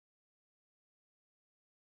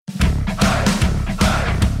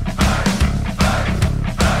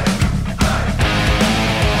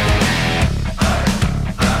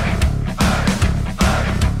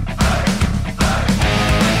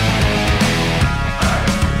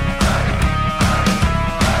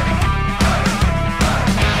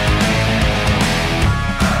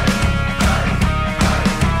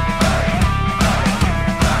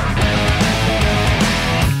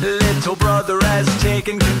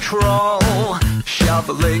control,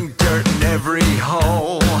 shoveling dirt in every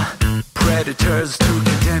hole. Predators to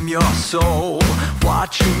condemn your soul,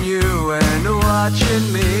 watching you and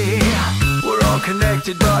watching me. We're all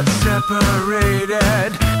connected but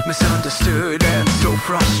separated, misunderstood and so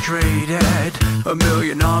frustrated. A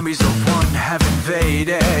million armies of one have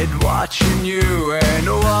invaded, watching you and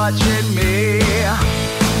watching me.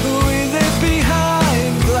 We live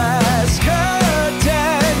behind glass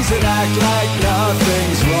curtains and act like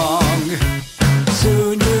nothing's wrong.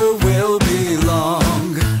 Soon you will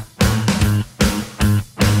belong.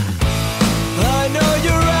 I know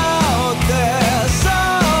you're out there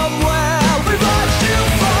somewhere. We've watched you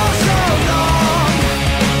for so long.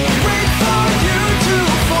 Wait for you to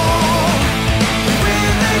fall.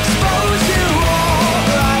 We'll expose you all.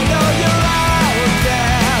 I know you're out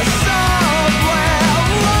there somewhere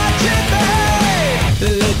watching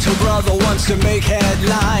me. Little brother wants to make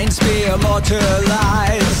headlines, be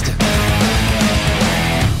immortalized.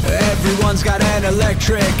 Everyone's got an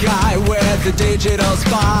electric eye, we're the digital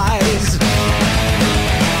spies.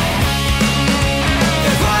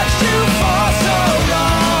 They've watched you for so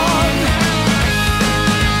long.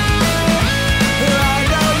 I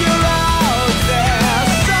know you're out there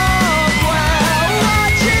somewhere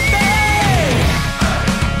watching me.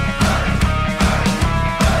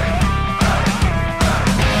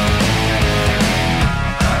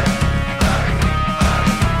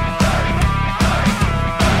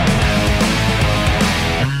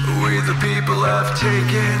 We the people have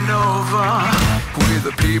taken over. We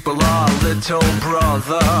the people are little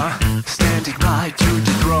brother, standing by to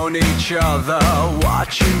dethrone each other,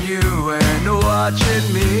 watching you and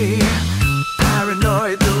watching me.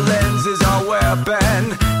 Paranoid, the lens is our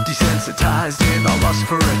weapon, desensitized in our lust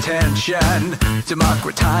for attention,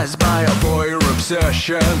 democratized by our voyeur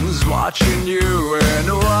obsessions, watching you and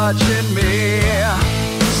watching me.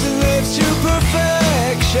 Slaves to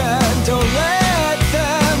perfection, don't let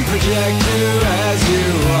them project you as you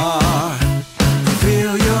are.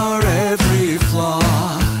 Reveal your every flaw.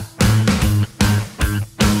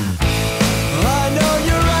 I know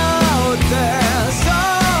you're out there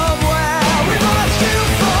somewhere. We've watched you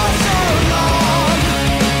for so long.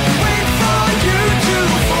 Wait for you to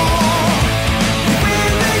fall.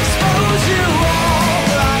 We'll expose you all.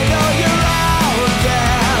 I know you're out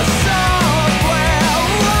there somewhere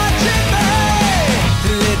watching me.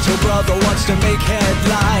 Little brother wants to make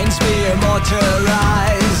headlines, be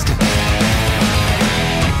immortalized.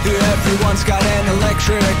 Everyone's got an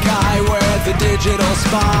electric eye, we're the digital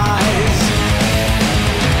spies.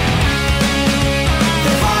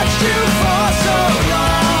 They've watched you for so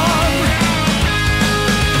long.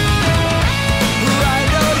 I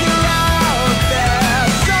know you're out there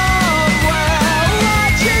somewhere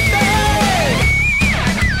watching me.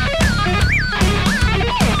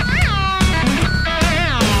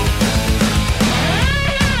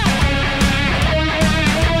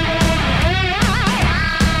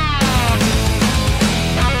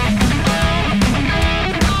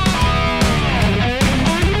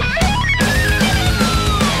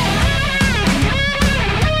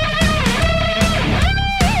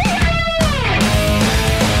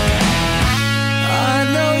 I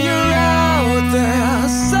know you're out there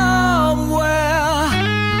somewhere.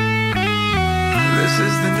 This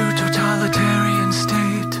is the new totalitarian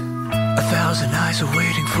state. 1,000 eyes are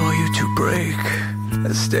waiting for you to break.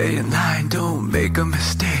 Stay in line, don't make a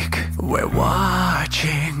mistake. We're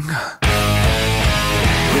watching.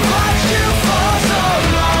 We've watched you for so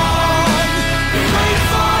long. We wait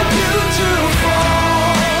for you to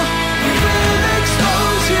fall. We will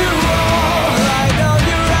expose you all. I know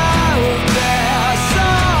you're out there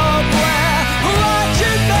somewhere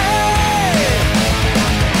watching me.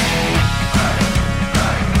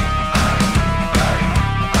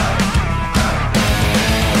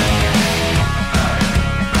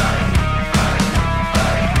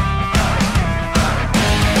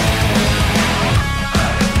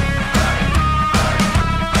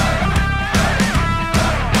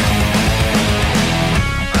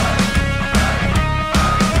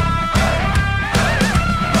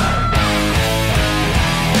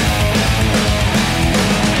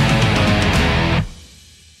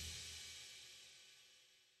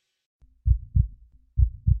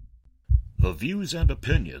 The views and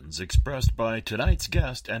opinions expressed by tonight's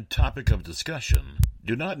guest and topic of discussion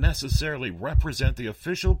do not necessarily represent the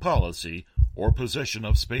official policy or position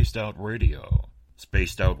of Spaced Out Radio,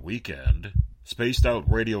 Spaced Out Weekend, Spaced Out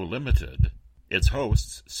Radio Limited, its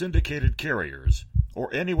hosts, syndicated carriers,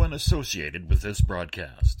 or anyone associated with this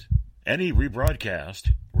broadcast. Any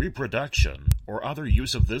rebroadcast, reproduction, or other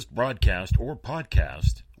use of this broadcast or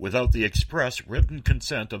podcast without the express written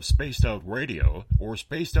consent of Spaced Out Radio or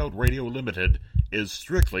Spaced Out Radio Limited is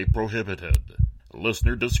strictly prohibited.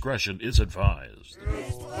 Listener discretion is advised.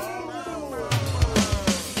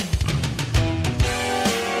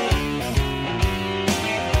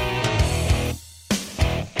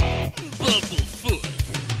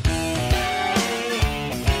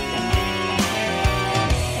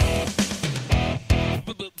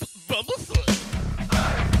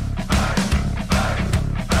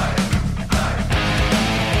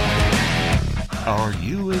 Are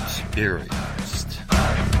you experienced?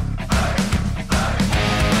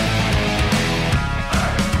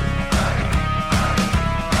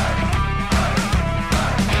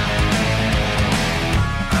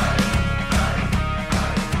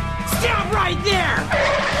 Stop right there!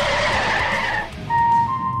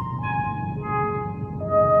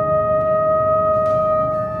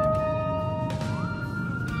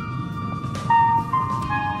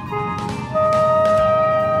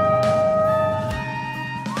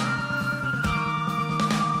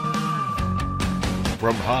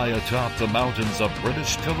 From high atop the mountains of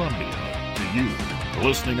British Columbia to you,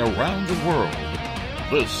 listening around the world,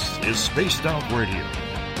 this is Spaced Out Radio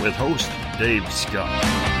with host Dave Scott.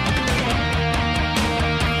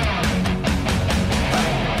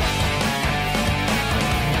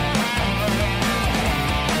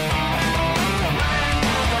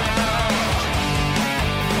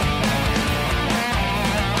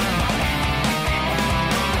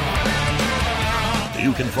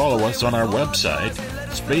 You can follow us on our website,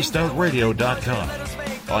 spacedoutradio.com,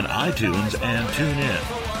 on iTunes and TuneIn.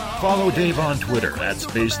 Follow Dave on Twitter at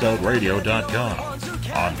spacedoutradio.com,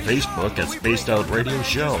 on Facebook at Spaced Out Radio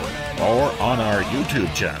Show, or on our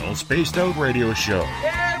YouTube channel, Spaced Out Radio Show.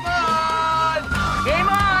 Game on! Game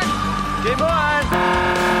on! Game on!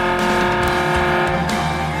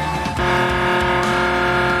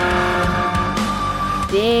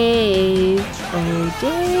 Dave, oh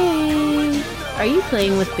Dave. Are you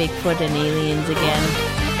playing with Bigfoot and aliens again?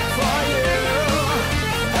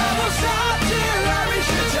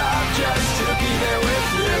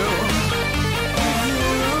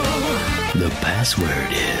 The password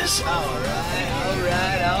is...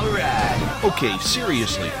 Alright. Okay,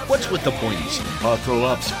 seriously, what's with the pointies? Buckle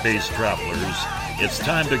up, space travelers. It's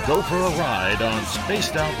time to go for a ride on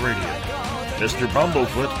Spaced Out Radio. Mr.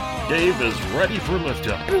 Bumblefoot, Dave is ready for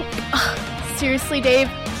liftoff. Seriously, Dave?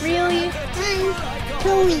 Really?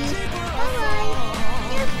 Chloe. Bye-bye.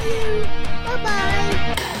 Love you.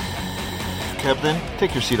 Bye-bye. Captain,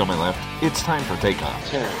 take your seat on my left. It's time for takeoff.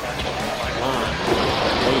 10, 9, 8,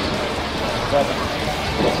 7, 6,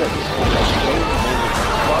 5,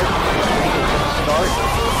 4, 3, start,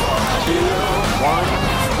 2, 1,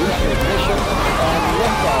 boost ignition, and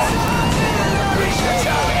liftoff. Reach the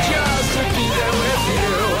top just to be there with you.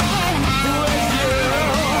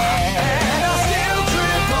 And I still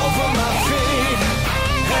trip over my feet,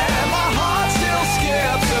 and my heart still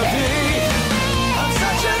skips a beat. I'm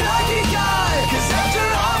such a lucky guy, 'cause after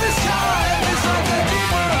all this time, it's like the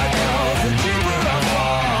deeper I go, the deeper I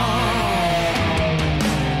fall.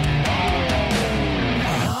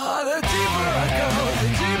 The deeper I go, the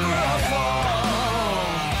deeper I fall.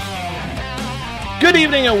 Good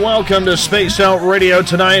evening and welcome to Spaced Out Radio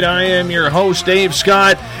tonight. I am your host, Dave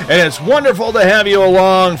Scott, and it's wonderful to have you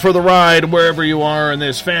along for the ride wherever you are in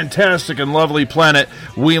this fantastic and lovely planet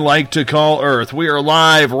we like to call Earth. We are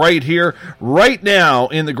live right here, right now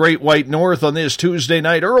in the Great White North on this Tuesday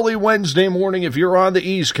night, early Wednesday morning. If you're on the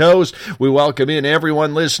East Coast, we welcome in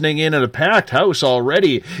everyone listening in a packed house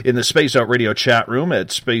already in the Spaced Out Radio chat room at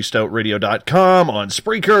spacedoutradio.com, on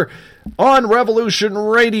Spreaker, on Revolution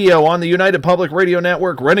Radio, on the United Public Radio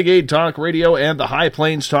Network, Renegade Talk Radio, and the High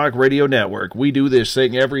Plains Talk Radio Network. We do this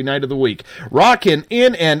thing every night of the week, rocking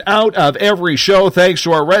in and out of every show, thanks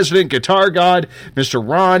to our resident guitar god, Mr.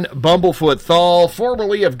 Ron Bumblefoot Thal,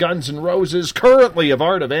 formerly of Guns N' Roses, currently of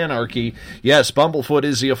Art of Anarchy. Yes, Bumblefoot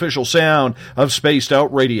is the official sound of Spaced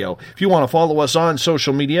Out Radio. If you want to follow us on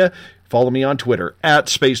social media, follow me on Twitter, at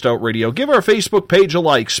Spaced Out Radio. Give our Facebook page a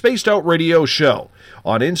like, Spaced Out Radio Show.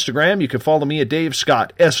 On Instagram, you can follow me at Dave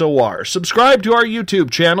Scott, SOR. Subscribe to our YouTube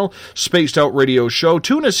channel, Spaced Out Radio Show.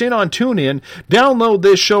 Tune us in on TuneIn. Download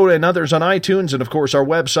this show and others on iTunes. And, of course, our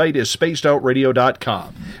website is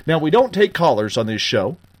spacedoutradio.com. Now, we don't take callers on this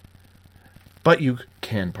show, but you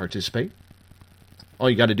can participate. All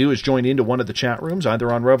you got to do is join into one of the chat rooms,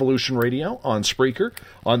 either on Revolution Radio, on Spreaker,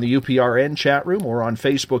 on the UPRN chat room, or on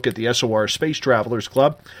Facebook at the SOR Space Travelers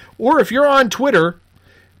Club. Or if you're on Twitter,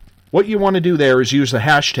 what you want to do there is use the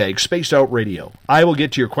hashtag SpacedOutRadio. I will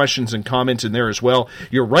get to your questions and comments in there as well.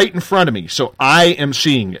 You're right in front of me, so I am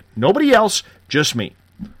seeing it. Nobody else, just me.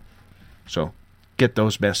 So get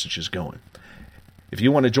those messages going. If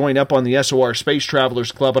you want to join up on the SOR Space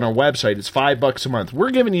Travelers Club on our website, it's $5 a month.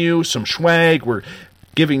 We're giving you some swag. We're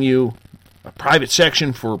giving you a private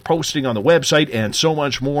section for posting on the website and so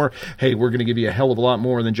much more. Hey, we're going to give you a hell of a lot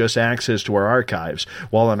more than just access to our archives.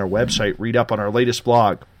 While on our website, read up on our latest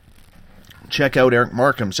blog. Check out Eric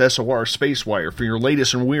Markham's SOR Spacewire for your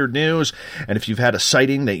latest and weird news. And if you've had a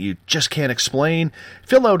sighting that you just can't explain,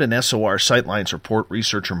 fill out an SOR Sightlines report.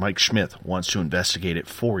 Researcher Mike Schmidt wants to investigate it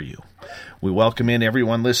for you. We welcome in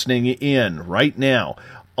everyone listening in right now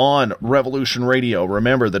on Revolution Radio.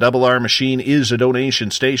 Remember, the Double R Machine is a donation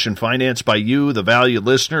station financed by you, the valued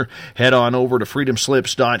listener. Head on over to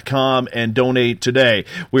freedomslips.com and donate today.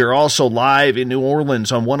 We are also live in New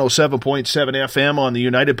Orleans on 107.7 FM on the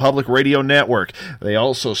United Public Radio Network. They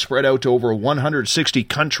also spread out to over 160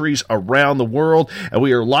 countries around the world. And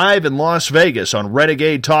we are live in Las Vegas on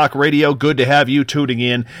Renegade Talk Radio. Good to have you tuning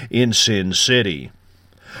in Sin City.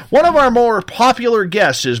 One of our more popular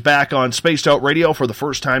guests is back on Spaced Out Radio for the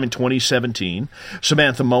first time in 2017.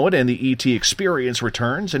 Samantha Mowat and the ET Experience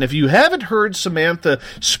returns, and if you haven't heard Samantha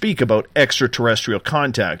speak about extraterrestrial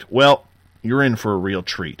contact, well, you're in for a real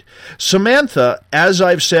treat. Samantha, as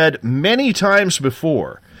I've said many times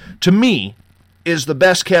before, to me, is the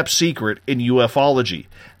best-kept secret in ufology.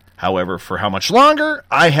 However, for how much longer,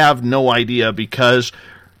 I have no idea, because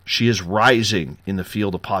she is rising in the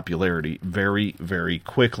field of popularity very, very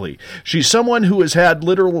quickly. She's someone who has had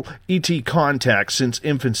literal ET contact since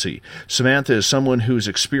infancy. Samantha is someone who's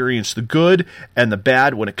experienced the good and the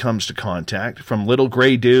bad when it comes to contact, from little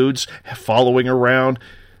gray dudes following around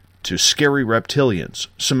to scary reptilians.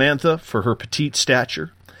 Samantha, for her petite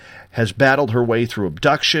stature, has battled her way through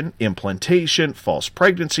abduction, implantation, false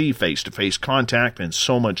pregnancy, face-to-face contact, and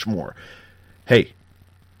so much more. Hey,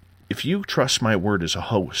 if you trust my word as a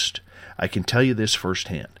host, I can tell you this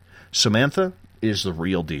firsthand. Samantha is the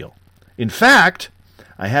real deal. In fact,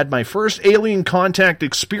 I had my first alien contact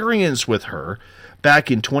experience with her back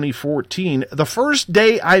in 2014, the first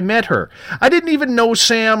day I met her. I didn't even know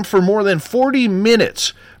Sam for more than 40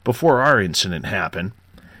 minutes before our incident happened.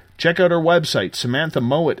 Check out our website,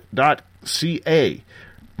 samanthamaowat.ca.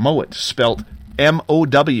 Mowat, spelled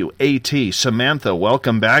M-O-W-A-T. Samantha,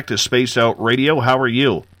 welcome back to Spaced Out Radio. How are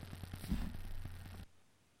you?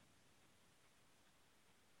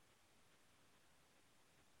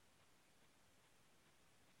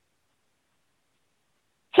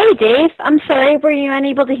 Hey, Dave. I'm sorry. Were you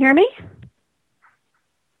unable to hear me?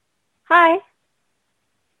 Hi.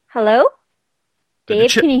 Hello?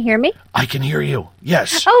 Dave, can you hear me? I can hear you.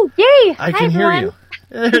 Yes. Oh, yay. I can hear you.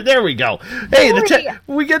 There we go. Hey,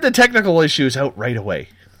 we get the technical issues out right away.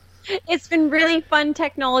 It's been really fun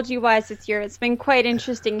technology-wise this year. It's been quite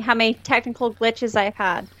interesting how many technical glitches I've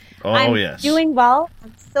had. Oh, I'm yes. Doing well.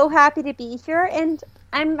 I'm so happy to be here, and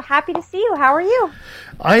I'm happy to see you. How are you?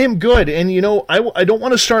 I am good. And, you know, I don't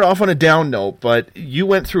want to start off on a down note, but you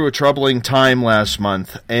went through a troubling time last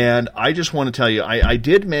month, and I just want to tell you, I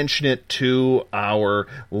did mention it to our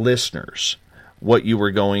listeners, what you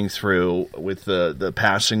were going through with the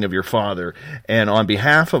passing of your father. And on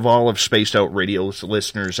behalf of all of Spaced Out Radio's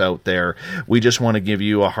listeners out there, we just want to give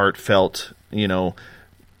you a heartfelt,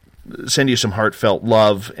 send you some heartfelt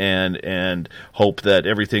love and hope that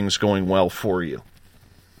everything's going well for you.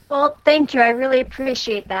 Well, thank you. I really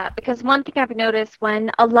appreciate that, because one thing I've noticed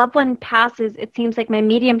when a loved one passes, it seems like my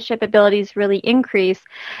mediumship abilities really increase.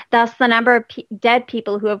 Thus, the number of dead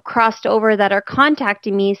people who have crossed over that are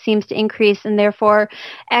contacting me seems to increase, and therefore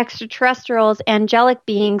extraterrestrials, angelic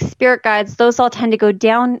beings, spirit guides, those all tend to go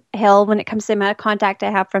downhill when it comes to the amount of contact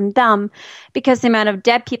I have from them, because the amount of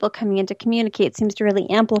dead people coming in to communicate seems to really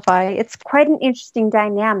amplify. It's quite an interesting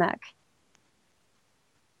dynamic.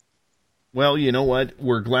 Well, you know what?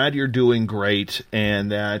 We're glad you're doing great,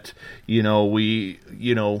 and that, we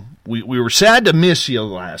were sad to miss you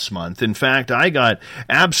last month. In fact, I got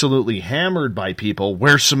absolutely hammered by people.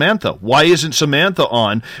 Where's Samantha? Why isn't Samantha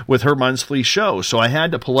on with her monthly show? So I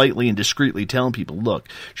had to politely and discreetly tell people, look,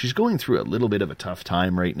 she's going through a little bit of a tough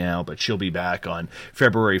time right now, but she'll be back on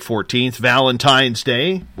February 14th, Valentine's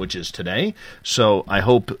Day, which is today. So I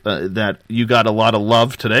hope that you got a lot of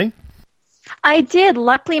love today. I did.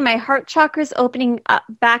 Luckily, my heart chakra is opening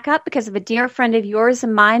back up because of a dear friend of yours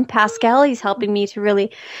and mine, Pascal. He's helping me to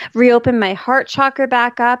really reopen my heart chakra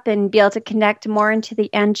back up and be able to connect more into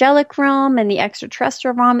the angelic realm and the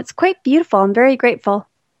extraterrestrial realm. It's quite beautiful. I'm very grateful.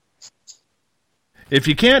 If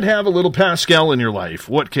you can't have a little Pascal in your life,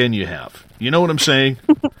 what can you have? You know what I'm saying?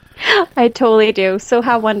 I totally do. So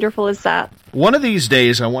how wonderful is that? One of these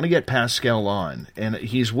days, I want to get Pascal on, and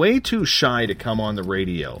he's way too shy to come on the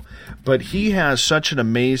radio, but he has such an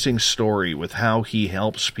amazing story with how he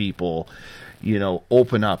helps people,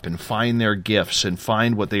 open up and find their gifts and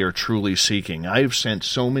find what they are truly seeking. I've sent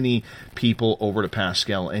so many people over to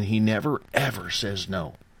Pascal, and he never, ever says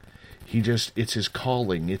no. It's his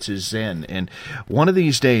calling, it's his zen. And one of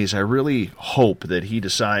these days, I really hope that he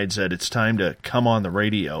decides that it's time to come on the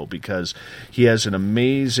radio, because he has an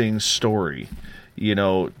amazing story,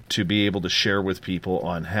 to be able to share with people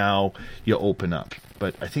on how you open up.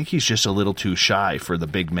 But I think he's just a little too shy for the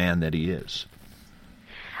big man that he is.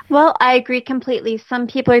 Well, I agree completely. Some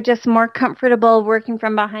people are just more comfortable working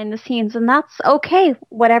from behind the scenes, and that's okay.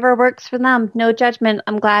 Whatever works for them. No judgment.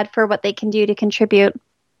 I'm glad for what they can do to contribute.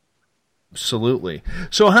 Absolutely.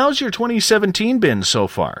 So how's your 2017 been so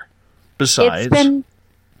far? Besides, it's been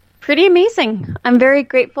pretty amazing. I'm very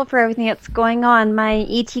grateful for everything that's going on. My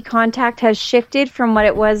ET contact has shifted from what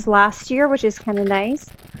it was last year, which is kind of nice.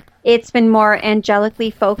 It's been more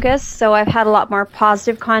angelically focused, so I've had a lot more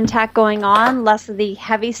positive contact going on, less of the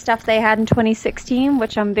heavy stuff they had in 2016,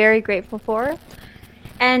 which I'm very grateful for.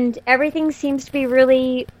 And everything seems to be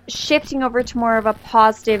really shifting over to more of a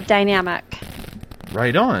positive dynamic.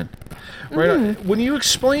 Right on. Right on. When you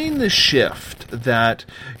explain the shift that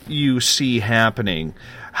you see happening,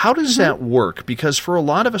 how does that work? Because for a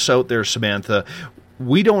lot of us out there, Samantha,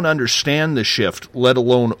 we don't understand the shift, let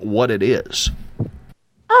alone what it is.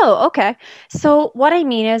 Oh, okay. So what I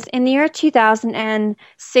mean is, in the year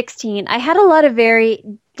 2016, I had a lot of very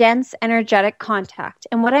dense energetic contact.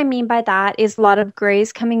 And what I mean by that is a lot of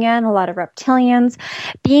grays coming in, a lot of reptilians,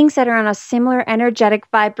 beings that are on a similar energetic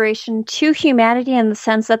vibration to humanity, in the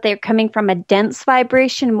sense that they're coming from a dense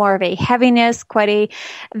vibration, more of a heaviness, quite a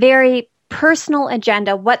very personal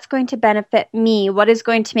agenda. What's going to benefit me? What is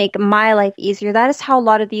going to make my life easier? That is how a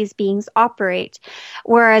lot of these beings operate.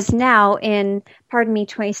 Whereas now in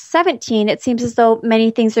 2017, it seems as though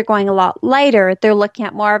many things are going a lot lighter. They're looking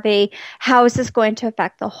at more of a, how is this going to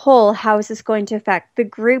affect the whole? How is this going to affect the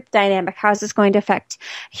group dynamic? How is this going to affect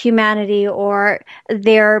humanity or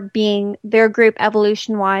their group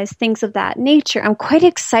evolution-wise, things of that nature. I'm quite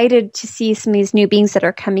excited to see some of these new beings that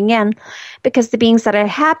are coming in, because the beings that I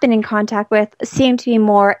have been in contact with seem to be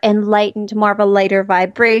more enlightened, more of a lighter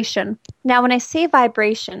vibration. Now, when I say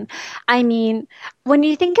vibration, I mean, when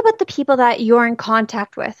you think about the people that you're in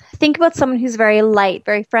contact with, think about someone who's very light,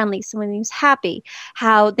 very friendly, someone who's happy,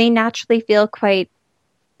 how they naturally feel quite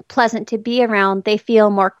pleasant to be around. They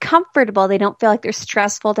feel more comfortable. They don't feel like they're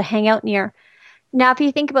stressful to hang out near. Now, if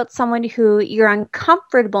you think about someone who you're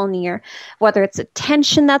uncomfortable near, whether it's a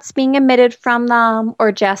tension that's being emitted from them,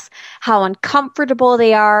 or just how uncomfortable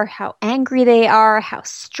they are, how angry they are, how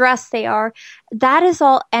stressed they are, that is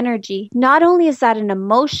all energy. Not only is that an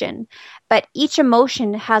emotion, but each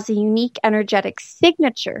emotion has a unique energetic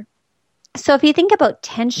signature. So if you think about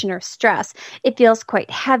tension or stress, it feels quite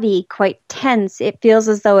heavy, quite tense. It feels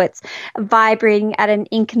as though it's vibrating at an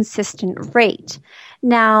inconsistent rate.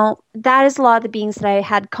 Now, that is a lot of the beings that I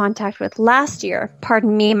had contact with last year.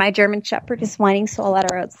 Pardon me, my German Shepherd is whining, so I'll let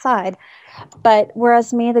her outside. But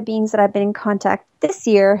whereas many of the beings that I've been in contact this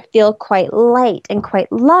year feel quite light and quite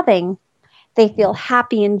loving, they feel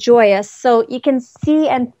happy and joyous. So you can see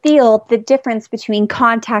and feel the difference between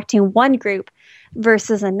contacting one group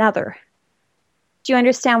versus another. Do you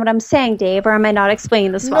understand what I'm saying, Dave, or am I not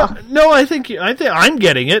explaining this well? No, I think I'm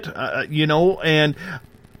getting it, and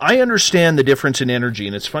I understand the difference in energy,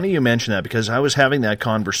 and it's funny you mention that, because I was having that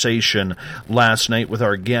conversation last night with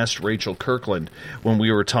our guest, Rachel Kirkland, when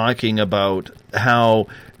we were talking about how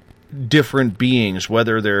different beings,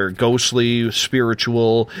 whether they're ghostly,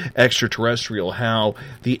 spiritual, extraterrestrial, how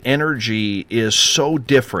the energy is so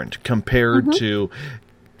different compared to,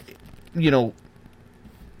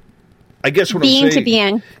 I guess what being I'm saying, to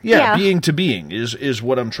being. Yeah, being to being is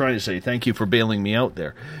what I'm trying to say. Thank you for bailing me out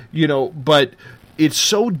there. But it's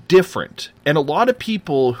so different. And a lot of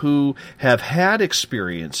people who have had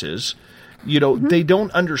experiences, they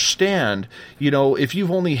don't understand, if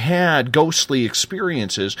you've only had ghostly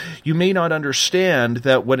experiences, you may not understand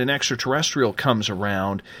that when an extraterrestrial comes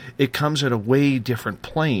around, it comes at a way different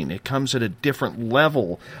plane. It comes at a different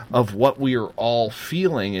level of what we are all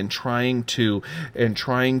feeling and trying to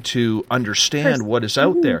understand what is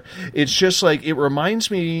out there. It's just like, it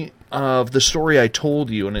reminds me of the story I told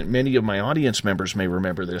you, and many of my audience members may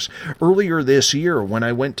remember this, earlier this year when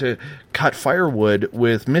I went to cut firewood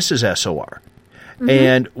with Mrs. SOR.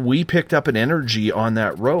 And we picked up an energy on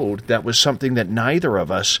that road that was something that neither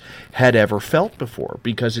of us had ever felt before,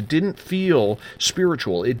 because it didn't feel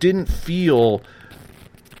spiritual. It didn't feel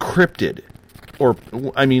cryptid, or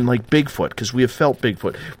I mean like Bigfoot, because we have felt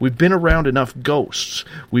Bigfoot. We've been around enough ghosts.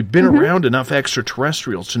 We've been around enough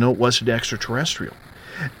extraterrestrials to know it wasn't extraterrestrial.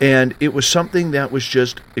 And it was something that was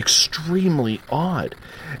just extremely odd.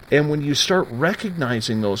 And when you start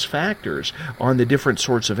recognizing those factors on the different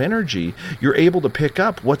sorts of energy, you're able to pick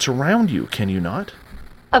up what's around you, can you not?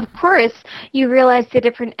 Of course, you realize the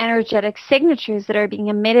different energetic signatures that are being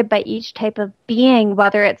emitted by each type of being,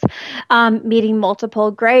 whether it's meeting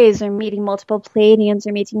multiple Greys or meeting multiple Pleiadians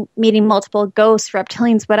or meeting multiple ghosts,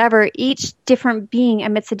 reptilians, whatever. Each different being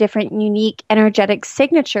emits a different unique energetic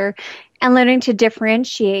signature, and learning to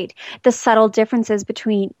differentiate the subtle differences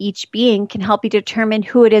between each being can help you determine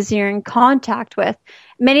who it is you're in contact with.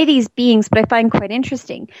 Many of these beings, what I find quite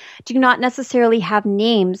interesting, do not necessarily have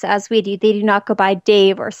names as we do. They do not go by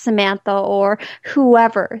Dave or Samantha or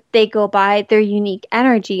whoever. They go by their unique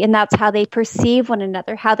energy, and that's how they perceive one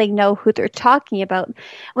another, how they know who they're talking about.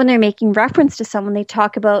 When they're making reference to someone, they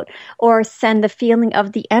talk about or send the feeling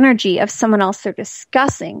of the energy of someone else they're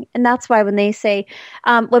discussing. And that's why when they say,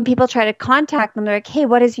 when people try to contact them, they're like, hey,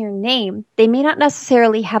 what is your name? They may not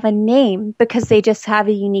necessarily have a name because they just have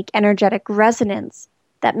a unique energetic resonance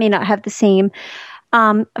that may not have the same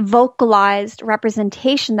vocalized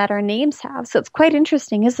representation that our names have. So it's quite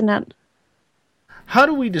interesting, isn't it? How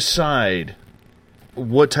do we decide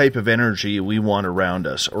what type of energy we want around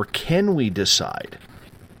us, or can we decide?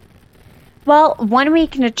 Well, one way you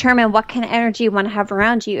can determine what kind of energy you want to have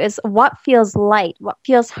around you is what feels light, what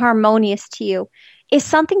feels harmonious to you. If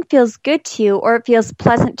something feels good to you or it feels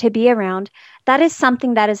pleasant to be around, that is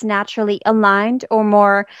something that is naturally aligned or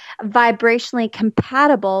more vibrationally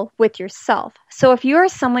compatible with yourself. So if you're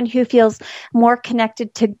someone who feels more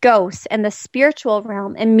connected to ghosts and the spiritual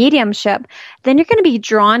realm and mediumship, then you're going to be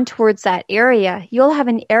drawn towards that area. You'll have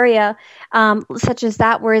an area such as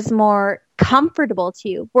that where it's more comfortable to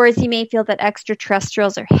you, whereas you may feel that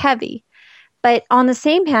extraterrestrials are heavy. But on the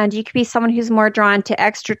same hand, you could be someone who's more drawn to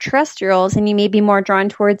extraterrestrials, and you may be more drawn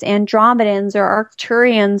towards Andromedans or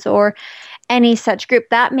Arcturians or any such group.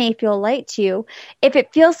 That may feel light to you. If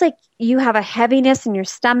it feels like you have a heaviness in your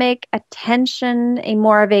stomach, a tension, a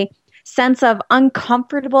more of a sense of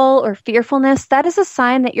uncomfortable or fearfulness, that is a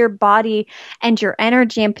sign that your body and your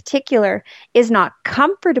energy in particular is not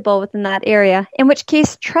comfortable within that area, in which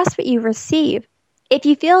case trust what you receive. If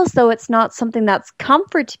you feel as though it's not something that's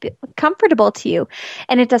comfortable to you,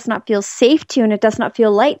 and it does not feel safe to you, and it does not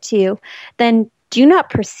feel light to you, then do not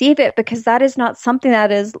perceive it, because that is not something that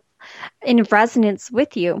is in resonance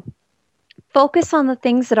with you. Focus on the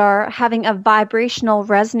things that are having a vibrational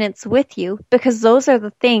resonance with you, because those are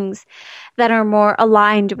the things that are more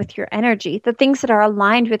aligned with your energy. The things that are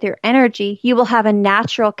aligned with your energy, you will have a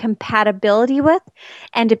natural compatibility with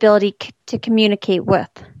and ability to communicate with.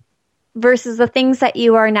 Versus the things that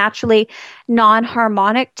you are naturally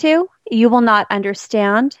non-harmonic to, you will not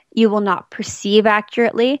understand, you will not perceive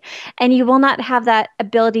accurately, and you will not have that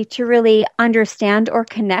ability to really understand or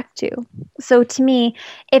connect to. So to me,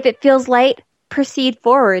 if it feels light, proceed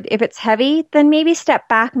forward. If it's heavy, then maybe step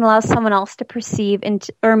back and allow someone else to perceive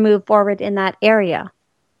or move forward in that area.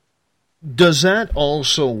 Does that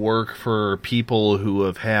also work for people who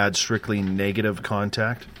have had strictly negative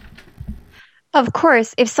contact? Of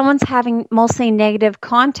course, if someone's having mostly negative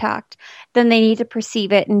contact, then they need to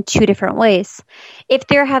perceive it in two different ways. If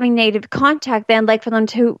they're having negative contact, then I'd like for them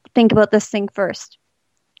to think about this thing first.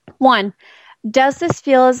 One, does this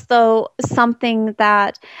feel as though something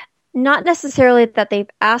that, not necessarily that they've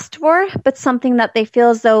asked for, but something that they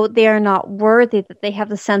feel as though they are not worthy, that they have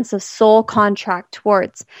the sense of soul contract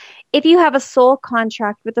towards? If you have a soul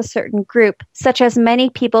contract with a certain group, such as many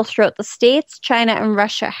people throughout the States, China, and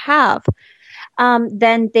Russia have,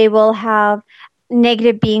 then they will have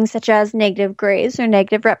negative beings such as negative Greys or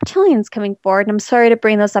negative reptilians coming forward. And I'm sorry to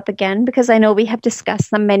bring those up again because I know we have discussed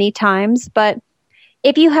them many times, but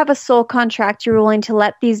if you have a soul contract, you're willing to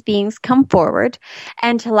let these beings come forward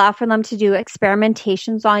and to allow for them to do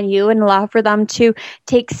experimentations on you and allow for them to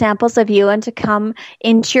take samples of you and to come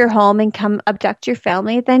into your home and come abduct your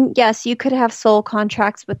family, then yes, you could have soul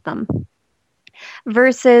contracts with them.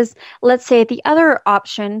 Versus, let's say, the other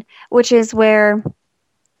option, which is where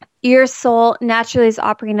your soul naturally is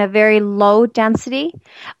operating at a very low density,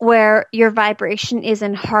 where your vibration is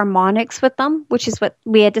in harmonics with them, which is what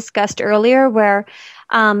we had discussed earlier, where,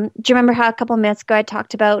 do you remember how a couple minutes ago I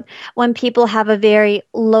talked about when people have a very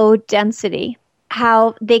low density,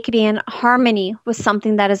 how they could be in harmony with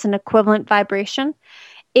something that is an equivalent vibration?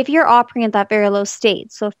 if you're operating at that very low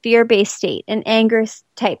state, so fear-based state, an anger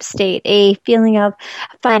type state, a feeling of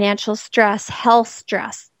financial stress, health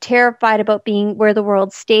stress, terrified about being where the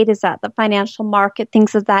world state is at, the financial market,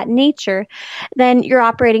 things of that nature, then you're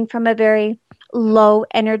operating from a very low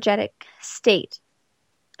energetic state.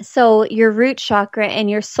 So your root chakra and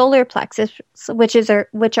your solar plexus, which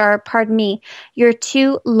are your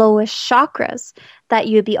two lowest chakras that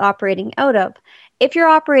you'd be operating out of. If you're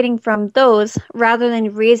operating from those rather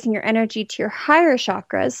than raising your energy to your higher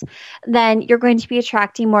chakras, then you're going to be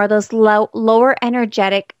attracting more of those lower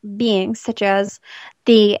energetic beings, such as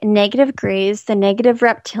the negative greys, the negative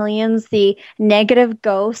reptilians, the negative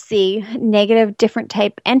ghosts, the negative different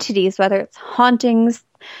type entities, whether it's hauntings,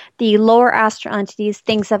 the lower astral entities,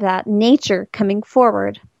 things of that nature coming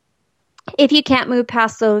forward. If you can't move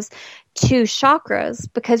past those two chakras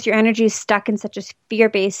because your energy is stuck in such a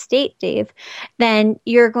fear-based state, Dave, then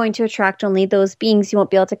you're going to attract only those beings. You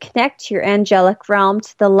won't be able to connect to your angelic realm,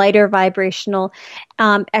 to the lighter vibrational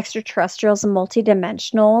extraterrestrials and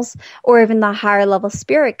multidimensionals, or even the higher level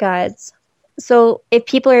spirit guides. So if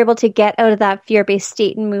people are able to get out of that fear-based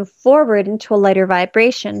state and move forward into a lighter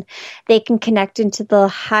vibration, they can connect into the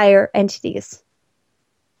higher entities.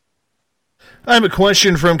 I have a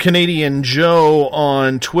question from Canadian Joe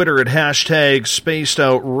on Twitter at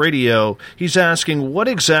 #SpacedOutRadio. He's asking, what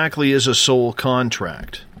exactly is a soul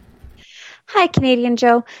contract? Hi, Canadian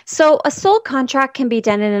Joe. So a soul contract can be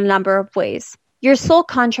done in a number of ways. Your soul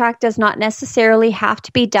contract does not necessarily have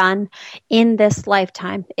to be done in this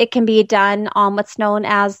lifetime. It can be done on what's known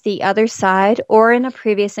as the other side or in a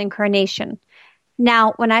previous incarnation.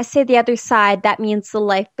 Now, when I say the other side, that means the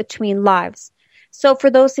life between lives. So for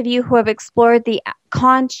those of you who have explored the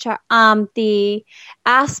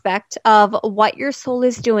aspect of what your soul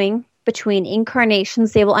is doing between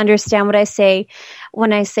incarnations, they will understand what I say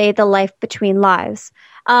when I say the life between lives.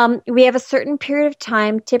 We have a certain period of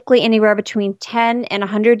time, typically anywhere between 10 and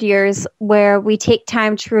 100 years, where we take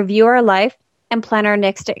time to review our life and plan our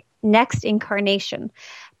next incarnation.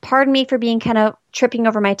 Pardon me for being kind of tripping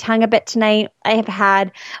over my tongue a bit tonight. I have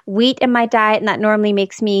had wheat in my diet, and that normally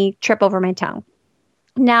makes me trip over my tongue.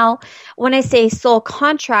 Now, when I say soul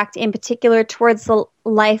contract in particular towards the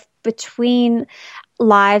life between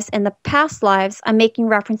lives and the past lives, I'm making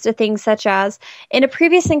reference to things such as in a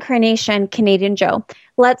previous incarnation, Canadian Joe,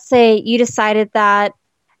 let's say you decided that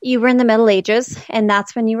you were in the Middle Ages and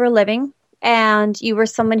that's when you were living, and you were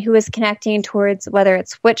someone who was connecting towards whether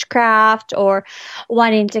it's witchcraft or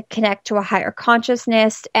wanting to connect to a higher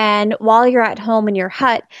consciousness. And while you're at home in your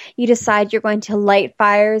hut, you decide you're going to light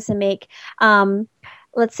fires and make,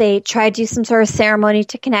 let's say, try to do some sort of ceremony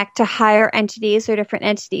to connect to higher entities or different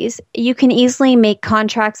entities. You can easily make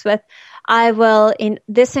contracts with, I will, in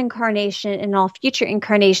this incarnation and all future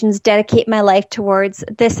incarnations, dedicate my life towards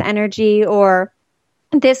this energy or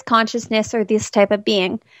this consciousness or this type of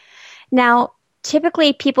being. Now,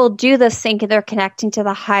 typically people do this thinking they're connecting to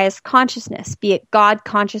the highest consciousness, be it God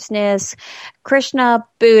consciousness, Krishna,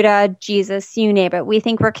 Buddha, Jesus, you name it. We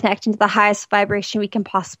think we're connecting to the highest vibration we can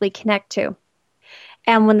possibly connect to.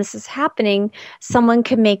 And when this is happening, someone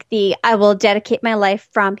could make I will dedicate my life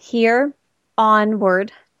from here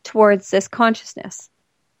onward towards this consciousness.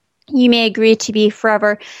 You may agree to be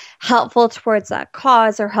forever helpful towards that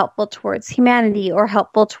cause or helpful towards humanity or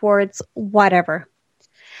helpful towards whatever.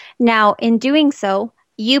 Now, in doing so,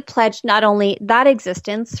 you pledge not only that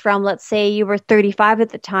existence from, let's say you were 35 at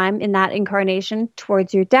the time in that incarnation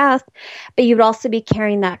towards your death, but you would also be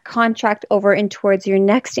carrying that contract over and towards your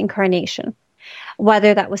next incarnation.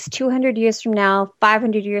 Whether that was 200 years from now,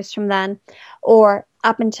 500 years from then, or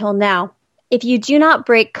up until now. If you do not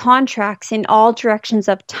break contracts in all directions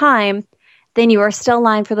of time, then you are still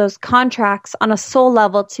aligned for those contracts on a soul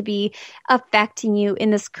level to be affecting you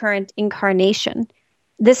in this current incarnation.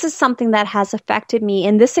 This is something that has affected me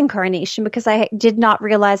in this incarnation because I did not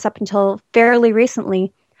realize up until fairly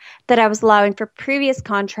recently that I was allowing for previous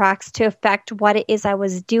contracts to affect what it is I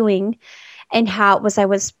was doing and how it was I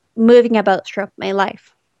was moving about throughout my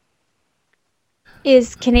life.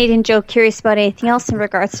 Is Canadian Joe curious about anything else in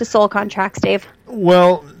regards to soul contracts, Dave?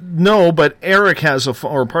 Well, no, but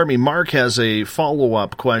Mark has a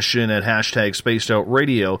follow-up question at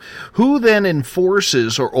 #SpacedOutRadio. Who then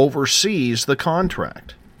enforces or oversees the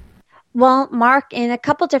contract? Well, Mark, in a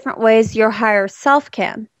couple different ways, your higher self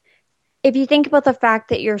can. If you think about the fact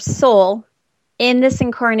that your soul in this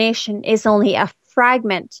incarnation is only a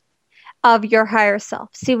fragment of your higher self.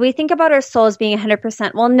 See, we think about our soul as being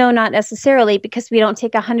 100%. Well, no, not necessarily, because we don't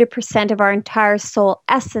take 100% of our entire soul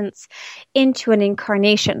essence into an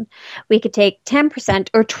incarnation. We could take 10%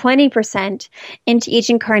 or 20% into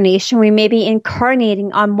each incarnation. We may be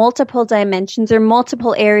incarnating on multiple dimensions or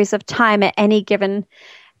multiple areas of time at any given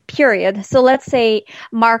period. So let's say,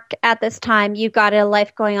 Mark, at this time, you've got a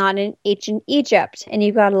life going on in ancient Egypt, and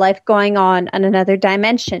you've got a life going on another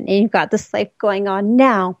dimension, and you've got this life going on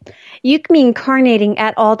now. You can be incarnating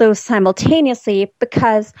at all those simultaneously,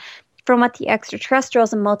 because from what the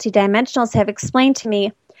extraterrestrials and multidimensionals have explained to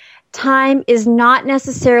me, time is not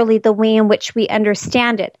necessarily the way in which we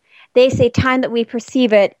understand it. They say time that we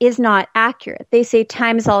perceive it is not accurate. They say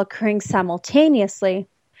time is all occurring simultaneously,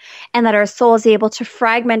 and that our soul is able to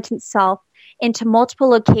fragment itself into multiple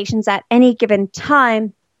locations at any given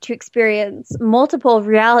time to experience multiple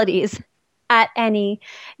realities at any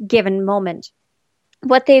given moment.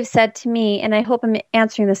 What they've said to me, and I hope I'm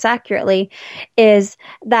answering this accurately, is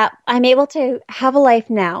that I'm able to have a life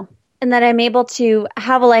now, and that I'm able to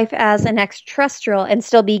have a life as an extraterrestrial and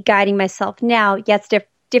still be guiding myself now, yet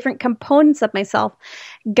different components of myself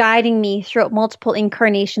guiding me throughout multiple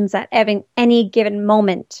incarnations at any given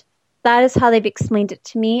moment. That is how they've explained it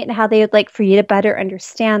to me, and how they would like for you to better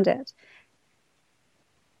understand it.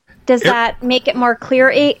 Does that make it more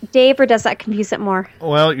clear, Dave, or does that confuse it more?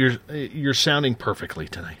 Well, you're sounding perfectly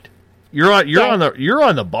tonight. You're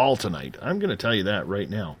on the ball tonight. I'm going to tell you that right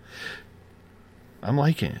now. I'm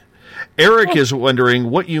liking it. Eric is wondering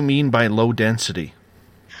what you mean by low density.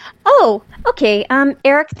 Oh, okay.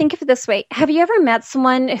 Eric, think of it this way. Have you ever met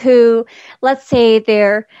someone who, let's say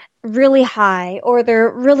they're really high, or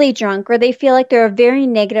they're really drunk, or they feel like they're a very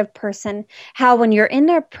negative person? How when you're in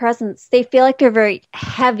their presence, they feel like they're very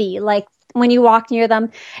heavy. Like when you walk near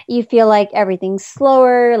them, you feel like everything's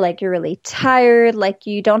slower, like you're really tired, like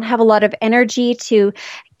you don't have a lot of energy to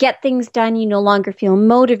get things done. You no longer feel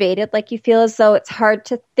motivated, like you feel as though it's hard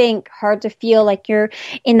to think, hard to feel, like you're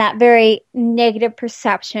in that very negative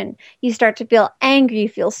perception. You start to feel angry, you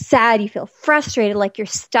feel sad, you feel frustrated, like you're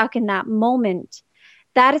stuck in that moment.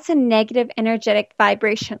 That is a negative energetic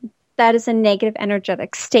vibration. That is a negative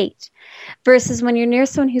energetic state. Versus when you're near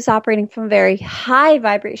someone who's operating from a very high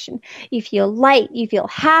vibration, you feel light, you feel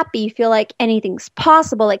happy, you feel like anything's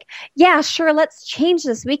possible. Like, yeah, sure, let's change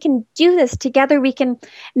this. We can do this together. We can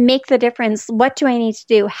make the difference. What do I need to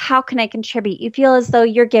do? How can I contribute? You feel as though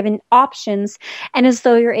you're given options, and as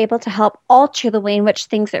though you're able to help alter the way in which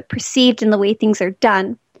things are perceived and the way things are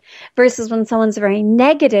done. Versus when someone's very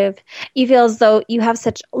negative, you feel as though you have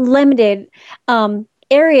such limited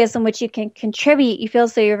areas in which you can contribute. You feel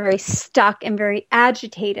as though you're very stuck and very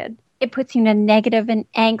agitated. It puts you in a negative and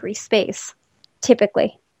angry space,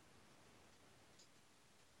 typically.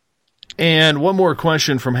 And one more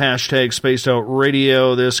question from hashtag Spaced Out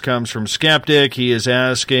Radio. This comes from Skeptic. He is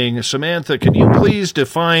asking, Samantha, can you please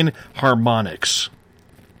define harmonics?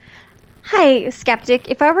 Hi, Skeptic.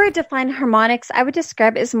 If I were to define harmonics, I would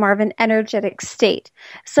describe it as more of an energetic state.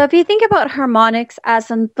 So if you think about harmonics as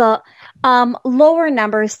in the lower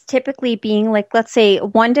numbers typically being like, let's say,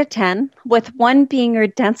 1 to 10, with 1 being your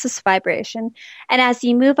densest vibration. And as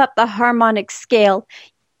you move up the harmonic scale,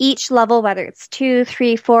 each level, whether it's 2,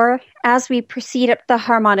 3, 4, as we proceed up the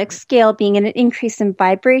harmonic scale being an increase in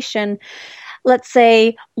vibration, let's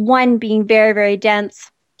say 1 being very, very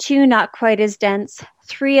dense, 2 not quite as dense,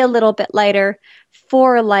 3 a little bit lighter,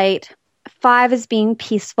 4 light, 5 is being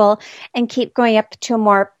peaceful, and keep going up to a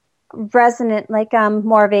more resonant, like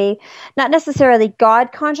more of a, not necessarily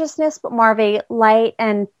God consciousness, but more of a light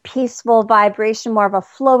and peaceful vibration, more of a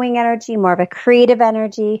flowing energy, more of a creative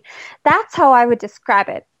energy. That's how I would describe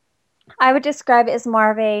it. I would describe it as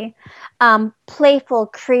more of a playful,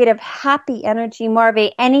 creative, happy energy, more of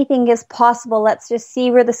a anything is possible. Let's just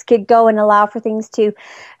see where this could go and allow for things to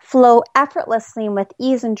flow effortlessly and with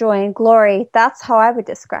ease and joy and glory. That's how I would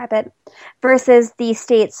describe it. Versus the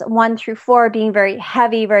states 1 through 4 being very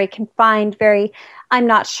heavy, very confined, very, I'm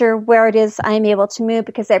not sure where it is I'm able to move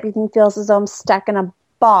because everything feels as though I'm stuck in a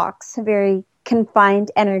box, very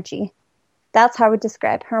confined energy. That's how I would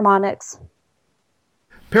describe harmonics.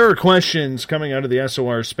 Pair of questions coming out of the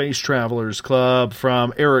SOR Space Travelers Club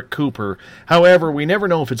from Eric Cooper. However, we never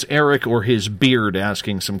know if it's Eric or his beard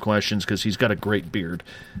asking some questions because he's got a great beard.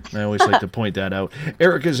 I always like to point that out.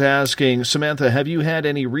 Eric is asking, Samantha, have you had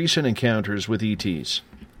any recent encounters with ETs?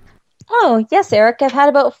 Oh, yes, Eric. I've had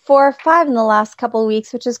about 4 or 5 in the last couple of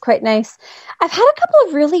weeks, which is quite nice. I've had a couple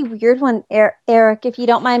of really weird ones, Eric, if you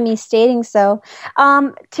don't mind me stating so.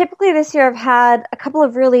 Typically this year I've had a couple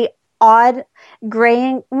of really odd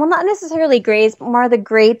graying, well, not necessarily grays, but more the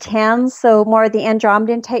gray tans, so more the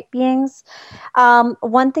Andromedan type beings.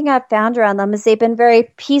 One thing I've found around them is they've been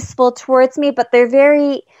very peaceful towards me, but they're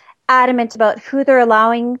very adamant about who they're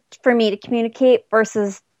allowing for me to communicate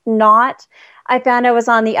versus not. I found I was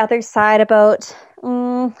on the other side about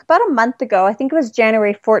a month ago. I think it was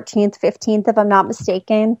January 14th, 15th, if I'm not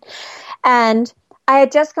mistaken. And I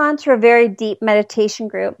had just gone through a very deep meditation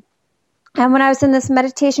group. And when I was in this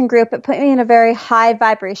meditation group, it put me in a very high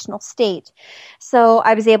vibrational state. So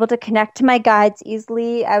I was able to connect to my guides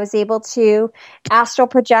easily. I was able to astral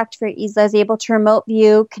project very easily. I was able to remote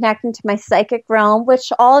view, connect into my psychic realm,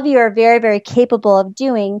 which all of you are very, very capable of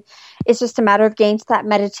doing. It's just a matter of getting to that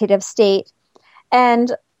meditative state.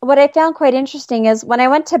 And what I found quite interesting is when I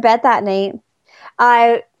went to bed that night,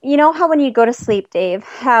 you know how when you go to sleep, Dave,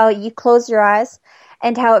 how you close your eyes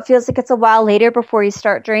and how it feels like it's a while later before you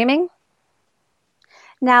start dreaming?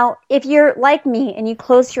 Now, if you're like me and you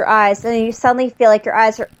close your eyes and you suddenly feel like your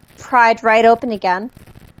eyes are pried right open again,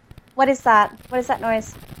 what is that? What is that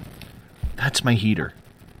noise? That's my heater.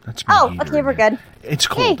 That's my heater. Oh, okay, we're good. It's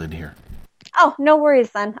cold in here. Oh, no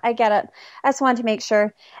worries then. I get it. I just wanted to make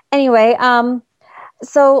sure. Anyway,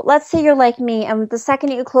 so let's say you're like me, and the second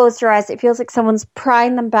you close your eyes, it feels like someone's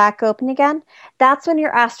prying them back open again. That's when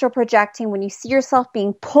you're astral projecting, when you see yourself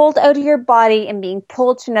being pulled out of your body and being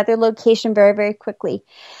pulled to another location very, very quickly.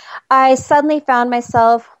 I suddenly found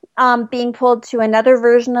myself being pulled to another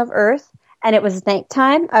version of Earth, and it was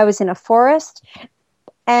nighttime. I was in a forest,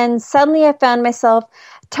 and suddenly I found myself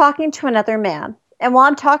talking to another man. And while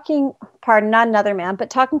I'm talking, not another man, but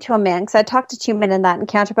talking to a man, because I talked to 2 men in that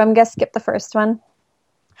encounter, but I'm going to skip the first one.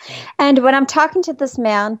 And when I'm talking to this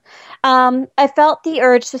man, I felt the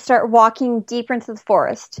urge to start walking deeper into the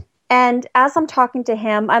forest. And as I'm talking to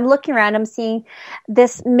him, I'm looking around, I'm seeing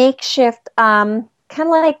this makeshift, kind of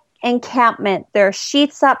like encampment. There are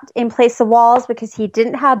sheets up in place of walls because he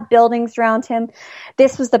didn't have buildings around him.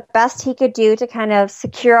 This was the best he could do to kind of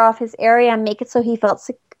secure off his area and make it so he felt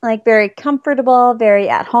like very comfortable, very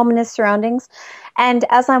at home in his surroundings. And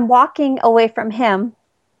as I'm walking away from him,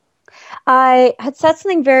 I had said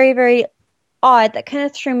something very, very odd that kind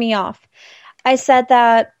of threw me off. I said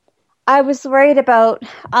that I was worried about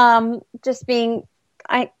just being,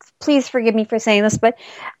 please forgive me for saying this, but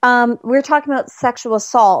we were talking about sexual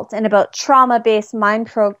assault and about trauma-based mind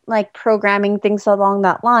programming, things along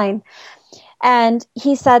that line. And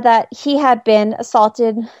he said that he had been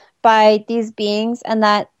assaulted by these beings and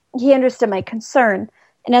that he understood my concern.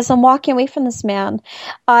 And as I'm walking away from this man,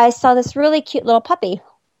 I saw this really cute little puppy.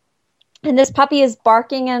 And this puppy is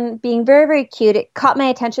barking and being very, very cute. It caught my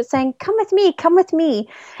attention saying, come with me, come with me.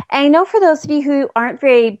 And I know for those of you who aren't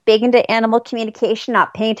very big into animal communication,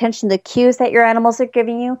 not paying attention to the cues that your animals are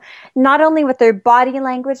giving you, not only with their body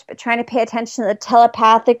language, but trying to pay attention to the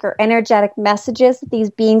telepathic or energetic messages that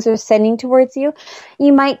these beings are sending towards you,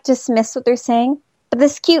 you might dismiss what they're saying. But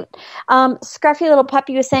this cute, scruffy little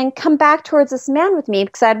puppy was saying, come back towards this man with me,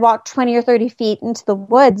 because I'd walked 20 or 30 feet into the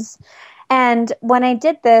woods. And when I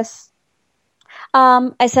did this,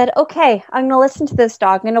 I said, okay, I'm going to listen to this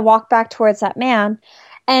dog. I'm going to walk back towards that man.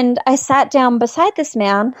 And I sat down beside this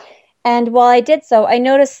man. And while I did so, I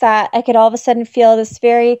noticed that I could all of a sudden feel this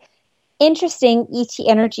very interesting ET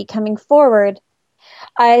energy coming forward.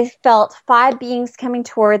 I felt 5 beings coming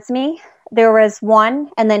towards me. There was 1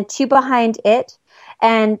 and then 2 behind it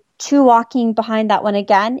and 2 walking behind that one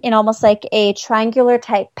again in almost like a triangular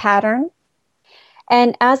type pattern.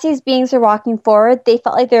 And as these beings are walking forward, they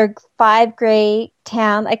felt like they were 5 gray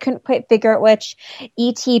tan. I couldn't quite figure out which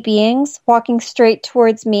ET beings walking straight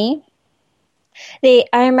towards me. I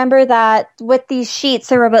remember that with these sheets,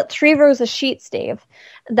 there were about 3 rows of sheets, Dave,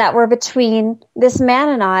 that were between this man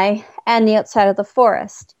and I and the outside of the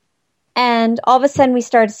forest. And all of a sudden we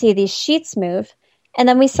started to see these sheets move. And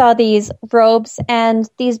then we saw these robes, and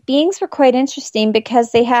these beings were quite interesting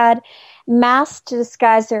because they had masks to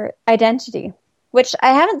disguise their identity, which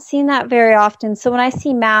I haven't seen that very often. So when I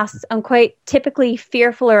see masks, I'm quite typically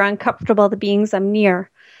fearful or uncomfortable of the beings I'm near.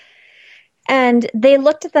 And they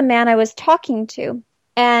looked at the man I was talking to,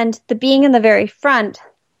 and the being in the very front,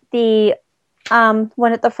 the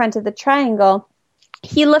one at the front of the triangle,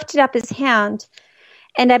 he lifted up his hand,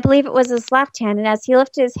 and I believe it was his left hand. And as he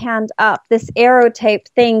lifted his hand up, this arrow type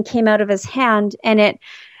thing came out of his hand, and it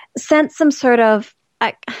sent some sort of,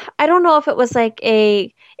 I don't know if it was like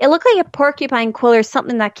it looked like a porcupine quill or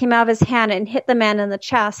something that came out of his hand and hit the man in the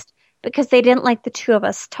chest because they didn't like the two of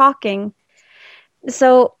us talking.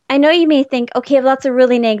 So I know you may think, okay, well, that's a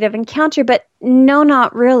really negative encounter, but no,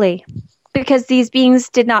 not really, because these beings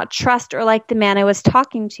did not trust or like the man I was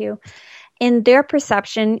talking to. in their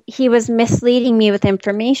perception, he was misleading me with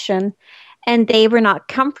information, and they were not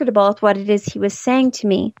comfortable with what it is he was saying to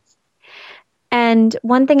me. And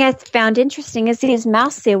one thing I found interesting is these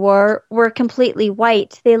masks they wore were completely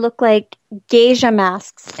white. They look like geisha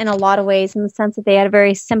masks in a lot of ways, in the sense that they had a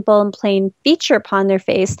very simple and plain feature upon their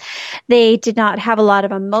face. They did not have a lot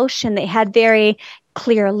of emotion. They had very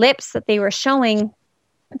clear lips that they were showing,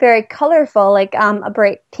 very colorful, like a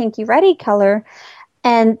bright pinky reddy color.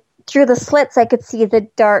 And through the slits, I could see the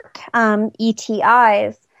dark ET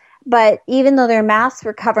eyes. But even though their masks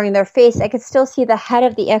were covering their face, I could still see the head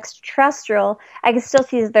of the extraterrestrial. I could still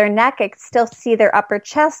see their neck. I could still see their upper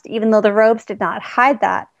chest, even though the robes did not hide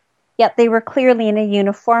that. Yet they were clearly in a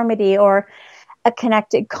uniformity or a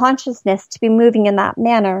connected consciousness to be moving in that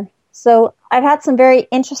manner. So I've had some very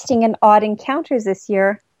interesting and odd encounters this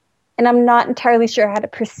year, and I'm not entirely sure how to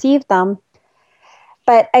perceive them.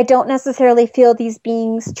 But I don't necessarily feel these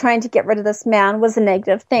beings trying to get rid of this man was a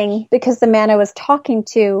negative thing, because the man I was talking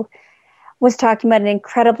to was talking about an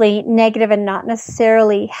incredibly negative and not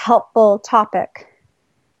necessarily helpful topic.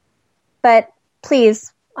 But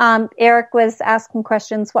please, Eric was asking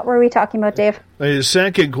questions. What were we talking about, Dave? The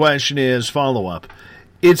second question is follow-up.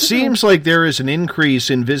 It seems like there is an increase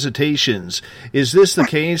in visitations. Is this the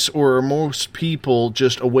case, or are most people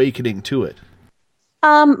just awakening to it?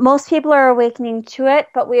 Most people are awakening to it,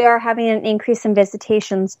 but we are having an increase in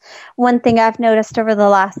visitations. One thing I've noticed over the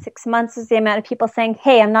last 6 months is the amount of people saying,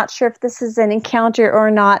 hey, I'm not sure if this is an encounter or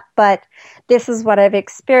not, but this is what I've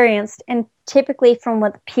experienced. And typically from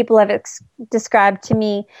what people have described to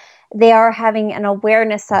me, they are having an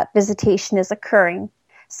awareness that visitation is occurring.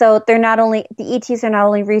 So they're not only, the ETs are not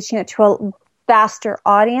only reaching out to a vaster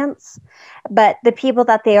audience, but the people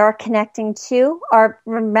that they are connecting to are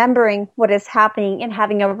remembering what is happening and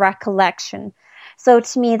having a recollection. So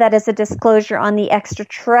to me, that is a disclosure on the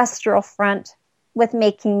extraterrestrial front with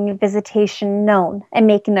making visitation known and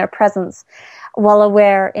making their presence well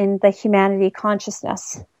aware in the humanity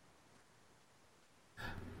consciousness.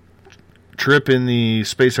 Trip in the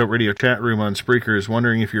Space Out Radio chat room on Spreaker is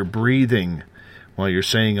wondering if you're breathing while you're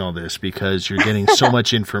saying all this, because you're getting so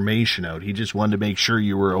much information out. He just wanted to make sure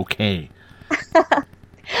you were okay.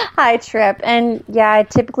 Hi, Trip. And yeah, I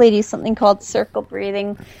typically do something called circle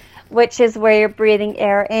breathing, which is where you're breathing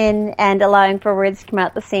air in and allowing for words to come out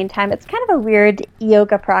at the same time. It's kind of a weird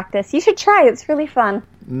yoga practice. You should try it. It's really fun.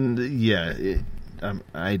 Yeah,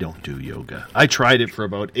 I don't do yoga. I tried it for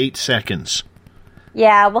about 8 seconds.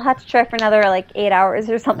 Yeah, we'll have to try for another 8 hours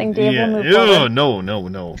or something, Dave. Yeah. We'll move forward. No.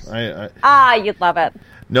 You'd love it.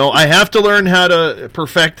 No, I have to learn how to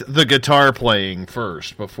perfect the guitar playing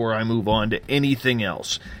first before I move on to anything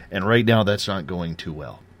else. And right now, that's not going too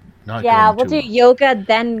well. We'll do yoga,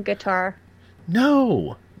 then guitar.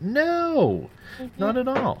 No, not at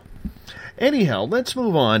all. Anyhow, let's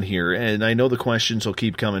move on here. And I know the questions will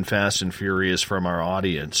keep coming fast and furious from our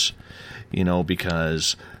audience,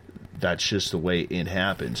 because that's just the way it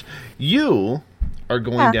happens. You are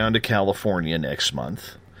going down to California next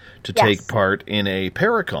month to take part in a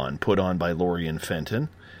Paracon put on by Lorien Fenton.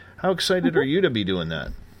 How excited are you to be doing that?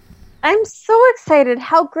 I'm so excited.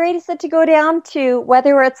 How great is it to go down to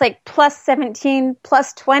weather where it's plus 17,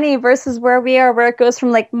 plus 20 versus where we are, where it goes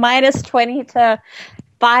from minus 20 to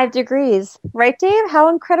 5 degrees. Right, Dave? How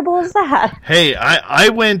incredible is that? Hey, I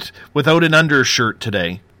went without an undershirt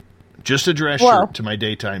today. Just a dress shirt to my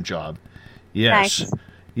daytime job. Yes. Nice.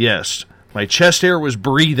 Yes. My chest hair was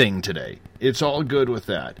breathing today. It's all good with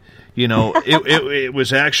that. It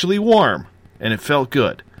was actually warm, and it felt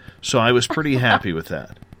good. So I was pretty happy with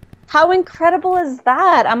that. How incredible is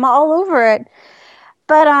that? I'm all over it.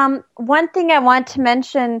 But one thing I want to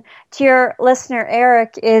mention to your listener,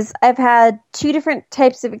 Eric, is I've had 2 different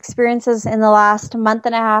types of experiences in the last month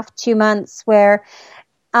and a half, 2 months, where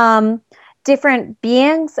different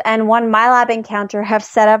beings and one MyLab encounter have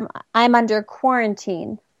said I'm under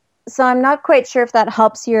quarantine. So I'm not quite sure if that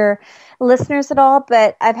helps your listeners at all,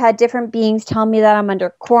 but I've had different beings tell me that I'm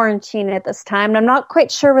under quarantine at this time. And I'm not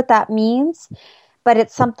quite sure what that means, but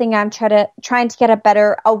it's something I'm trying to get a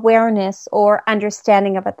better awareness or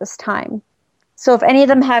understanding of at this time. So if any of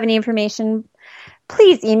them have any information,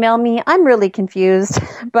 please email me. I'm really confused,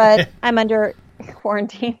 but I'm under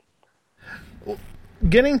quarantine.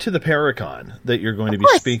 Getting to the Paracon that you're going to be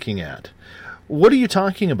speaking at, what are you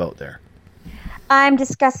talking about there? I'm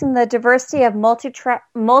discussing the diversity of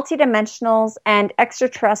multidimensionals and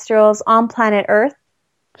extraterrestrials on planet Earth.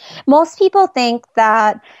 Most people think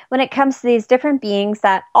that when it comes to these different beings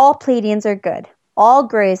that all Pleiadians are good, all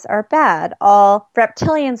Greys are bad, all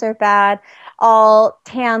Reptilians are bad, all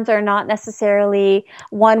Tans are not necessarily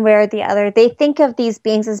one way or the other. They think of these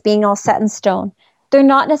beings as being all set in stone. They're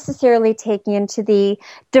not necessarily taking into the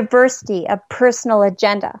diversity of personal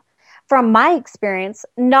agenda. From my experience,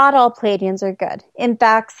 not all Pleiadians are good. In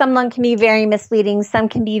fact, some of them can be very misleading, some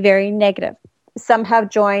can be very negative. Some have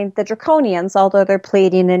joined the Draconians, although they're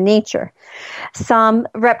Pleiadian in nature. Some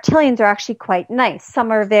reptilians are actually quite nice.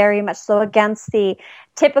 Some are very much so against the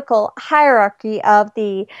typical hierarchy of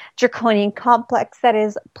the Draconian complex that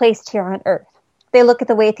is placed here on Earth. They look at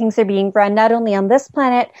the way things are being run, not only on this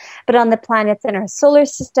planet, but on the planets in our solar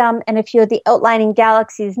system and a few of the outlining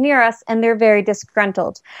galaxies near us, and they're very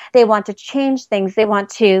disgruntled. They want to change things. They want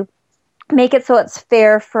to make it so it's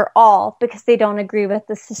fair for all because they don't agree with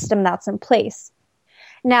the system that's in place.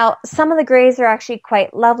 Now, some of the Greys are actually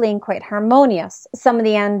quite lovely and quite harmonious. Some of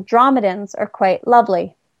the Andromedans are quite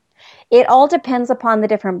lovely. It all depends upon the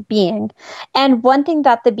different being. And one thing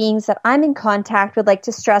that the beings that I'm in contact would like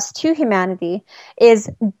to stress to humanity is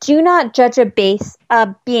do not judge a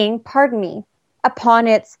being, upon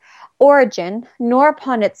its origin, nor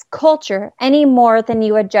upon its culture, any more than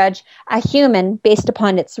you would judge a human based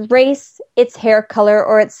upon its race, its hair color,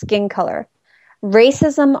 or its skin color.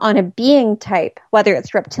 Racism on a being type, whether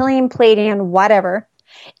it's reptilian, Pleiadian, whatever,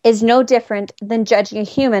 is no different than judging a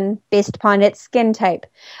human based upon its skin type,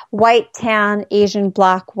 white, tan, Asian,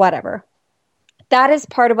 black, whatever. That is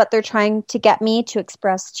part of what they're trying to get me to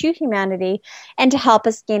express to humanity and to help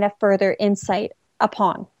us gain a further insight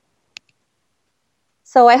upon.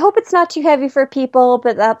 So I hope it's not too heavy for people,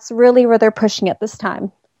 but that's really where they're pushing it this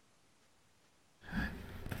time.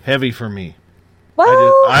 Heavy for me.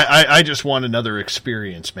 Well, I just want another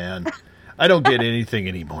experience, man. I don't get anything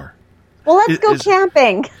anymore. Well, let's go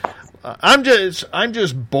camping. I'm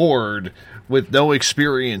just bored with no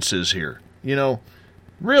experiences here. You know,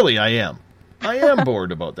 really, I am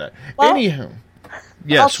bored about that. Well, anyhow,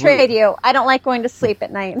 yes, I'll trade you. I don't like going to sleep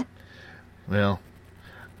at night. Well,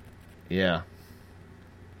 yeah,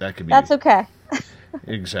 that could be. That's okay.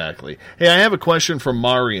 Exactly. Hey, I have a question from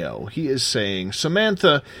Mario. He is saying,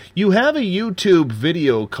 Samantha, you have a YouTube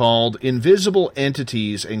video called Invisible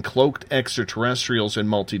Entities and Cloaked Extraterrestrials and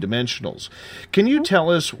Multidimensionals. Can you tell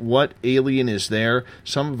us what alien is there?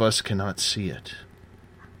 Some of us cannot see it.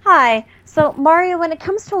 Hi. So, Mario, when it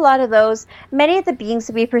comes to a lot of those, many of the beings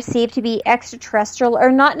that we perceive to be extraterrestrial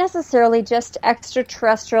are not necessarily just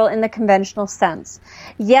extraterrestrial in the conventional sense.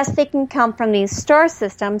 Yes, they can come from these star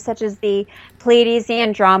systems, such as the Pleiades, the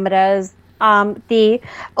Andromedas, the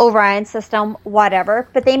Orion system, whatever,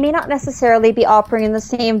 but they may not necessarily be operating in the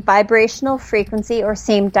same vibrational frequency or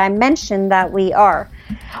same dimension that we are.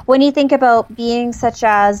 When you think about beings such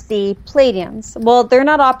as the Pleiadians, well, they're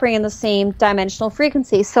not operating in the same dimensional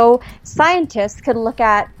frequency. So scientists could look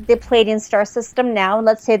at the Pleiadian star system now, and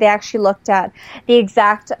let's say they actually looked at the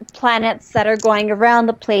exact planets that are going around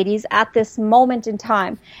the Pleiades at this moment in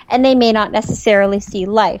time, and they may not necessarily see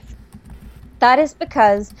life. That is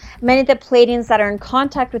because many of the Pleiadians that are in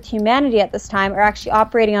contact with humanity at this time are actually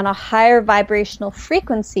operating on a higher vibrational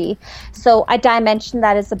frequency, so a dimension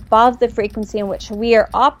that is above the frequency in which we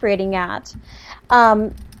are operating at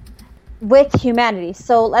with humanity.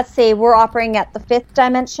 So let's say we're operating at the 5th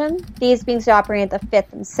dimension. These beings are operating at the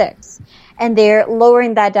 5th and 6th, and they're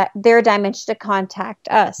lowering their dimension to contact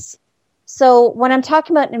us. So when I'm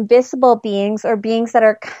talking about invisible beings or beings that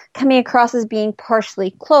are coming across as being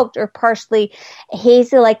partially cloaked or partially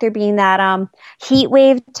hazy, like they're being that heat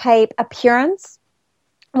wave type appearance,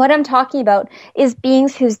 what I'm talking about is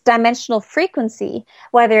beings whose dimensional frequency,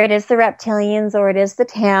 whether it is the reptilians or it is the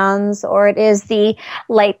Tans or it is the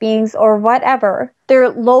light beings or whatever,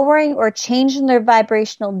 they're lowering or changing their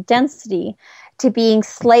vibrational density to being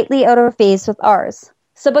slightly out of phase with ours.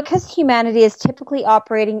 So because humanity is typically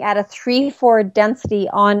operating at a 3-4 density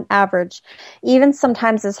on average, even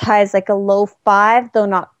sometimes as high as like a low 5, though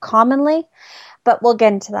not commonly, but we'll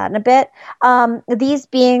get into that in a bit, these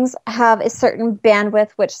beings have a certain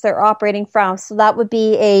bandwidth which they're operating from. So that would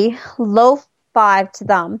be a low 5 to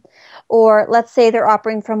them. Or let's say they're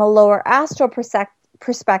operating from a lower astral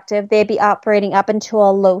perspective, they'd be operating up into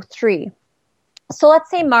a low 3. So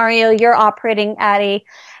let's say, Mario, you're operating at a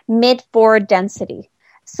mid-4 density.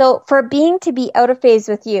 So for a being to be out of phase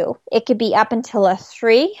with you, it could be up until a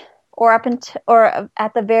 3, or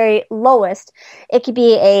at the very lowest, it could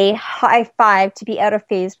be a high 5 to be out of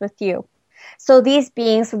phase with you. So these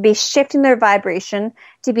beings would be shifting their vibration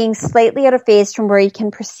to being slightly out of phase from where you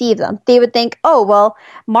can perceive them. They would think, oh, well,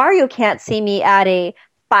 Mario can't see me at a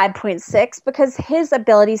 5.6 because his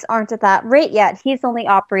abilities aren't at that rate yet. He's only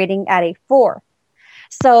operating at a 4.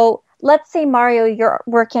 So let's say, Mario, you're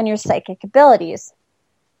working on your psychic abilities.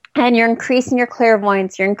 and you're increasing your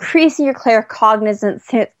clairvoyance, you're increasing your claircognizance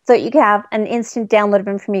so you can have an instant download of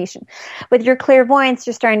information. With your clairvoyance,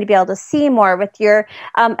 you're starting to be able to see more. With your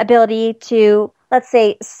ability to, let's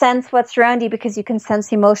say, sense what's around you because you can sense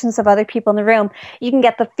the emotions of other people in the room, you can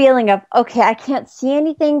get the feeling of, okay, I can't see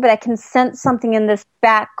anything, but I can sense something in this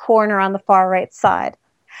back corner on the far right side.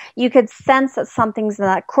 You could sense that something's in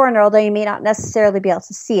that corner, although you may not necessarily be able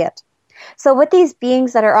to see it. So with these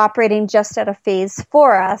beings that are operating just at a phase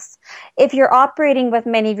for us, if you're operating with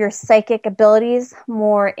many of your psychic abilities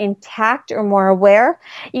more intact or more aware,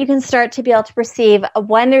 you can start to be able to perceive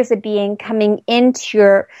when there's a being coming into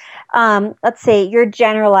your, let's say, your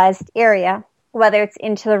generalized area, whether it's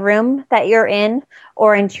into the room that you're in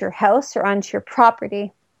or into your house or onto your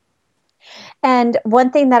property. And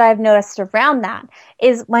one thing that I've noticed around that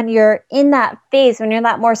is when you're in that phase, when you're in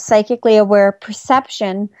that more psychically aware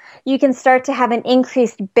perception, you can start to have an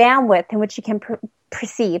increased bandwidth in which you can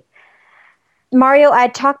perceive. Mario, I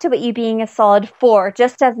talked about you being a solid 4,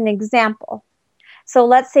 just as an example. So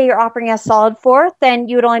let's say you're operating a solid 4, then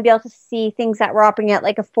you would only be able to see things that were operating at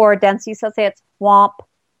like a 4 density. So let's say it's womp,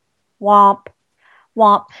 womp,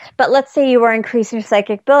 womp. But let's say you were increasing your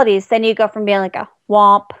psychic abilities, then you go from being like a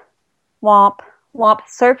womp, womp, womp,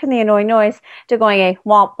 sorry for the annoying noise, to going a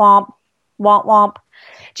womp, womp, womp, womp,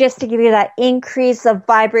 just to give you that increase of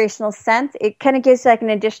vibrational sense. It kind of gives you like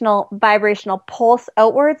an additional vibrational pulse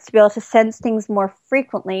outwards to be able to sense things more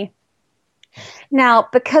frequently. Now,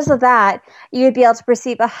 because of that, you'd be able to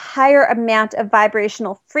perceive a higher amount of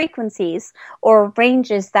vibrational frequencies or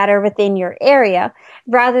ranges that are within your area,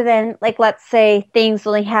 rather than, like, let's say, things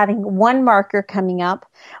only having one marker coming up,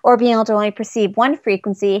 or being able to only perceive one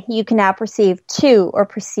frequency, you can now perceive 2 or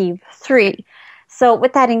perceive 3. So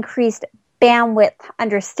with that increased bandwidth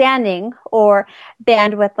understanding, or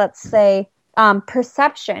bandwidth, let's say,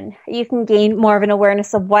 perception, you can gain more of an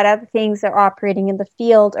awareness of what other things are operating in the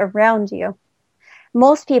field around you.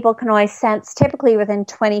 Most people can only sense typically within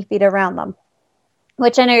 20 feet around them,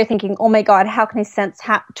 which I know you're thinking, oh my God, how can I sense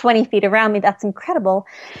 20 feet around me? That's incredible.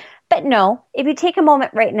 But no, if you take a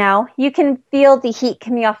moment right now, you can feel the heat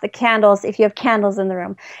coming off the candles if you have candles in the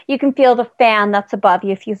room. You can feel the fan that's above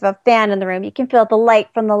you if you have a fan in the room. You can feel the light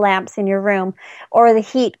from the lamps in your room, or the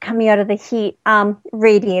heat coming out of the heat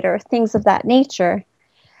radiator, things of that nature.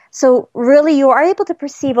 So really, you are able to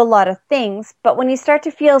perceive a lot of things, but when you start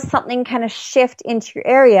to feel something kind of shift into your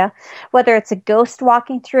area, whether it's a ghost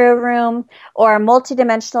walking through a room or a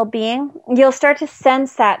multidimensional being, you'll start to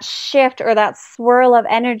sense that shift or that swirl of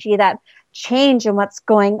energy, that change in what's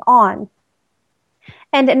going on.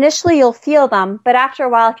 And initially you'll feel them, but after a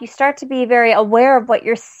while, if you start to be very aware of what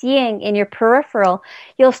you're seeing in your peripheral,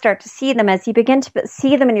 you'll start to see them. As you begin to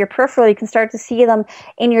see them in your peripheral, you can start to see them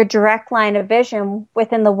in your direct line of vision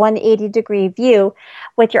within the 180-degree view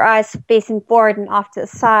with your eyes facing forward and off to the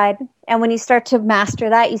side. And when you start to master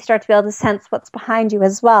that, you start to be able to sense what's behind you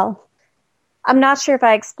as well. I'm not sure if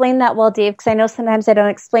I explained that well, Dave, because I know sometimes I don't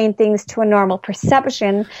explain things to a normal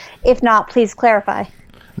perception. If not, please clarify.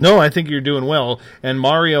 No, I think you're doing well. And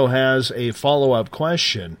Mario has a follow-up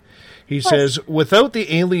question. He says, without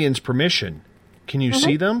the aliens' permission, can you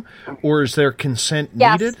see them? Or is there consent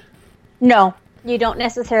needed? No, you don't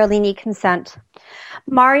necessarily need consent.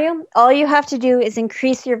 Mario, all you have to do is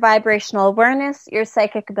increase your vibrational awareness, your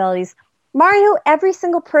psychic abilities. Mario, every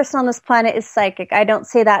single person on this planet is psychic. I don't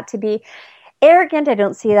say that to be arrogant. I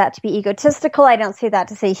don't say that to be egotistical. I don't say that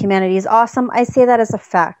to say humanity is awesome. I say that as a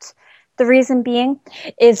fact. The reason being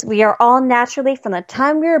is we are all naturally, from the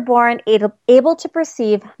time we were born, able to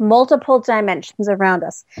perceive multiple dimensions around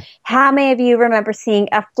us. How many of you remember seeing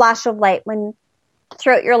a flash of light when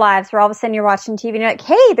throughout your lives where all of a sudden you're watching TV and you're like,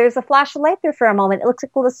 hey, there's a flash of light there for a moment. It looks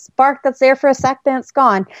like a little spark that's there for a sec, then it's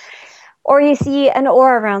gone. Or you see an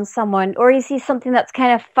aura around someone, or you see something that's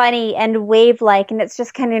kind of funny and wave-like, and it's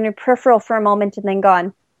just kind of in your peripheral for a moment and then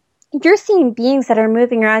gone. You're seeing beings that are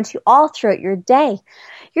moving around you all throughout your day.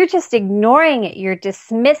 You're just ignoring it. You're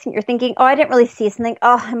dismissing. You're thinking, oh, I didn't really see something.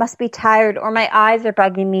 Oh, I must be tired, or my eyes are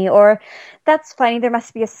bugging me, or that's funny. There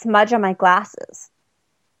must be a smudge on my glasses.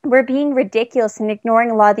 We're being ridiculous and ignoring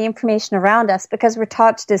a lot of the information around us because we're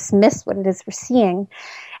taught to dismiss what it is we're seeing.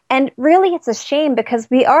 And really, it's a shame because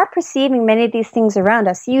we are perceiving many of these things around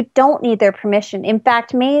us. You don't need their permission. In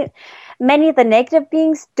fact, many of the negative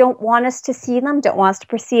beings don't want us to see them, don't want us to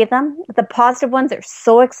perceive them. The positive ones are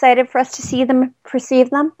so excited for us to see them, perceive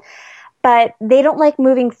them. But they don't like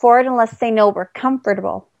moving forward unless they know we're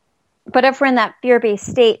comfortable. But if we're in that fear-based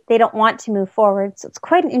state, they don't want to move forward. So it's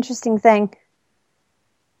quite an interesting thing.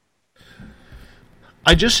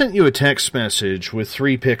 I just sent you a text message with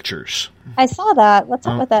 3 pictures. I saw that. What's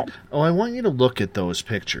up with it? Oh, I want you to look at those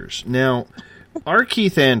pictures. Now, our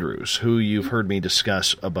Keith Andrews, who you've heard me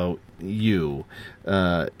discuss about you,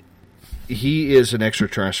 he is an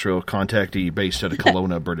extraterrestrial contactee based out of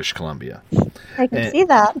Kelowna, British Columbia. I can see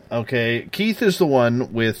that. Okay, Keith is the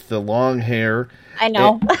one with the long hair. I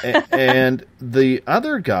know. And the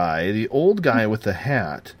other guy, the old guy with the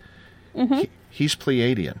hat, he's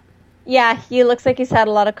Pleiadian. Yeah, he looks like he's had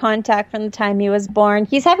a lot of contact from the time he was born.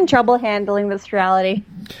 He's having trouble handling this reality.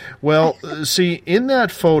 Well, see, in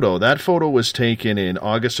that photo was taken in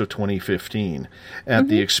August of 2015 at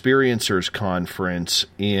the Experiencers Conference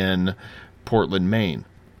in Portland, Maine.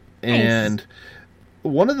 Nice. And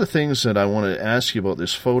one of the things that I want to ask you about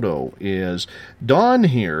this photo is Don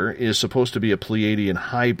here is supposed to be a Pleiadian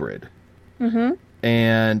hybrid. Mm-hmm.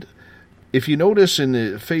 And if you notice in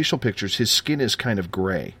the facial pictures, his skin is kind of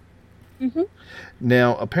gray. Mm-hmm.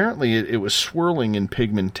 Now, apparently it was swirling in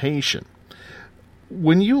pigmentation.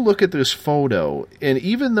 When you look at this photo, and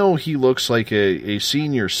even though he looks like a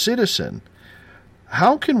senior citizen,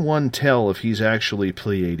 how can one tell if he's actually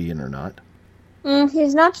Pleiadian or not?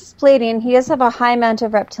 He's not just Pleiadian. He does have a high amount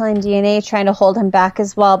of reptilian DNA trying to hold him back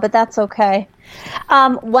as well, but that's okay.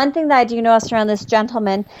 One thing that I do notice around this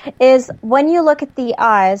gentleman is when you look at the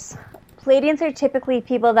eyes, Pleiadians are typically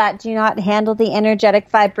people that do not handle the energetic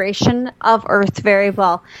vibration of Earth very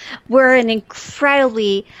well. We're an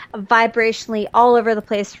incredibly vibrationally all over the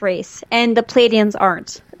place race, and the Pleiadians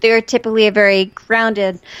aren't. They're typically a very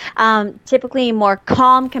grounded, typically more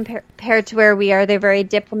calm compared to where we are. They're very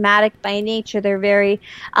diplomatic by nature. They're very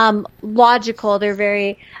logical. They're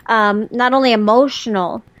very not only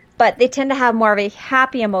emotional, but they tend to have more of a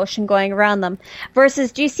happy emotion going around them.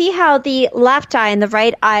 Versus, do you see how the left eye and the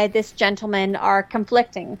right eye of this gentleman are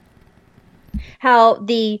conflicting? How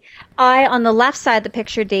the eye on the left side of the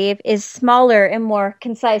picture, Dave, is smaller and more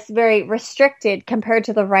concise, very restricted compared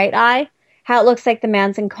to the right eye. How it looks like the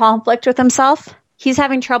man's in conflict with himself. He's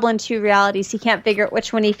having trouble in 2 realities. He can't figure out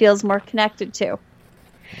which one he feels more connected to.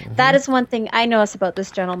 That is one thing I notice about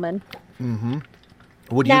this gentleman. Mm-hmm.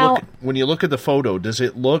 When you look at the photo, does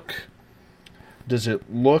it look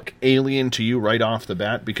alien to you right off the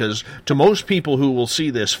bat? Because to most people who will see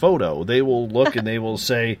this photo, they will look and they will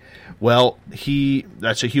say, well,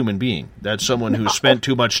 that's a human being. That's someone who spent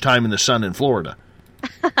too much time in the sun in Florida.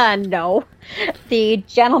 No. The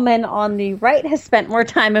gentleman on the right has spent more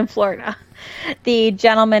time in Florida. The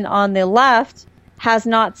gentleman on the left has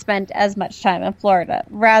not spent as much time in Florida.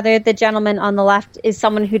 Rather, the gentleman on the left is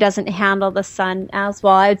someone who doesn't handle the sun as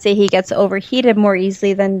well. I would say he gets overheated more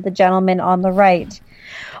easily than the gentleman on the right.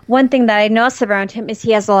 One thing that I notice around him is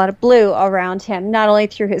he has a lot of blue around him, not only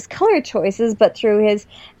through his color choices, but through his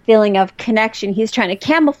feeling of connection. He's trying to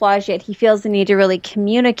camouflage it. He feels the need to really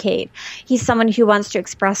communicate. He's someone who wants to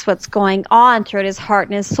express what's going on throughout his heart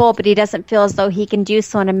and his soul, but he doesn't feel as though he can do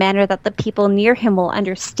so in a manner that the people near him will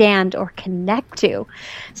understand or connect to.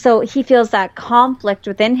 So he feels that conflict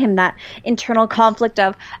within him, that internal conflict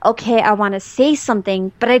of, okay, I want to say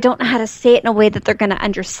something, but I don't know how to say it in a way that they're going to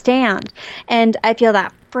understand. And I feel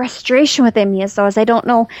that frustration within me as though I don't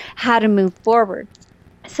know how to move forward.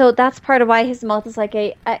 So that's part of why his mouth is like,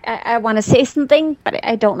 I want to say something, but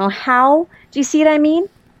I don't know how. Do you see what I mean?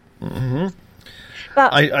 Mm-hmm.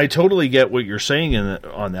 But I totally get what you're saying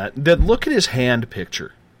on that. Then look at his hand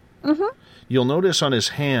picture. Mm-hmm. You'll notice on his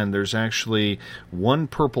hand there's actually one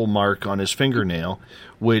purple mark on his fingernail,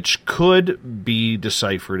 which could be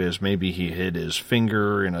deciphered as maybe he hit his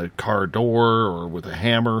finger in a car door or with a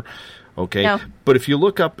hammer. Okay, no. But if you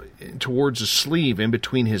look up towards his sleeve, in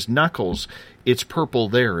between his knuckles, it's purple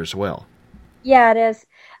there as well. Yeah, it is.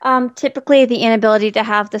 Typically, the inability to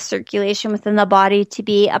have the circulation within the body to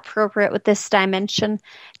be appropriate with this dimension.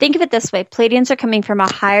 Think of it this way. Pleiadians are coming from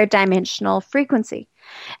a higher dimensional frequency.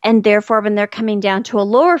 And therefore, when they're coming down to a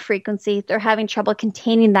lower frequency, they're having trouble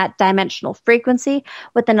containing that dimensional frequency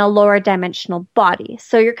within a lower dimensional body.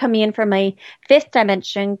 So you're coming in from a 5th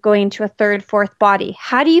dimension, going to a 3rd, 4th body.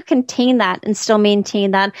 How do you contain that and still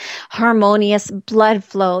maintain that harmonious blood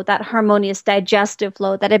flow, that harmonious digestive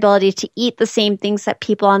flow, that ability to eat the same things that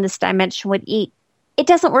people on this dimension would eat? It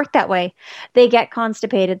doesn't work that way. They get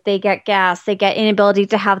constipated, they get gas, they get inability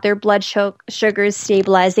to have their blood sugars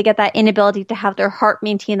stabilized, they get that inability to have their heart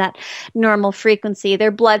maintain that normal frequency, their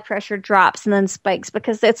blood pressure drops and then spikes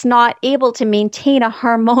because it's not able to maintain a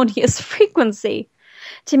harmonious frequency.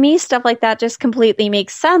 To me, stuff like that just completely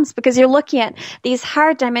makes sense because you're looking at these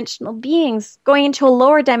higher dimensional beings going into a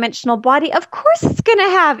lower dimensional body. Of course, it's going to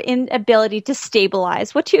have inability to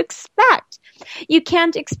stabilize. What do you expect? You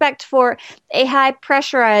can't expect for a high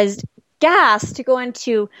pressurized gas to go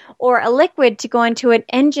into, or a liquid to go into an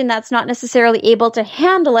engine that's not necessarily able to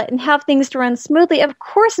handle it and have things to run smoothly? Of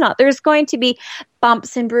course not. There's going to be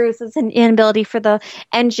bumps and bruises and inability for the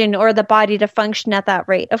engine or the body to function at that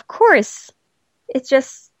rate. Of course.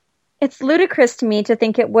 It's ludicrous to me to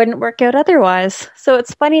think it wouldn't work out otherwise. So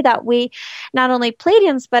it's funny that we, not only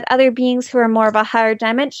Pleiadians, but other beings who are more of a higher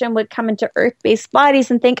dimension would come into Earth-based bodies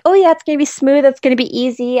and think, oh yeah, it's going to be smooth, it's going to be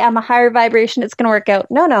easy, I'm a higher vibration, it's going to work out.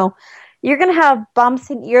 No. You're going to have bumps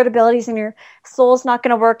and irritabilities, and your soul's not going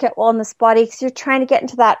to work out well in this body because you're trying to get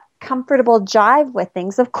into that comfortable jive with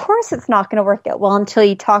things. Of course it's not going to work out well until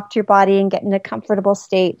you talk to your body and get in a comfortable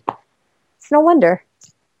state. It's no wonder.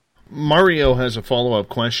 Mario has a follow-up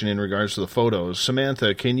question in regards to the photos.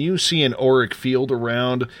 Samantha, can you see an auric field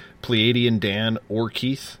around Pleiadian Dan or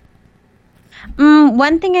Keith?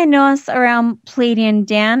 One thing I notice around Pleiadian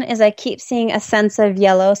Dan is I keep seeing a sense of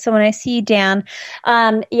yellow. So when I see Dan,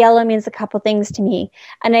 yellow means a couple things to me.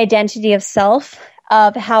 An identity of self,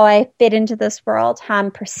 of how I fit into this world, how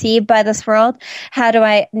I'm perceived by this world, how do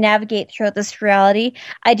I navigate throughout this reality.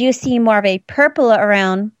 I do see more of a purple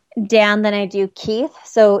around Dan than I do Keith.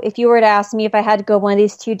 So if you were to ask me if I had to go one of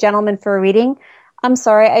these two gentlemen for a reading, I'm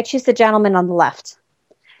sorry, I choose the gentleman on the left.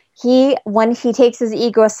 When he takes his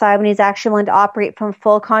ego aside, when he's actually willing to operate from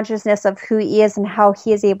full consciousness of who he is and how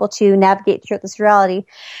he is able to navigate through this reality,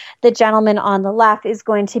 the gentleman on the left is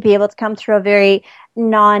going to be able to come through a very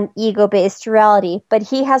non-ego based reality, but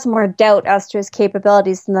he has more doubt as to his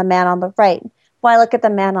capabilities than the man on the right. When I look at the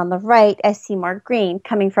man on the right, I see more green,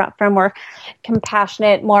 coming from more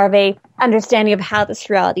compassionate, more of a understanding of how this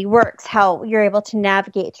reality works, how you're able to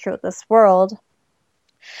navigate through this world.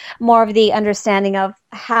 More of the understanding of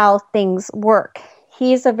how things work.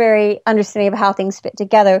 He's a very understanding of how things fit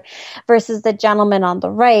together, versus the gentleman on the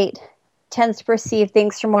right tends to perceive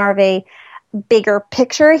things from more of a bigger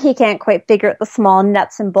picture. He can't quite figure out the small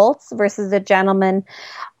nuts and bolts, versus the gentleman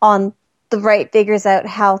on the right figures out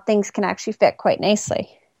how things can actually fit quite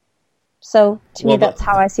nicely. So to me, that's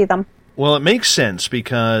how I see them. Well, it makes sense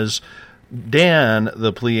because Dan,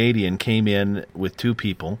 the Pleiadian, came in with two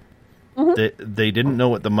people. Mm-hmm. They didn't know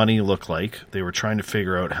what the money looked like. They were trying to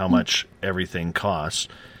figure out how much everything costs.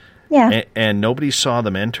 Yeah. And nobody saw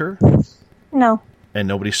them enter. No. And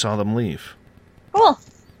nobody saw them leave. Cool.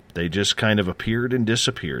 They just kind of appeared and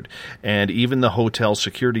disappeared. And even the hotel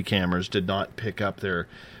security cameras did not pick up their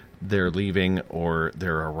leaving or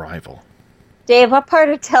their arrival. Dave, what part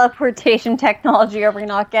of teleportation technology are we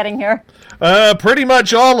not getting here? Pretty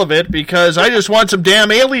much all of it, because I just want some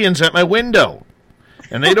damn aliens at my window,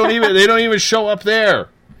 and they don't even show up there.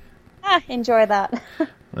 Enjoy that.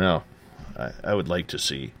 Well, I would like to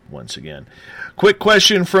see once again. Quick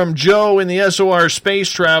question from Joe in the SOR Space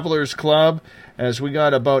Travelers Club, as we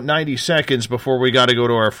got about 90 seconds before we got to go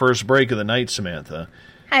to our first break of the night. Samantha.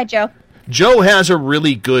 Hi, Joe. Joe has a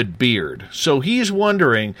really good beard, so he's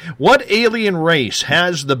wondering what alien race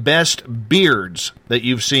has the best beards that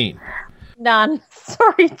you've seen? None.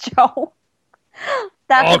 Sorry, Joe.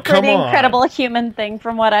 That's a pretty incredible human thing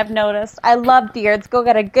from what I've noticed. I love beards. Go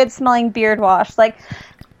get a good-smelling beard wash, like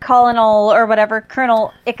Colonel or whatever,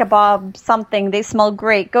 Colonel Ichabod something. They smell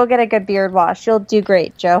great. Go get a good beard wash. You'll do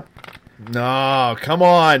great, Joe. No, come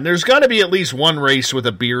on. There's got to be at least one race with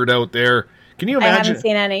a beard out there. Can you imagine? I haven't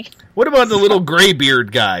seen any. What about the little gray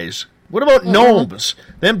beard guys? What about gnomes?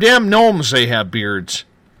 Them damn gnomes, they have beards.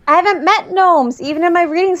 I haven't met gnomes. Even in my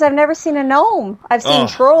readings, I've never seen a gnome. I've seen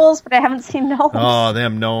trolls, but I haven't seen gnomes. Oh,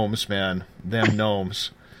 them gnomes, man. Them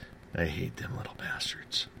gnomes. I hate them little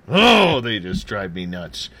bastards. Oh, they just drive me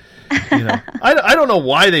nuts. You know, I don't know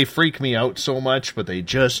why they freak me out so much, but they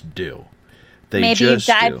just do. Maybe you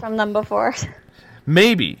died from them before.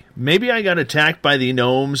 Maybe I got attacked by the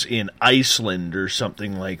gnomes in Iceland or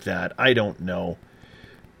something like that. I don't know.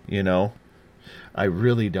 You know, I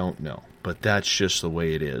really don't know. But that's just the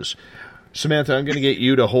way it is. Samantha, I'm going to get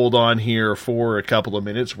you to hold on here for a couple of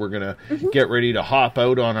minutes. We're going to get ready to hop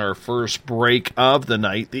out on our first break of the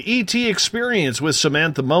night. The ET Experience with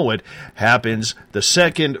Samantha Mowat happens the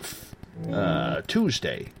second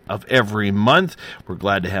Tuesday of every month. We're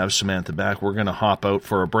glad to have Samantha back. We're going to hop out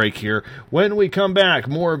for a break here. When we come back,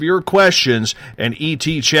 more of your questions and ET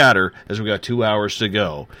chatter as we got 2 hours to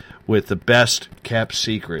go with the best kept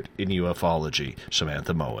secret in ufology,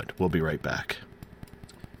 Samantha Mowat. We'll be right back.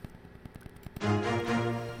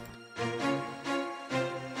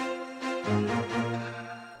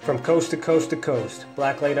 From coast to coast to coast,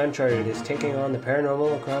 Blacklight Uncharted is taking on the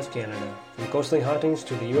paranormal across Canada. From ghostly hauntings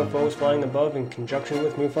to the UFOs flying above in conjunction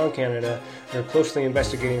with MUFON Canada, we're closely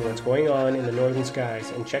investigating what's going on in the northern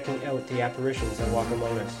skies and checking out the apparitions that walk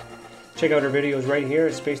among us. Check out our videos right here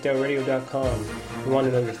at spacedoutradio.com. We want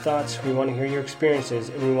to know your thoughts, we want to hear your experiences,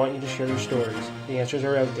 and we want you to share your stories. The answers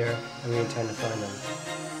are out there, and we intend to find them.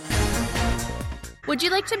 Would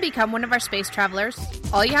you like to become one of our space travelers?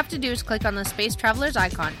 All you have to do is click on the Space Travelers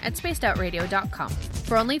icon at spacedoutradio.com.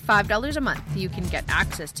 For only $5 a month, you can get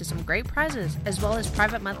access to some great prizes, as well as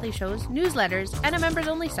private monthly shows, newsletters, and a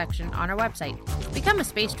members-only section on our website. Become a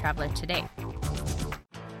space traveler today.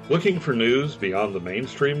 Looking for news beyond the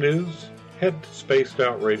mainstream news? Head to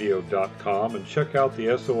spacedoutradio.com and check out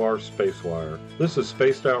the SOR Spacewire. This is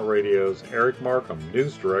Spaced Out Radio's Eric Markham,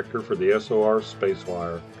 News Director for the SOR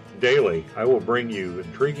Spacewire. Daily, I will bring you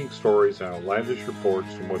intriguing stories and outlandish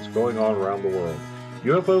reports from what's going on around the world.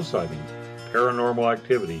 UFO sightings, paranormal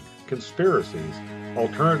activity, conspiracies,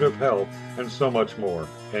 alternative health, and so much more.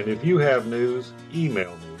 And if you have news,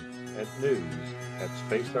 email me at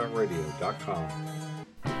news@spacedoutradio.com.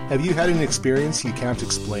 Have you had an experience you can't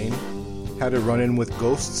explain? Had a run-in with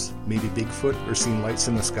ghosts, maybe Bigfoot, or seen lights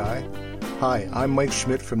in the sky? Hi, I'm Mike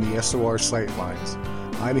Schmidt from the SOR Sightlines.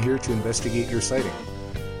 I'm here to investigate your sighting.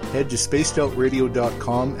 Head to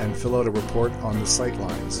spacedoutradio.com and fill out a report on the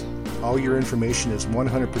Sightlines. All your information is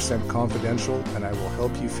 100% confidential, and I will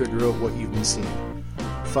help you figure out what you've been seeing.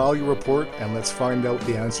 File your report, and let's find out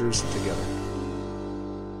the answers together.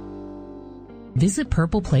 Visit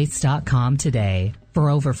purpleplates.com today. For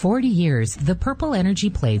over 40 years, the Purple Energy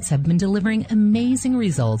Plates have been delivering amazing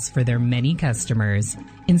results for their many customers.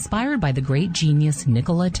 Inspired by the great genius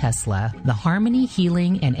Nikola Tesla, the harmony,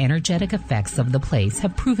 healing, and energetic effects of the plates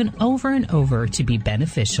have proven over and over to be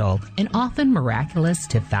beneficial and often miraculous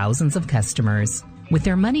to thousands of customers. With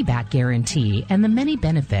their money-back guarantee and the many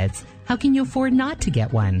benefits, how can you afford not to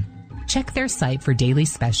get one? Check their site for daily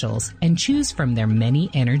specials and choose from their many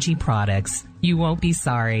energy products. You won't be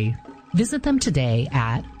sorry. Visit them today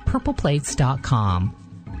at purpleplates.com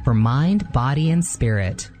for mind, body, and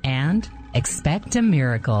spirit, and expect a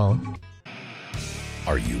miracle.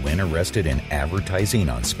 Are you interested in advertising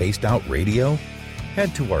on Spaced Out Radio?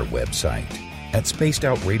 Head to our website at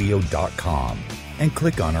spacedoutradio.com and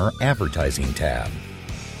click on our advertising tab.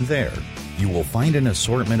 There, you will find an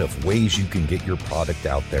assortment of ways you can get your product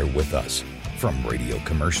out there with us, from radio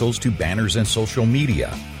commercials to banners and social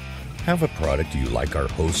media. Have a product you like our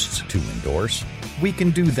hosts to endorse? We can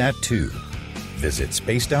do that too. Visit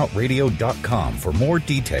spacedoutradio.com for more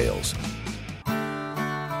details.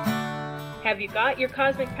 Have you got your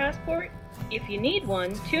Cosmic Passport? If you need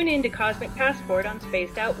one, tune in to Cosmic Passport on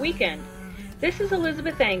Spaced Out Weekend. This is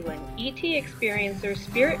Elizabeth Anglin, ET experiencer,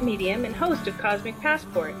 spirit medium, and host of Cosmic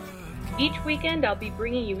Passport. Each weekend I'll be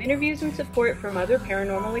bringing you interviews and support from other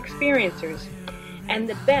paranormal experiencers, and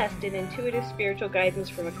the best in intuitive spiritual guidance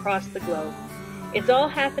from across the globe. It's all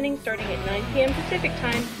happening starting at 9 p.m. Pacific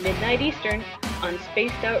Time, midnight Eastern, on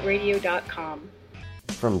spacedoutradio.com.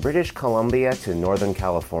 From British Columbia to Northern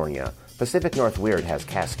California, Pacific North Weird has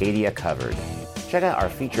Cascadia covered. Check out our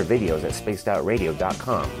feature videos at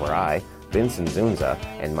spacedoutradio.com, where I, Vincent Zunza,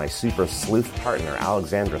 and my super sleuth partner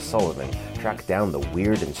Alexandra Sullivan track down the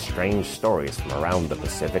weird and strange stories from around the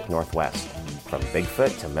Pacific Northwest. From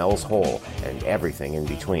Bigfoot to Mel's Hole and everything in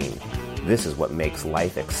between. This is what makes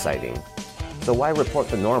life exciting. So why report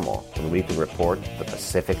the normal when we can report the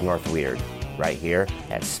Pacific North Weird right here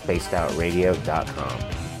at spacedoutradio.com.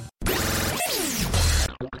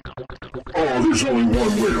 Oh, there's only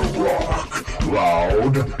one way to rock.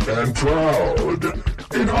 Loud and proud.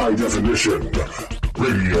 In high definition.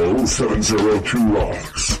 Radio 702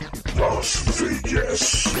 rocks. Las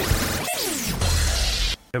Vegas.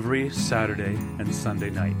 Every Saturday and Sunday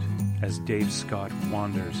night, as Dave Scott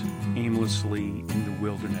wanders aimlessly in the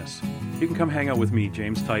wilderness, you can come hang out with me,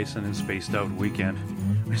 James Tyson, in Spaced Out Weekend.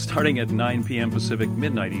 Starting at 9 p.m. Pacific,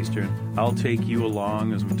 midnight Eastern, I'll take you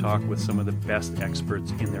along as we talk with some of the best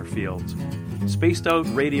experts in their fields.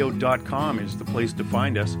 SpacedOutRadio.com is the place to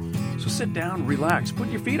find us. So sit down, relax, put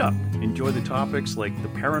your feet up. Enjoy the topics like the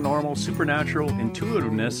paranormal, supernatural,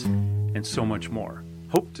 intuitiveness, and so much more.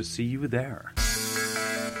 Hope to see you there.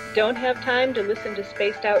 Don't have time to listen to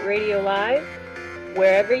Spaced Out Radio Live?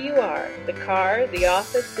 Wherever you are, the car, the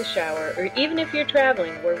office, the shower, or even if you're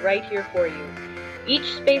traveling, we're right here for you.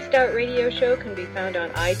 Each Spaced Out Radio show can be found on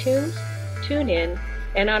iTunes, TuneIn,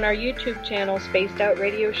 and on our YouTube channel, Spaced Out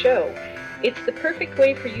Radio Show. It's the perfect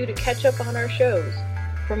way for you to catch up on our shows.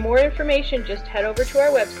 For more information, just head over to our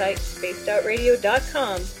website,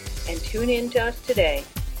 spacedoutradio.com, and tune in to us today.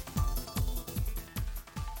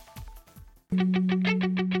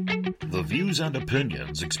 The views and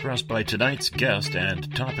opinions expressed by tonight's guest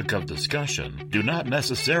and topic of discussion do not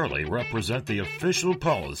necessarily represent the official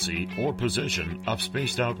policy or position of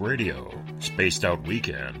Spaced Out Radio, Spaced Out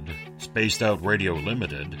Weekend, Spaced Out Radio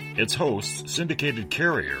Limited, its hosts, syndicated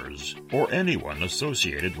carriers, or anyone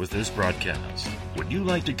associated with this broadcast. Would you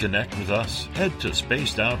like to connect with us? Head to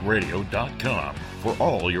spacedoutradio.com for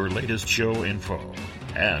all your latest show info.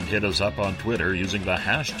 And hit us up on Twitter using the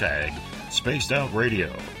hashtag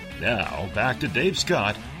SpacedOutRadio. Now, back to Dave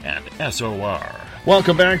Scott and SOR.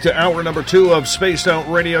 Welcome back to hour number 2 of Spaced Out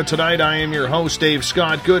Radio tonight. I am your host, Dave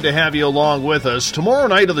Scott. Good to have you along with us. Tomorrow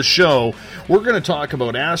night of the show, we're going to talk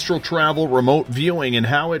about astral travel, remote viewing, and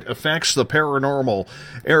how it affects the paranormal.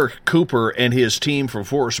 Eric Cooper and his team from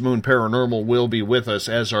Forest Moon Paranormal will be with us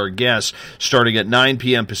as our guests starting at 9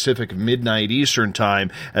 p.m. Pacific, midnight Eastern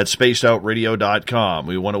Time at spacedoutradio.com.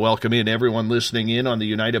 We want to welcome in everyone listening in on the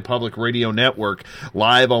United Public Radio Network,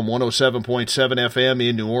 live on 107.7 FM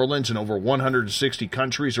in New Orleans and over 160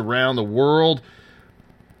 countries around the world.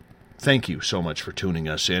 Thank you so much for tuning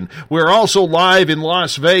us in. We're also live in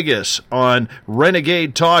Las Vegas on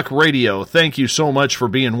Renegade Talk Radio. Thank you so much for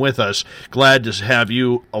being with us. Glad to have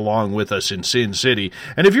you along with us in Sin City.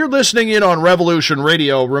 And if you're listening in on Revolution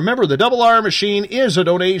Radio, remember the Double R Machine is a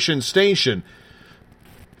donation station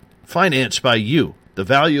financed by you, the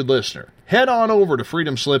valued listener. Head on over to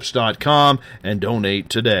freedomslips.com and donate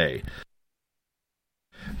today.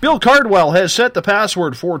 Bill Cardwell has set the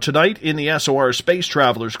password for tonight in the SOR Space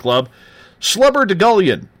Travelers Club.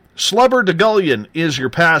 Slubber-de-Gullion. Slubber-de-Gullion is your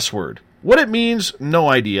password. What it means, no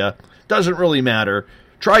idea. Doesn't really matter.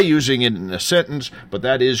 Try using it in a sentence, but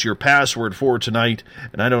that is your password for tonight.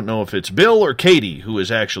 And I don't know if it's Bill or Katie who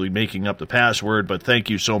is actually making up the password, but thank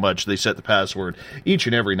you so much. They set the password each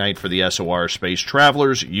and every night for the SOR Space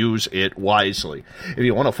Travelers. Use it wisely. If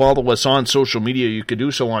you want to follow us on social media, you can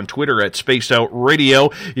do so on Twitter at Spaced Out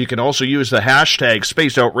Radio. You can also use the hashtag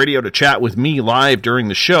Spaced Out Radio to chat with me live during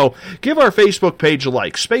the show. Give our Facebook page a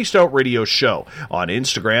like, Spaced Out Radio Show. On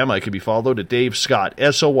Instagram, I can be followed at Dave Scott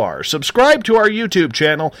SOR. Subscribe to our YouTube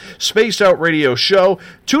channel, Spaced Out Radio Show.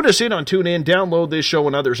 Tune us in on TuneIn. Download this show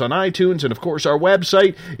and others on iTunes. And, of course, our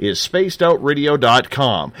website is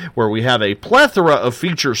spacedoutradio.com, where we have a plethora of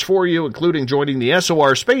features for you, including joining the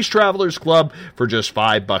SOR Space Travelers Club for just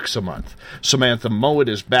 $5 a month. Samantha Mowat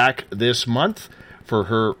is back this month for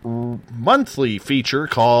her monthly feature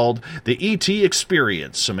called The E.T.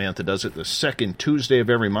 Experience. Samantha does it the second Tuesday of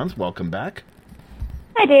every month. Welcome back.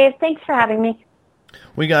 Hi, Dave. Thanks for having me.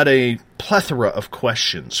 We got a plethora of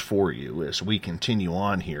questions for you as we continue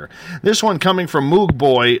on here. This one coming from Moog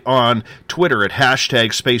Boy on Twitter at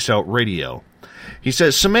hashtag SpaceOutRadio. He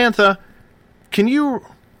says, Samantha, can you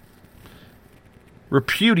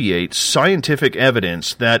repudiate scientific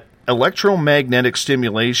evidence that electromagnetic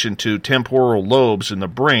stimulation to temporal lobes in the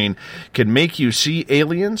brain can make you see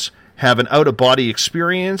aliens, have an out-of-body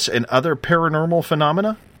experience, and other paranormal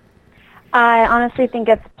phenomena? I honestly think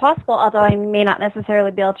it's possible, although I may not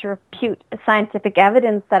necessarily be able to refute scientific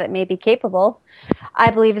evidence that it may be capable.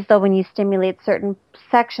 I believe as though when you stimulate certain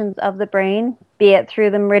sections of the brain, be it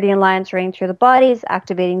through the meridian lines running through the bodies,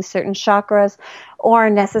 activating certain chakras, or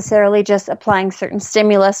necessarily just applying certain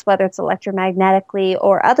stimulus, whether it's electromagnetically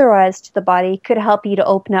or otherwise to the body, could help you to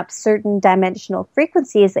open up certain dimensional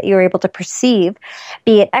frequencies that you're able to perceive,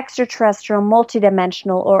 be it extraterrestrial,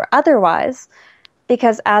 multidimensional, or otherwise.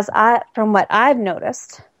 Because from what I've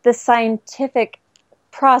noticed, the scientific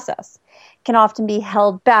process can often be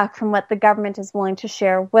held back from what the government is willing to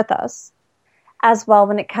share with us. As well,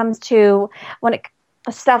 when it comes to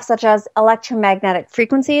stuff such as electromagnetic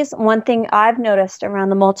frequencies, one thing I've noticed around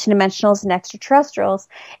the multidimensionals and extraterrestrials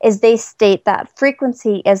is they state that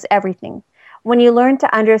frequency is everything. When you learn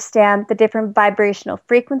to understand the different vibrational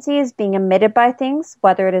frequencies being emitted by things,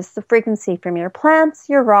 whether it is the frequency from your plants,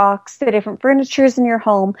 your rocks, the different furnitures in your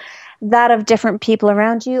home, that of different people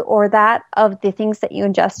around you, or that of the things that you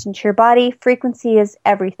ingest into your body, frequency is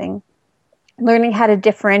everything. Learning how to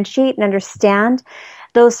differentiate and understand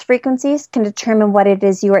those frequencies can determine what it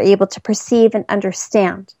is you are able to perceive and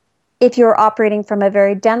understand. If you're operating from a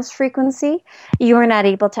very dense frequency, you are not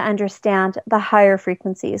able to understand the higher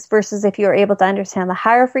frequencies, versus if you're able to understand the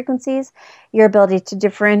higher frequencies, your ability to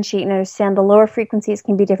differentiate and understand the lower frequencies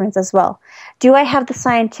can be different as well. Do I have the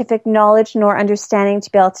scientific knowledge nor understanding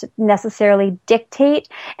to be able to necessarily dictate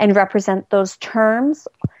and represent those terms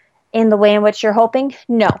in the way in which you're hoping?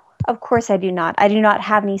 No, of course I do not. I do not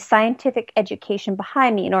have any scientific education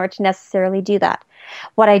behind me in order to necessarily do that.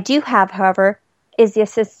 What I do have, however, is the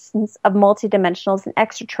assistance of multidimensionals and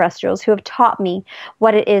extraterrestrials who have taught me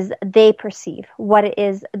what it is they perceive, what it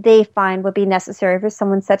is they find would be necessary for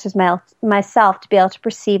someone such as myself to be able to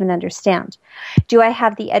perceive and understand. Do I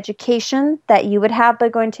have the education that you would have by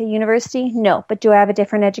going to university? No. But do I have a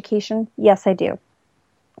different education? Yes, I do.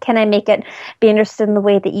 Can I make it be understood in the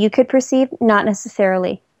way that you could perceive? Not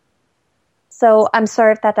necessarily. So I'm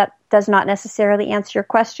sorry if that does not necessarily answer your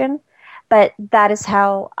question, but that is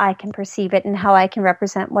how I can perceive it and how I can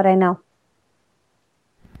represent what I know.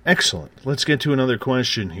 Excellent. Let's get to another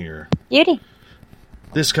question here. Beauty.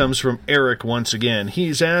 This comes from Eric once again.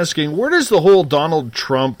 He's asking, where does the whole Donald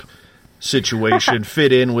Trump situation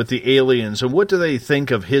fit in with the aliens, and what do they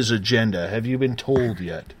think of his agenda? Have you been told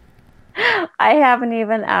yet? I haven't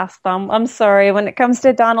even asked them. I'm sorry. When it comes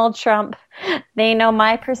to Donald Trump, they know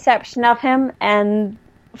my perception of him, and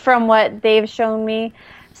from what they've shown me,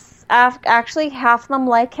 actually half of them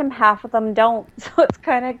like him, half of them don't. So it's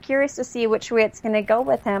kind of curious to see which way it's going to go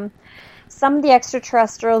with him. Some of the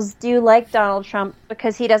extraterrestrials do like Donald Trump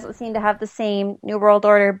because he doesn't seem to have the same New World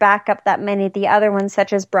Order backup that many of the other ones,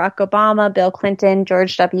 such as Barack Obama, Bill Clinton,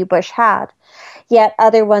 George W. Bush had. Yet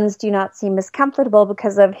other ones do not seem as comfortable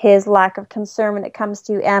because of his lack of concern when it comes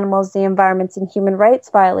to animals, the environment, and human rights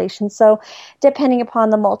violations. So depending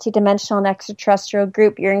upon the multidimensional and extraterrestrial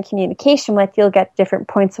group you're in communication with, you'll get different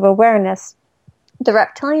points of awareness. The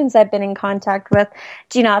reptilians I've been in contact with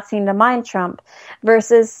do not seem to mind Trump,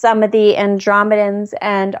 versus some of the Andromedans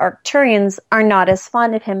and Arcturians are not as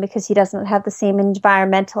fond of him because he doesn't have the same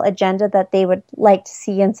environmental agenda that they would like to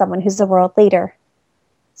see in someone who's a world leader.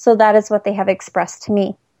 So that is what they have expressed to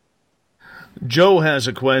me. Joe has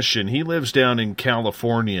a question. He lives down in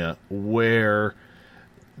California where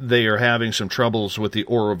they are having some troubles with the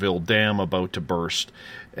Oroville Dam about to burst.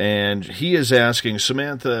 And he is asking,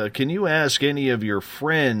 Samantha, can you ask any of your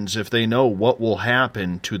friends if they know what will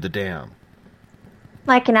happen to the dam?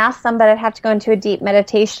 I can ask them, but I'd have to go into a deep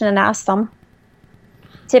meditation and ask them.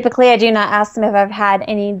 Typically, I do not ask them if I've had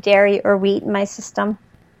any dairy or wheat in my system,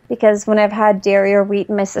 because when I've had dairy or wheat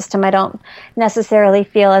in my system, I don't necessarily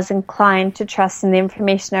feel as inclined to trust in the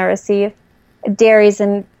information I receive. Dairy is,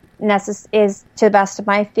 to the best of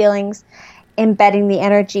my feelings, embedding the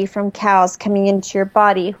energy from cows coming into your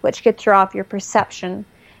body, which could throw off your perception,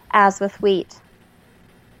 as with wheat.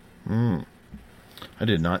 I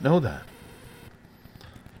did not know that.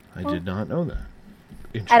 I did not know that.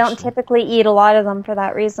 I don't typically eat a lot of them for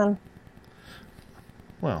that reason.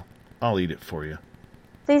 Well, I'll eat it for you.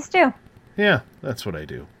 Please do. Yeah, that's what I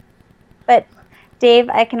do. But, Dave,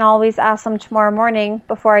 I can always ask them tomorrow morning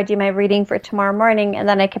before I do my reading for tomorrow morning, and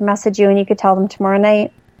then I can message you and you could tell them tomorrow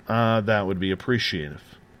night. That would be appreciative.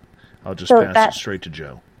 I'll just pass it straight to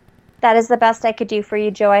Joe. That is the best I could do for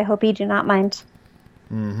you, Joe. I hope you do not mind.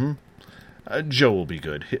 Mm-hmm. Joe will be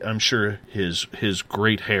good. I'm sure his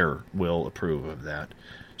great hair will approve of that.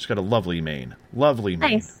 He's got a lovely mane. Lovely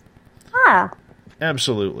mane. Nice. Ah.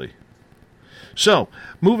 Absolutely. So,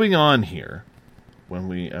 moving on here.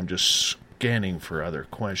 I'm just scanning for other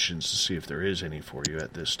questions to see if there is any for you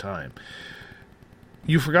at this time.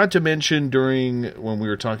 You forgot to mention when we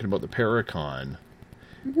were talking about the Paracon,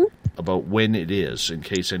 about when it is, in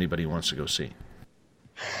case anybody wants to go see.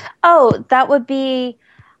 Oh, that would be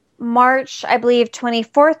March, I believe,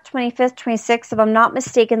 24th, 25th, 26th, if I'm not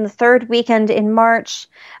mistaken, the third weekend in March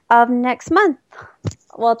of next month.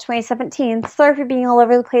 Well, 2017. Sorry for being all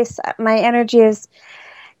over the place. My energy is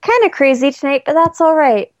kind of crazy tonight, but that's all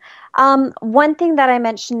right. One thing that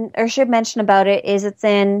I should mention about it is it's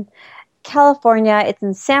in California, it's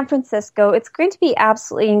in San Francisco. It's going to be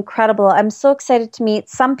absolutely incredible. I'm so excited to meet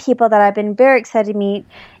some people that I've been very excited to meet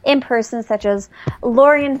in person, such as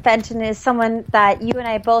Lorian Fenton is someone that you and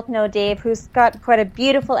I both know, Dave, who's got quite a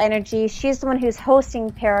beautiful energy. She's the one who's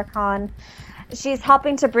hosting Paracon. She's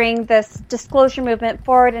helping to bring this disclosure movement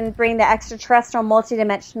forward and bring the extraterrestrial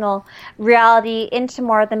multidimensional reality into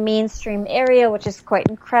more of the mainstream area, which is quite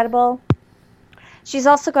incredible. She's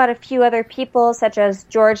also got a few other people, such as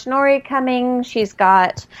George Norrie coming. She's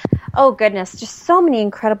got, oh goodness, just so many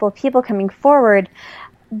incredible people coming forward.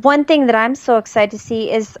 One thing that I'm so excited to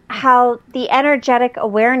see is how the energetic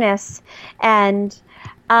awareness and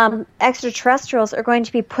extraterrestrials are going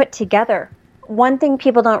to be put together. One thing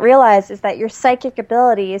people don't realize is that your psychic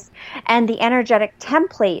abilities and the energetic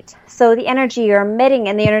template, so the energy you're emitting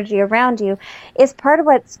and the energy around you, is part of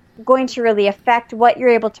what's going to really affect what you're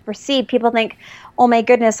able to perceive. People think, oh my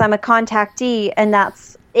goodness, I'm a contactee and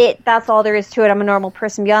that's it. That's all there is to it. I'm a normal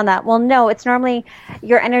person beyond that. Well, no, it's normally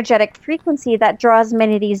your energetic frequency that draws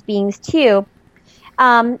many of these beings to you.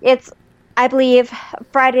 It's, I believe,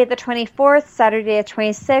 Friday the 24th, Saturday the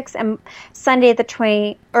 26th, and Sunday the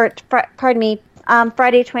Friday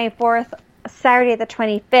 24th, Saturday the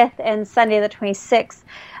 25th, and Sunday the 26th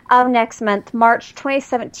of next month, March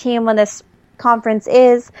 2017, when this conference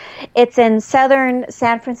is. It's in southern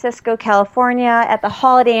San Francisco, California, at the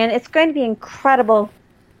Holiday Inn. It's going to be incredible.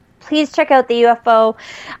 please check out the UFO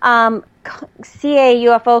CA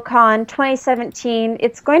UFO Con 2017.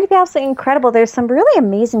 It's going to be absolutely incredible. There's some really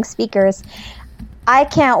amazing speakers. I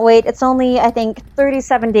can't wait. It's only, I think,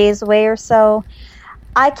 37 days away or so.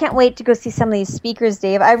 I can't wait to go see some of these speakers,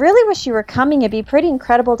 Dave. I really wish you were coming. It'd be pretty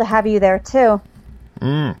incredible to have you there, too.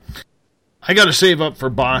 I got to save up for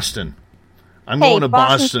Boston. I'm going to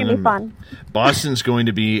Boston. Gonna be fun. Boston's going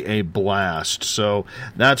to be a blast. So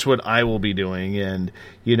that's what I will be doing. And,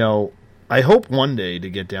 you know, I hope one day to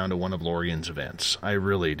get down to one of Lorian's events. I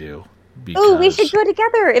really do. Oh, we should go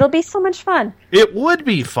together. It'll be so much fun. It would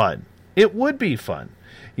be fun. It would be fun.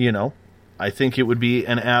 You know, I think it would be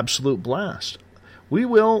an absolute blast. We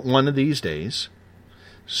will one of these days.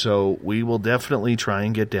 So we will definitely try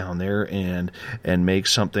and get down there and make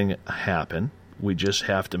something happen. We just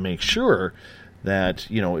have to make sure that,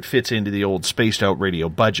 you know, it fits into the old Spaced Out Radio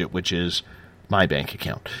budget, which is my bank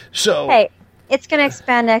account. So, hey, it's going to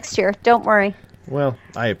expand next year. Don't worry. Well,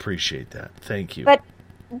 I appreciate that. Thank you. But,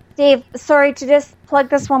 Dave, sorry to just plug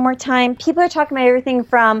this one more time. People are talking about everything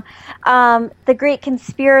from the great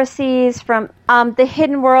conspiracies, from the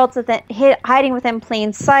hidden worlds hiding within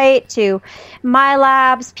plain sight, to my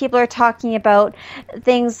labs. People are talking about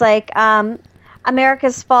things like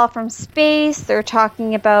America's fall from space. They're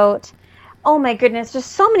talking about, oh my goodness,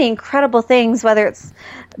 just so many incredible things, whether it's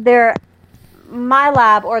their my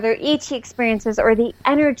lab or their ET experiences or the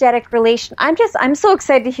energetic relation. I'm so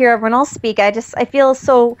excited to hear everyone else speak. I feel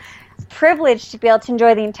so privileged to be able to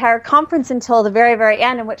enjoy the entire conference until the very, very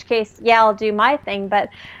end, in which case, yeah, I'll do my thing, but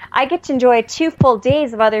I get to enjoy 2 full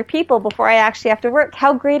days of other people before I actually have to work.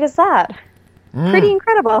 How great is that? Pretty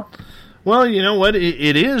incredible. Well, you know what?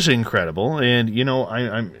 It is incredible, and, you know,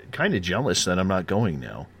 I'm kind of jealous that I'm not going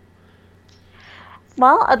now.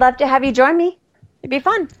 Well, I'd love to have you join me. It'd be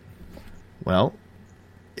fun. Well,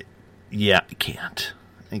 yeah, I can't.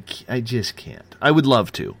 I just can't. I would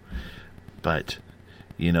love to, but,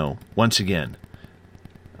 you know, once again,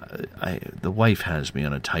 the wife has me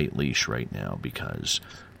on a tight leash right now because,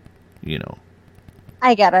 you know.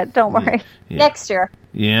 I get it. Don't worry. Yeah. Next year.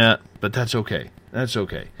 Yeah, but that's okay. That's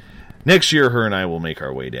okay. Next year, her and I will make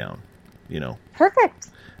our way down, you know. Perfect.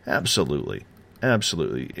 Absolutely.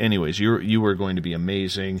 Absolutely. Anyways, you are going to be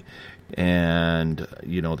amazing, and,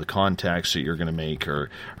 you know, the contacts that you're going to make are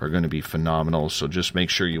going to be phenomenal, so just make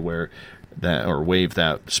sure you wear that or wave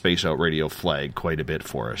that Space Out Radio flag quite a bit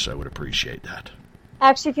for us. I would appreciate that.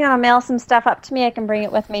 Actually, if you want to mail some stuff up to me, I can bring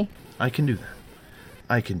it with me. I can do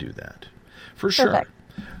that. For Perfect.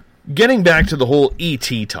 sure. Getting back to the whole ET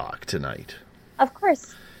talk tonight. Of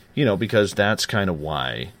course. You know, because that's kind of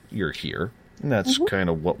why you're here. And that's kind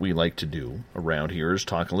of what we like to do around here, is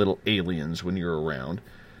talk a little aliens when you're around.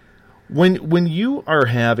 When you are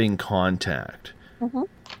having contact,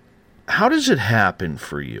 how does it happen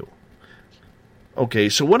for you? Okay,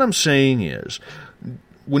 so what I'm saying is,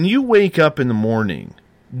 when you wake up in the morning,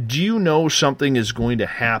 do you know something is going to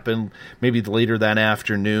happen maybe later that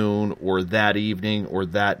afternoon or that evening or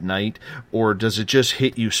that night? Or does it just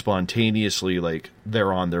hit you spontaneously like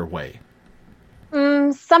they're on their way?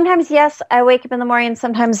 Sometimes yes, I wake up in the morning,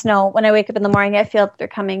 sometimes no. When I wake up in the morning, I feel that they're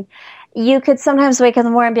coming. You could sometimes wake up in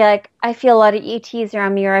the morning and be like, I feel a lot of ETs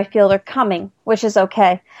around me, or I feel they're coming, which is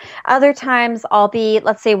okay. Other times I'll be,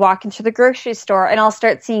 let's say, walking through the grocery store and I'll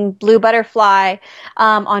start seeing blue butterfly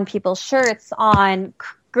on people's shirts, on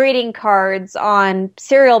greeting cards, on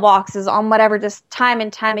cereal boxes, on whatever, just time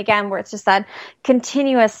and time again, where it's just that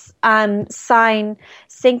continuous sign,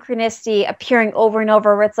 synchronicity appearing over and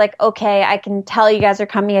over, where it's like, okay, I can tell you guys are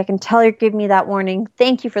coming. I can tell you're giving me that warning.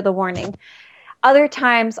 Thank you for the warning. Other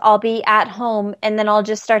times I'll be at home and then I'll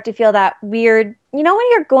just start to feel that weird, you know, when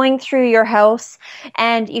you're going through your house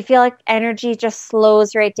and you feel like energy just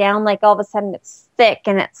slows right down, like all of a sudden it's thick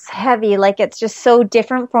and it's heavy, like it's just so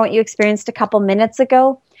different from what you experienced a couple minutes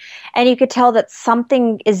ago. And you could tell that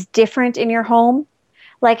something is different in your home,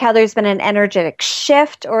 like how there's been an energetic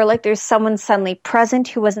shift, or like there's someone suddenly present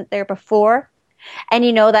who wasn't there before. And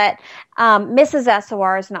you know that Mrs.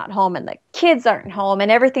 SOR is not home and the kids aren't home and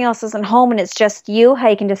everything else isn't home and it's just you, how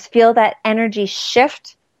you can just feel that energy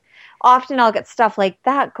shift. Often I'll get stuff like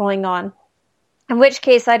that going on. In which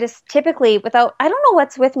case I just typically, I don't know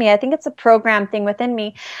what's with me. I think it's a program thing within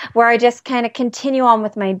me where I just kind of continue on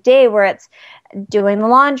with my day, where it's doing the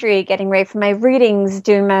laundry, getting ready for my readings,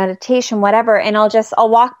 doing meditation, whatever. And I'll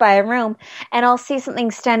walk by a room and I'll see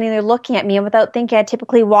something standing there looking at me. And without thinking, I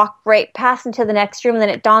typically walk right past into the next room. And then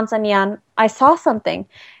it dawns on me I saw something.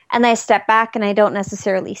 And I step back and I don't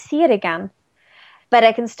necessarily see it again. but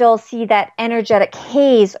I can still see that energetic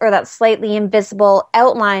haze or that slightly invisible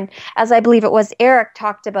outline, as I believe it was Eric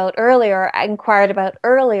talked about earlier, I inquired about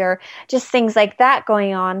earlier, just things like that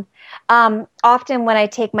going on. Often when I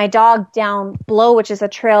take my dog down below, which is a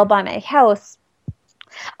trail by my house,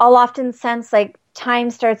 I'll often sense like time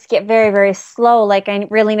starts to get very, very slow. Like I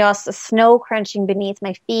really notice the snow crunching beneath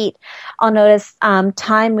my feet. I'll notice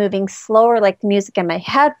time moving slower, like the music in my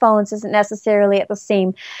headphones isn't necessarily at the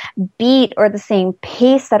same beat or the same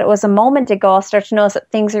pace that it was a moment ago. I'll start to notice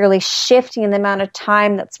that things are really shifting in the amount of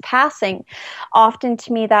time that's passing. Often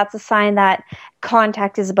to me, that's a sign that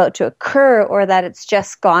contact is about to occur or that it's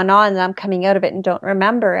just gone on and I'm coming out of it and don't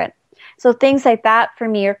remember it. So things like that for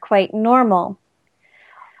me are quite normal.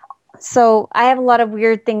 So I have a lot of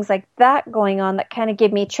weird things like that going on that kind of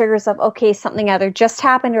give me triggers of, okay, something either just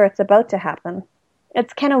happened or it's about to happen.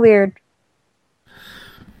 It's kind of weird.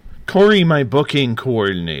 Corey, my booking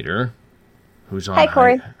coordinator, who's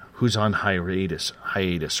on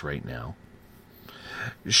hiatus right now,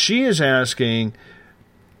 she is asking,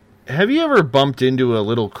 have you ever bumped into a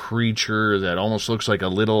little creature that almost looks like a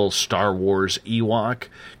little Star Wars Ewok?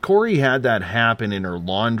 Corey had that happen in her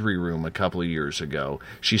laundry room a couple of years ago.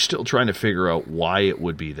 She's still trying to figure out why it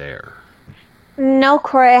would be there. No,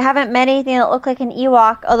 Corey, I haven't met anything that looked like an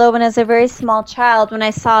Ewok, although when I was a very small child, when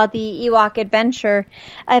I saw the Ewok Adventure,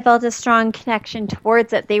 I felt a strong connection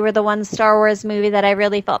towards it. They were the one Star Wars movie that I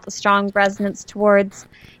really felt a strong resonance towards.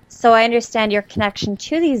 So I understand your connection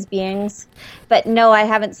to these beings, but no, I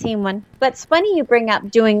haven't seen one. But it's funny you bring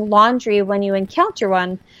up doing laundry when you encounter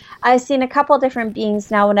one. I've seen a couple different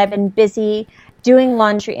beings now when I've been busy doing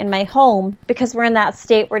laundry in my home, because we're in that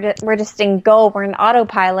state where we're just in go, we're in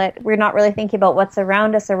autopilot, we're not really thinking about what's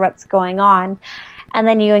around us or what's going on. And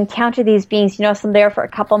then you encounter these beings, you know, some there for a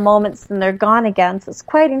couple moments and they're gone again. So it's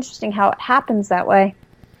quite interesting how it happens that way.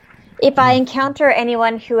 If I encounter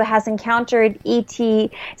anyone who has encountered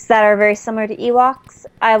ETs that are very similar to Ewoks,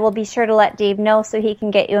 I will be sure to let Dave know so he can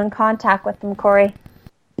get you in contact with them, Corey.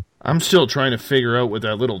 I'm still trying to figure out what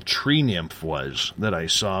that little tree nymph was that I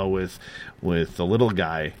saw with the little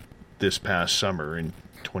guy this past summer in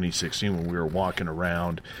 2016 when we were walking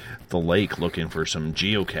around the lake looking for some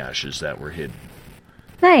geocaches that were hidden.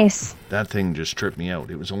 Nice. That thing just tripped me out.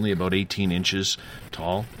 It was only about 18 inches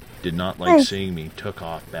tall. Did not like seeing me. Took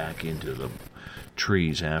off back into the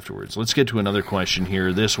trees afterwards. Let's get to another question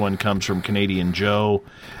here. This one comes from Canadian Joe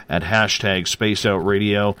at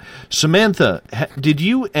 #SpacedOutRadio. Samantha, did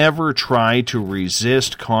you ever try to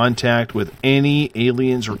resist contact with any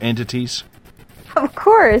aliens or entities? Of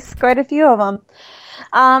course, quite a few of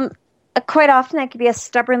them. Quite often I could be a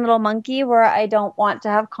stubborn little monkey where I don't want to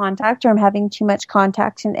have contact or I'm having too much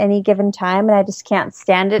contact in any given time and I just can't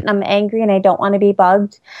stand it and I'm angry and I don't want to be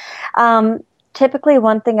bugged. Typically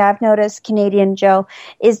one thing I've noticed, Canadian Joe,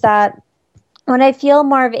 is that when I feel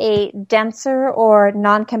more of a denser or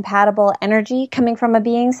non-compatible energy coming from a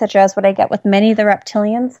being, such as what I get with many of the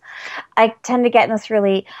reptilians, I tend to get in this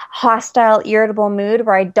really hostile, irritable mood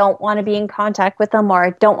where I don't want to be in contact with them or I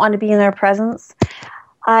don't want to be in their presence.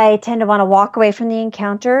 I tend to want to walk away from the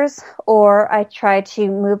encounters or I try to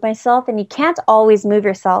move myself, and you can't always move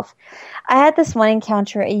yourself. I had this one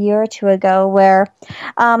encounter a year or two ago where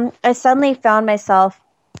I suddenly found myself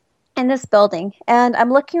in this building and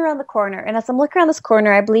I'm looking around the corner, and as I'm looking around this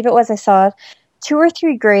corner, I believe it was I saw 2 or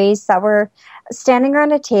 3 greys that were standing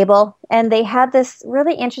around a table, and they had this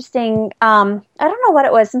really interesting, I don't know what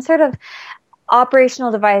it was, some sort of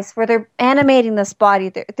operational device where they're animating this body.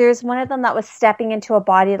 There's one of them that was stepping into a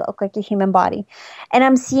body that looked like a human body. And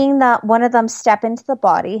I'm seeing that one of them step into the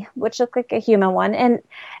body, which looked like a human one. And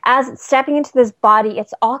as it's stepping into this body,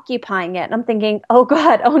 it's occupying it. And I'm thinking, oh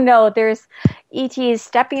God, oh no, there's ETs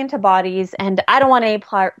stepping into bodies and I don't want any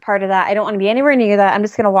part of that. I don't want to be anywhere near that. I'm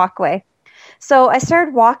just going to walk away. So I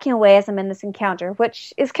started walking away as I'm in this encounter,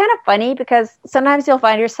 which is kind of funny because sometimes you'll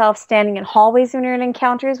find yourself standing in hallways when you're in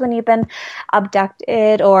encounters when you've been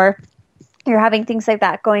abducted or you're having things like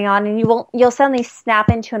that going on, and you'll suddenly snap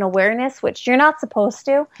into an awareness, which you're not supposed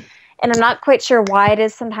to. And I'm not quite sure why it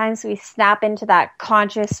is sometimes we snap into that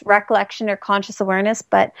conscious recollection or conscious awareness.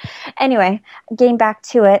 But anyway, getting back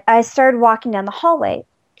to it, I started walking down the hallway.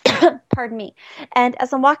 Pardon me. And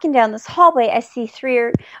as I'm walking down this hallway, I see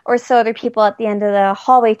 3 or so other people at the end of the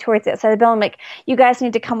hallway towards the outside of the building. I'm like, you guys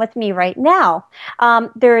need to come with me right now.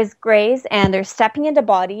 There is greys and they're stepping into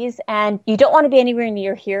bodies, and you don't want to be anywhere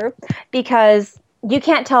near here because you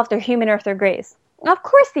can't tell if they're human or if they're greys. Now, of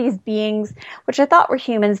course, these beings, which I thought were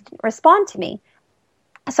humans, didn't respond to me.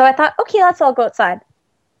 So I thought, okay, let's all go outside.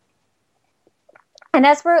 And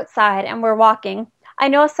as we're outside and we're walking, I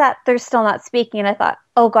noticed that they're still not speaking, and I thought,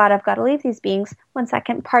 oh God, I've got to leave these beings. 1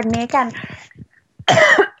 second, pardon me again.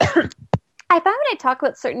 I find when I talk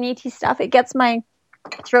about certain ET stuff, it gets my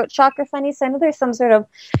throat chakra funny, so I know there's some sort of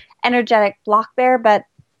energetic block there, but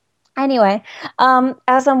anyway,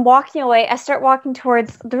 as I'm walking away, I start walking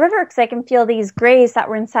towards the river because I can feel these grays that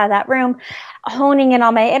were inside that room honing in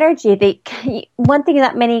on my energy. One thing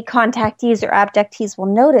that many contactees or abductees will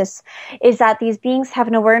notice is that these beings have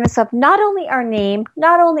an awareness of not only our name,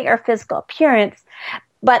 not only our physical appearance,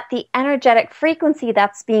 but the energetic frequency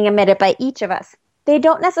that's being emitted by each of us. They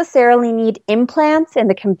don't necessarily need implants in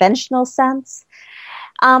the conventional sense.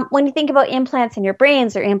 When you think about implants in your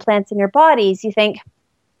brains or implants in your bodies, you think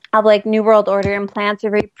of like New World Order implants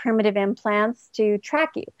or very primitive implants to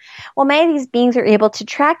track you. Well, many of these beings are able to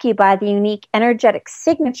track you by the unique energetic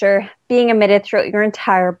signature being emitted throughout your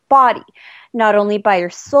entire body, not only by your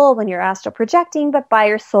soul when you're astral projecting, but by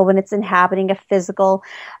your soul when it's inhabiting a physical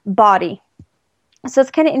body. So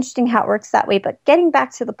it's kind of interesting how it works that way. But getting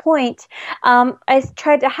back to the point, I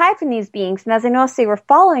tried to hide from these beings. And as I noticed they were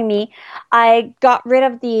following me, I got rid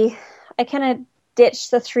of I kind of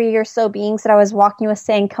ditched the 3 or so beings that I was walking with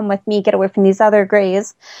saying, come with me, get away from these other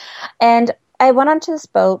grays. And I went onto this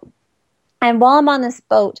boat. And while I'm on this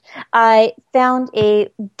boat, I found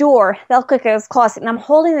a door that looked like it was closet. And I'm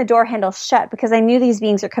holding the door handle shut because I knew these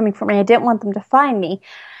beings are coming for me. I didn't want them to find me.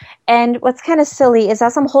 And what's kind of silly is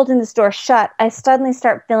as I'm holding this door shut, I suddenly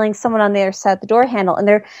start feeling someone on the other side of the door handle, and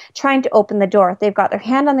they're trying to open the door. They've got their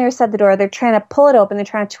hand on the other side of the door. They're trying to pull it open. They're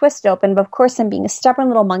trying to twist it open. But, of course, I'm being a stubborn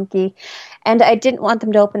little monkey, and I didn't want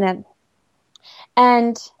them to open it.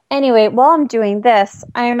 And anyway, while I'm doing this,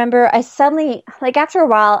 I remember I suddenly, after a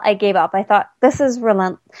while, I gave up. I thought, this is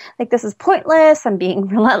this is pointless. I'm being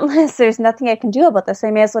relentless. There's nothing I can do about this.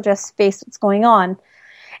 I may as well just face what's going on.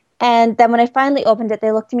 And then when I finally opened it,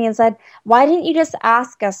 they looked at me and said, why didn't you just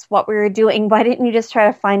ask us what we were doing? Why didn't you just try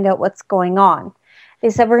to find out what's going on?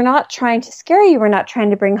 They said, we're not trying to scare you. We're not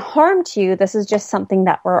trying to bring harm to you. This is just something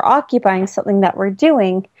that we're occupying, something that we're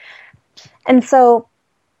doing. And so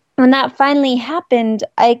when that finally happened,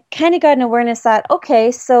 I kind of got an awareness that,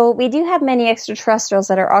 okay, so we do have many extraterrestrials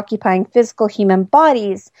that are occupying physical human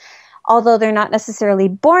bodies. Although they're not necessarily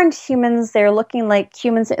born humans, they're looking like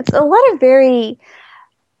humans. It's a lot of very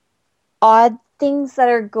odd things that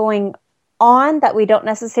are going on that we don't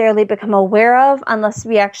necessarily become aware of unless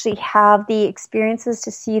we actually have the experiences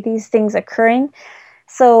to see these things occurring.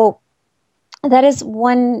 So that is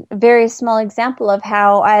one very small example of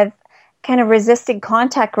how I've kind of resisted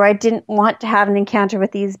contact where I didn't want to have an encounter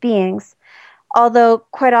with these beings. Although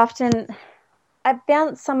quite often I've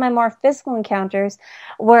found some of my more physical encounters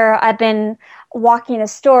where I've been walking a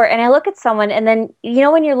store and I look at someone, and then,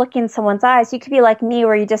 when you're looking in someone's eyes, you could be like me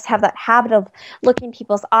where you just have that habit of looking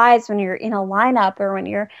people's eyes when you're in a lineup or when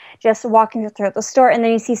you're just walking throughout the store, and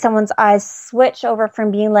then you see someone's eyes switch over from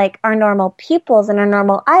being like our normal pupils and our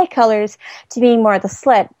normal eye colors to being more of the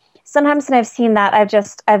slit. Sometimes when I've seen that,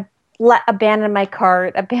 I've abandoned my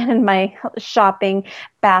cart, abandoned my shopping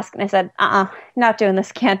basket, and I said, not doing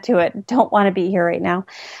this, can't do it, don't want to be here right now.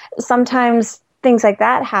 Sometimes things like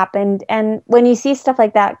that happened, and when you see stuff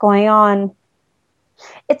like that going on,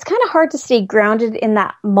 it's kind of hard to stay grounded in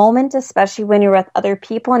that moment, especially when you're with other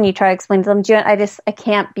people and you try to explain to them, I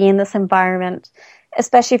can't be in this environment.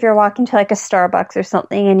 Especially if you're walking to like a Starbucks or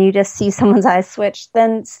something and you just see someone's eyes switch,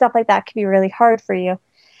 then stuff like that can be really hard for you.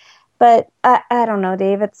 But I don't know,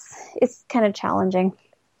 Dave. It's kind of challenging.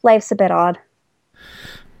 Life's a bit odd.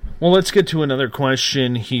 Well, let's get to another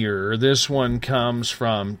question here. This one comes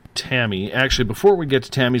from Tammy. Actually, before we get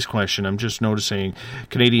to Tammy's question, I'm just noticing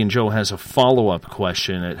Canadian Joe has a follow-up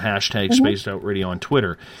question at hashtag Spaced Out Radio on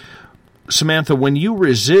Twitter. Samantha, when you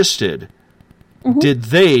resisted, did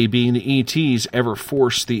they, being the ETs, ever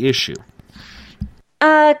force the issue?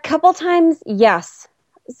 A couple times, yes.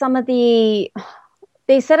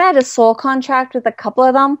 They said I had a soul contract with a couple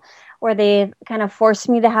of them where they've kind of forced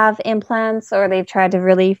me to have implants, or they've tried to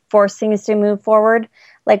really force things to move forward.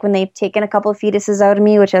 Like when they've taken a couple of fetuses out of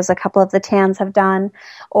me, which as a couple of the Tans have done,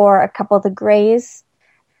 or a couple of the Greys.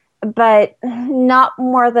 But not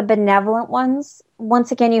more of the benevolent ones.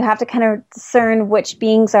 Once again, you have to kind of discern which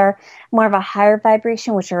beings are more of a higher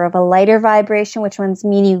vibration, which are of a lighter vibration, which ones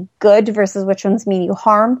mean you good versus which ones mean you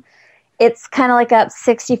harm. It's kind of like a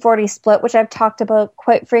 60-40 split, which I've talked about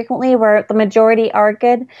quite frequently, where the majority are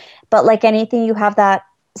good. But like anything, you have that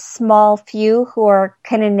small few who are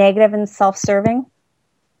kind of negative and self-serving.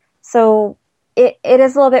 So it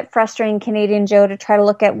is a little bit frustrating, Canadian Joe, to try to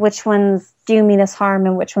look at which ones do mean us harm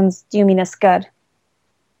and which ones do mean us good.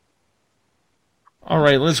 All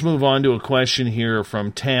right, let's move on to a question here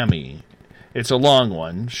from Tammy. It's a long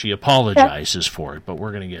one. She apologizes for it, but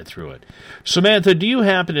we're going to get through it. Samantha, do you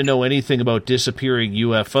happen to know anything about disappearing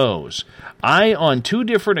UFOs? I, on 2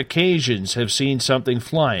 different occasions, have seen something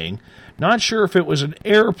flying. Not sure if it was an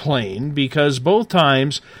airplane, because both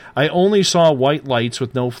times I only saw white lights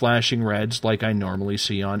with no flashing reds like I normally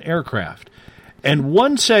see on aircraft. And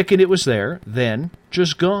 1 second it was there, then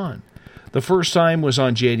just gone. The first time was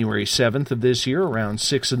on January 7th of this year, around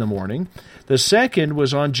 6 in the morning. The second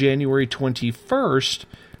was on January 21st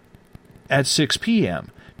at 6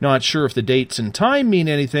 p.m. Not sure if the dates and time mean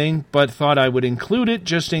anything, but thought I would include it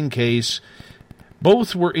just in case.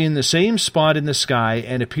 Both were in the same spot in the sky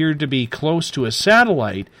and appeared to be close to a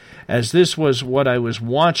satellite, as this was what I was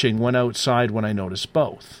watching when outside when I noticed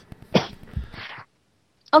both.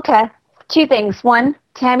 Okay. 2 things. 1,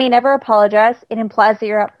 Tammy never apologized. It implies that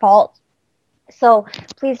you're at fault. So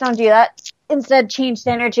please don't do that. Instead, change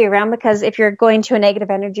the energy around, because if you're going to a negative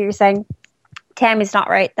energy, you're saying, Tammy's not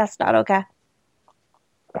right. That's not okay.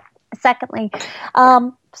 Secondly,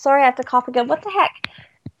 sorry, I have to cough again. What the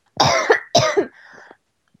heck?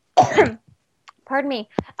 Pardon me.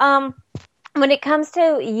 When it comes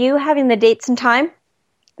to you having the dates and time,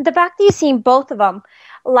 the fact that you've seen both of them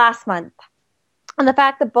last month, and the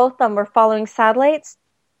fact that both of them were following satellites,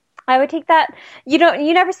 I would take that. You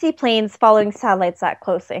never see planes following satellites that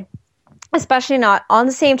closely, especially not on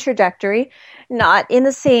the same trajectory, not in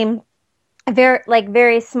the same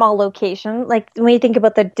very small location. Like when you think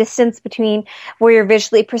about the distance between where you're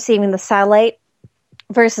visually perceiving the satellite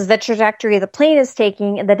versus the trajectory the plane is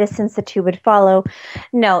taking and the distance the two would follow.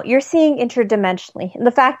 No, you're seeing interdimensionally. And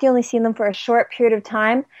the fact you only see them for a short period of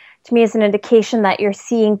time, to me, is an indication that you're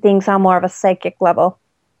seeing things on more of a psychic level.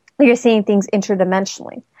 You're seeing things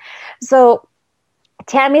interdimensionally. So,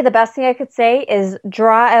 Tammy, the best thing I could say is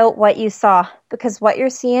draw out what you saw, because what you're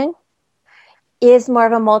seeing is more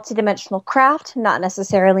of a multidimensional craft, not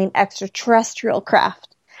necessarily an extraterrestrial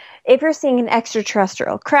craft. If you're seeing an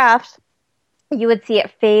extraterrestrial craft, you would see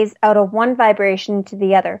it phase out of one vibration to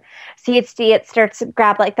the other. So you'd see it starts to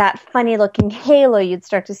grab like that funny looking halo. You'd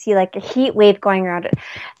start to see like a heat wave going around it.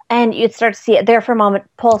 And you'd start to see it there for a moment,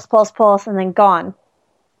 pulse, pulse, pulse, and then gone.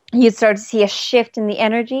 You'd start to see a shift in the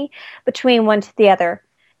energy between one to the other.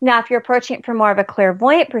 Now, if you're approaching it from more of a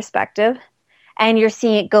clairvoyant perspective, and you're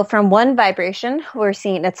seeing it go from one vibration, we're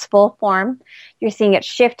seeing it in its full form, you're seeing it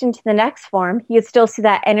shift into the next form, you'd still see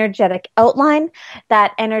that energetic outline,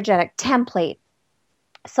 that energetic template.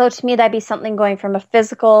 So to me, that'd be something going from a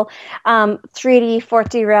physical 3D,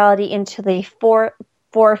 4D reality into the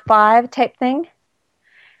 4-5 type thing.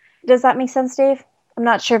 Does that make sense, Dave? I'm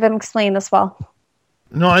not sure if I'm explaining this well.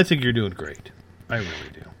 No, I think you're doing great. I really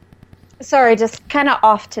do. Sorry, just kind of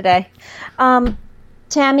off today.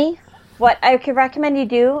 Tammy, what I could recommend you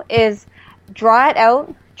do is draw it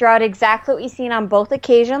out. Draw out exactly what you've seen on both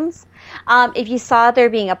occasions. If you saw there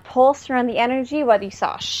being a pulse around the energy, whether you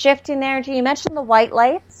saw a shift in energy, you mentioned the white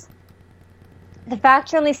lights. The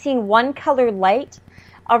fact you're only seeing one color light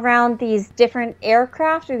around these different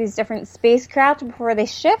aircraft or these different spacecraft before they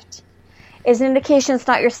shift is an indication it's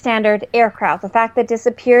not your standard aircraft. The fact that it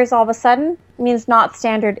disappears all of a sudden means not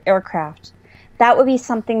standard aircraft. That would be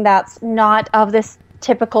something that's not of this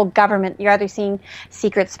typical government. You're either seeing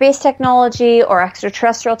secret space technology or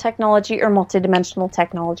extraterrestrial technology or multidimensional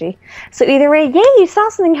technology. So either way, yay, you saw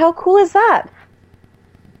something. How cool is that?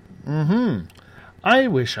 I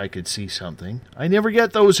wish I could see something. I never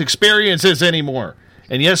get those experiences anymore.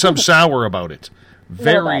 And yes, I'm sour about it.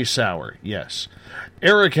 Very sour, yes.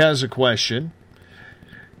 Eric has a question.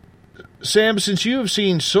 Sam, since you have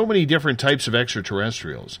seen so many different types of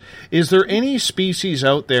extraterrestrials, is there any species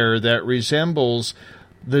out there that resembles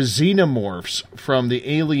the xenomorphs from the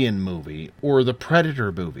Alien movie or the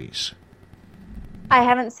Predator movies? I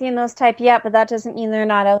haven't seen those type yet, but that doesn't mean they're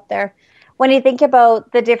not out there. When you think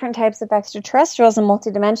about the different types of extraterrestrials and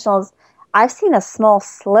multidimensionals, I've seen a small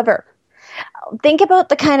sliver. Think about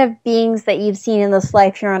the kind of beings that you've seen in this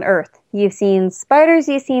life here on Earth. You've seen spiders,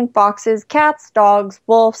 you've seen foxes, cats, dogs,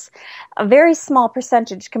 wolves, a very small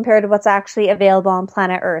percentage compared to what's actually available on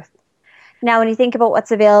planet Earth. Now, when you think about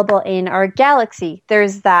what's available in our galaxy,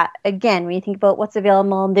 there's that. Again, when you think about what's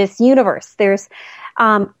available in this universe, there's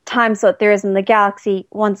times what there is in the galaxy,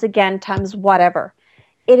 once again, times whatever.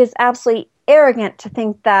 It is absolutely arrogant to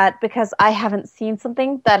think that because I haven't seen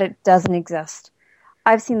something, that it doesn't exist.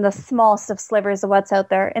 I've seen the smallest of slivers of what's out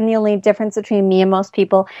there, and the only difference between me and most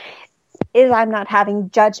people is I'm not having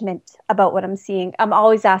judgment about what I'm seeing. I'm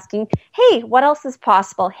always asking, hey, what else is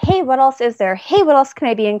possible? Hey, what else is there? Hey, what else can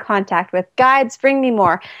I be in contact with? Guides, bring me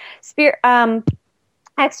more.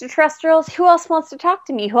 Extraterrestrials, who else wants to talk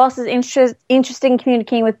to me? Who else is interested in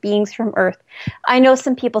communicating with beings from Earth? I know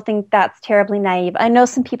some people think that's terribly naive. I know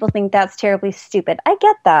some people think that's terribly stupid. I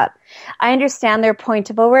get that. I understand their point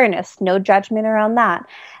of awareness. No judgment around that.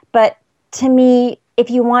 But to me, if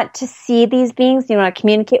you want to see these beings, you want to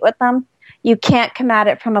communicate with them, you can't come at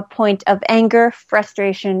it from a point of anger,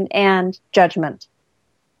 frustration, and judgment.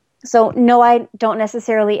 So no, I don't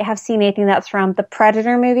necessarily have seen anything that's from the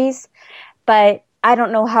Predator movies, but I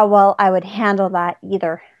don't know how well I would handle that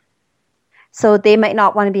either. So they might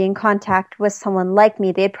not want to be in contact with someone like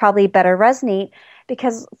me. They'd probably better resonate,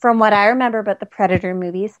 because from what I remember about the Predator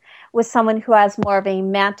movies, with someone who has more of a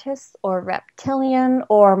mantis or reptilian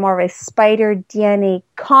or more of a spider DNA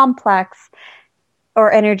complex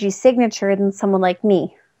or energy signature than someone like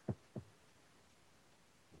me.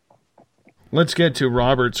 Let's get to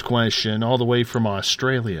Robert's question all the way from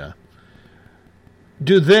Australia.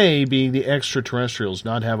 Do they, being the extraterrestrials,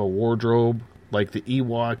 not have a wardrobe like the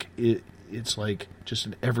Ewok? It's like just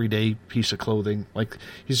an everyday piece of clothing. Like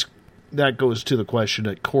that goes to the question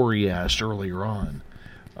that Corey asked earlier on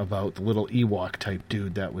about the little Ewok type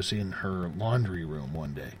dude that was in her laundry room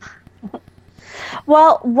one day.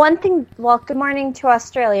 Well, good morning to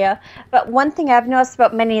Australia, but one thing I've noticed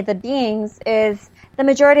about many of the beings is the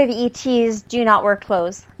majority of ETs do not wear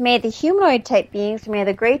clothes. Many of the humanoid type beings, many of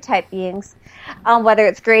the gray type beings, whether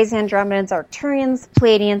it's Greys, Andromedans, Arcturians,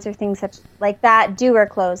 Pleiadians, or things such like that, do wear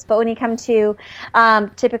clothes. But when you come to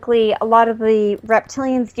typically a lot of the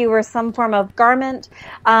reptilians do wear some form of garment.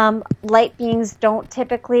 Light beings don't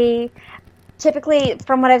typically,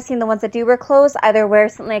 from what I've seen, the ones that do wear clothes either wear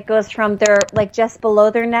something that goes from their, like, just below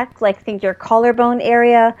their neck, like think your collarbone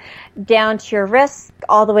area, down to your wrists,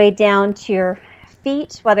 all the way down to your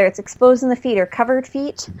feet, whether it's exposing the feet or covered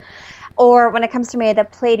feet. Or when it comes to maybe the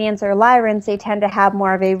Pleiadians or Lyrans, they tend to have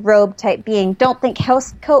more of a robe type being. Don't think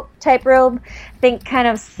house coat type robe. Think kind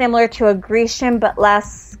of similar to a Grecian, but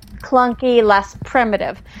less clunky, less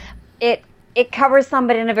primitive. It covers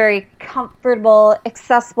somebody in a very comfortable,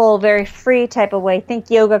 accessible, very free type of way.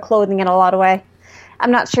 Think yoga clothing in a lot of way.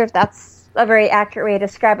 I'm not sure if that's a very accurate way to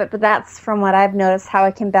describe it, but that's from what I've noticed how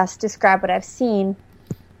I can best describe what I've seen.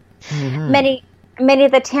 Mm-hmm. Many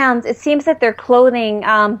of the towns, it seems that their clothing,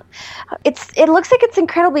 it looks like it's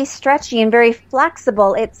incredibly stretchy and very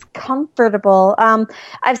flexible. It's comfortable.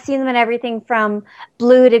 I've seen them in everything from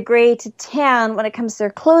blue to gray to tan when it comes to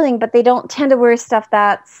their clothing, but they don't tend to wear stuff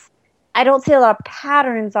I don't see a lot of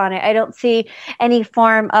patterns on it. I don't see any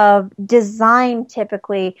form of design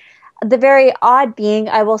typically. The very odd being,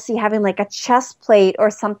 I will see having like a chest plate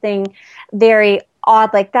or something very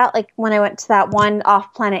odd like that, like when I went to that one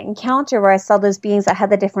off-planet encounter where I saw those beings that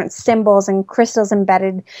had the different symbols and crystals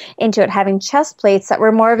embedded into it, having chest plates that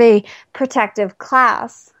were more of a protective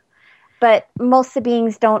class. But most of the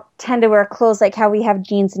beings don't tend to wear clothes like how we have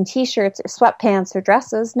jeans and t-shirts or sweatpants or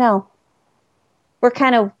dresses. No. We're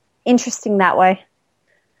kind of interesting that way.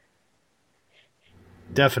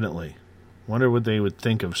 Definitely. Wonder what they would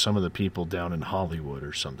think of some of the people down in Hollywood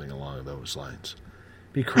or something along those lines.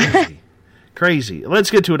 Be crazy. Crazy.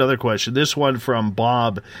 Let's get to another question. This one from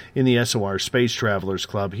Bob in the SOR Space Travelers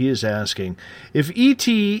Club. He is asking, if ET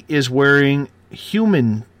is wearing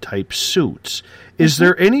human-type suits, is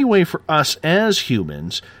there any way for us as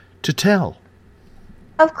humans to tell?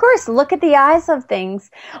 Of course, look at the eyes of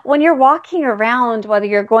things. When you're walking around, whether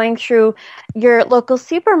you're going through your local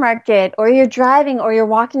supermarket or you're driving or you're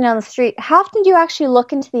walking down the street, how often do you actually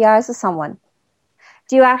look into the eyes of someone?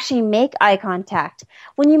 Do you actually make eye contact?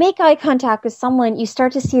 When you make eye contact with someone, you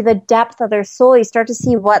start to see the depth of their soul. You start to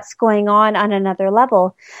see what's going on another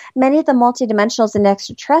level. Many of the multidimensionals and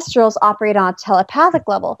extraterrestrials operate on a telepathic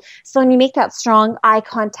level. So when you make that strong eye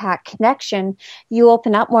contact connection, you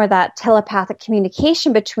open up more of that telepathic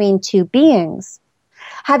communication between two beings.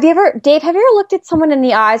 Dave, have you ever looked at someone in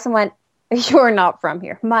the eyes and went, "You're not from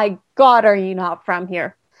here. My God, are you not from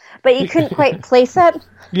here?" But you couldn't quite place it?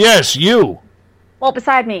 Yes, you. Well,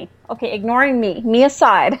 beside me. Okay, ignoring me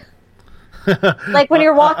aside. Like when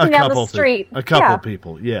you're walking down the street. A couple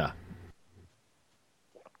people, yeah.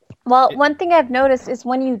 Well, one thing I've noticed is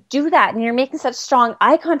when you do that and you're making such strong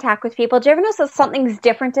eye contact with people, do you ever notice that something's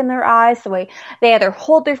different in their eyes? The way they either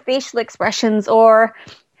hold their facial expressions or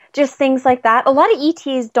just things like that. A lot of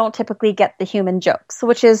ETs don't typically get the human jokes,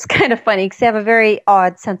 which is kind of funny because they have a very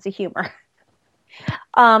odd sense of humor.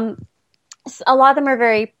 A lot of them are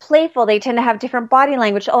very playful. They tend to have different body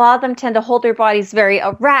language. A lot of them tend to hold their bodies very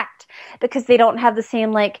erect because they don't have the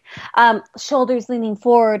same shoulders leaning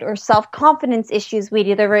forward or self-confidence issues we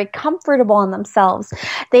do. They're very comfortable in themselves.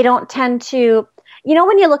 They don't tend to you know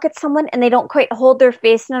when you look at someone and they don't quite hold their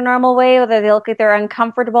face in a normal way, whether they look like they're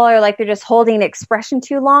uncomfortable or like they're just holding an expression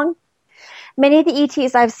too long? Many of the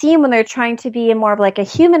ETs I've seen, when they're trying to be in more of like a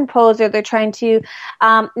human pose, or they're trying to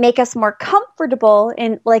make us more comfortable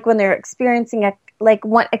in, like when they're experiencing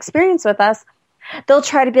one experience with us, they'll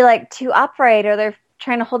try to be like too upright, or they're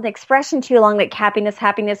trying to hold an expression too long, like happiness,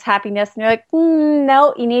 happiness, happiness. And you're like,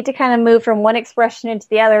 no, you need to kind of move from one expression into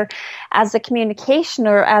the other as the communication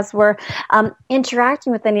or as we're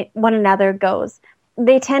interacting with one another goes.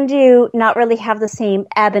 They tend to not really have the same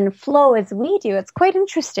ebb and flow as we do. It's quite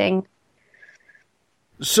interesting.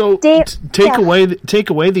 So take away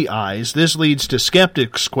the eyes. This leads to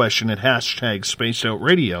Skeptic's question at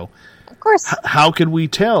 #SpacedOutRadio. Of course. How can we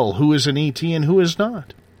tell who is an ET and who is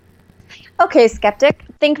not? Okay, Skeptic,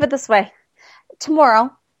 think of it this way.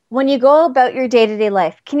 Tomorrow, when you go about your day-to-day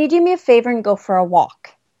life, can you do me a favor and go for a walk?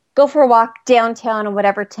 Go for a walk downtown in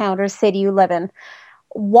whatever town or city you live in.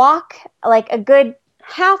 Walk like a good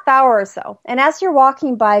half hour or so. And as you're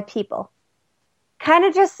walking by people, kind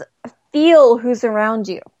of just feel who's around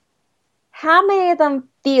you. How many of them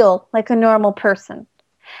feel like a normal person?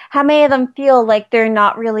 How many of them feel like they're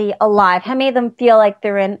not really alive? How many of them feel like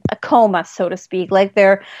they're in a coma, so to speak, like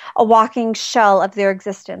they're a walking shell of their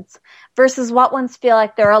existence? Versus what ones feel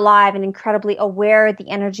like they're alive and incredibly aware of the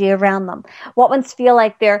energy around them? What ones feel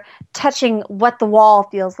like they're touching what the wall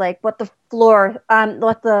feels like, what the floor,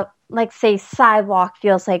 what the, like, say, sidewalk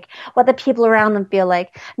feels like, what the people around them feel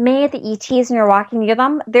like. Many of the ETs, when you're walking near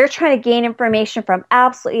them, they're trying to gain information from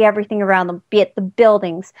absolutely everything around them, be it the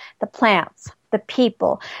buildings, the plants, the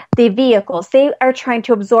people, the vehicles. They are trying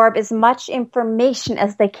to absorb as much information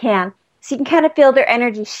as they can. So you can kind of feel their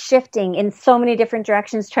energy shifting in so many different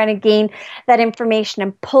directions, trying to gain that information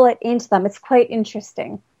and pull it into them. It's quite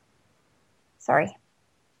interesting. Sorry,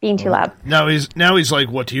 being too loud. Now he's like,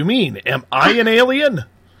 what do you mean? Am I an alien?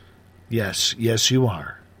 Yes, you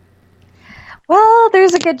are. Well,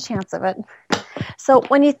 there's a good chance of it. So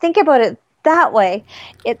when you think about it that way,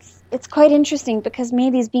 it's quite interesting, because many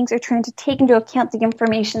of these beings are trying to take into account the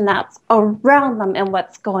information that's around them and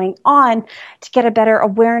what's going on to get a better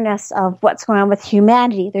awareness of what's going on with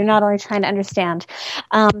humanity. They're not only trying to understand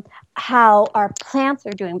how our plants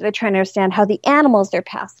are doing, but they're trying to understand how the animals they're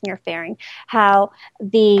passing are faring, how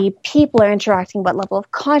the people are interacting, what level of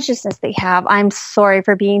consciousness they have. I'm sorry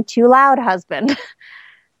for being too loud, husband.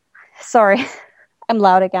 Sorry. I'm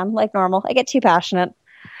loud again, like normal. I get too passionate.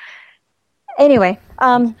 Anyway,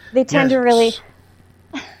 they tend to really...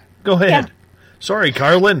 Go ahead. Yeah. Sorry,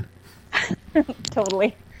 Carlin.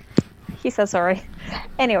 Totally. He's so sorry.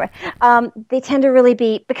 Anyway, they tend to really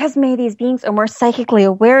be, because many of these beings are more psychically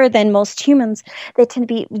aware than most humans, they tend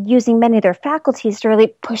to be using many of their faculties to really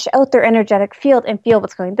push out their energetic field and feel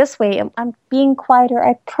what's going this way. I'm being quieter,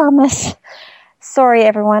 I promise. Sorry,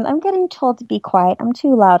 everyone. I'm getting told to be quiet. I'm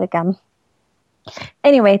too loud again.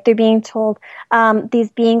 Anyway, they're being told these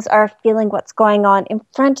beings are feeling what's going on in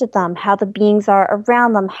front of them, how the beings are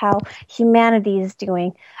around them, how humanity is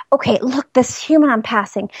doing. Okay, look, this human I'm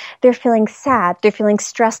passing, they're feeling sad. They're feeling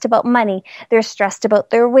stressed about money. They're stressed about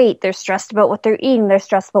their weight. They're stressed about what they're eating. They're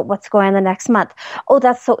stressed about what's going on the next month. Oh,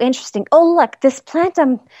 that's so interesting. Oh, look, this plant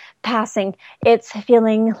I'm passing, it's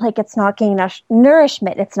feeling like it's not getting enough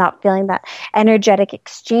nourishment. It's not feeling that energetic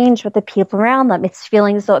exchange with the people around them. It's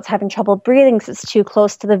feeling as though it's having trouble breathing because it's too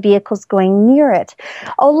close to the vehicles going near it.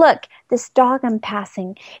 Oh, look, this dog I'm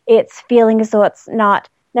passing, it's feeling as though it's not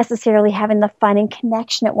necessarily having the fun and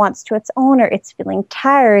connection it wants to its owner. It's feeling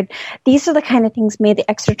tired. These are the kind of things maybe the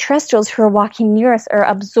extraterrestrials who are walking near us are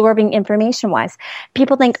absorbing information-wise.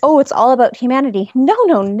 People think, oh, it's all about humanity.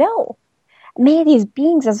 No. Many of these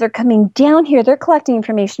beings, as they're coming down here, they're collecting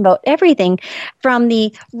information about everything, from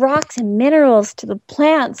the rocks and minerals to the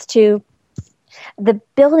plants to the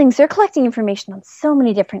buildings. They're collecting information on so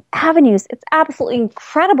many different avenues. It's absolutely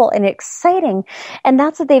incredible and exciting. And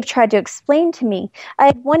that's what they've tried to explain to me. I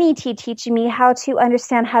had one ET teaching me how to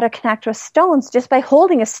understand how to connect with stones. Just by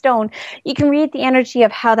holding a stone, you can read the energy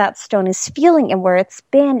of how that stone is feeling and where it's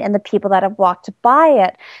been and the people that have walked by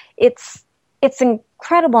it. It's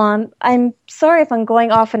incredible. I'm sorry if I'm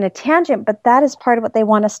going off on a tangent, but that is part of what they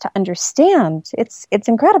want us to understand. It's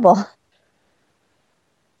incredible.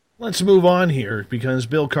 Let's move on here, because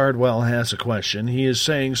Bill Cardwell has a question. He is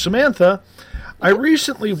saying, Samantha, I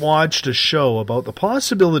recently watched a show about the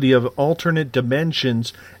possibility of alternate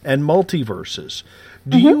dimensions and multiverses.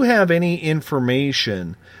 Do you have any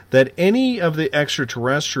information that any of the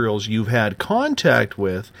extraterrestrials you've had contact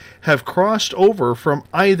with have crossed over from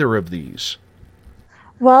either of these?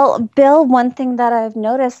 Well, Bill, one thing that I've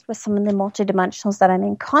noticed with some of the multidimensionals that I'm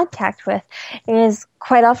in contact with is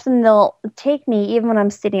quite often they'll take me, even when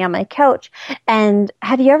I'm sitting on my couch. And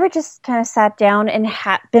have you ever just kind of sat down and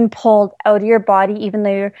been pulled out of your body, even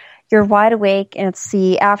though you're wide awake and it's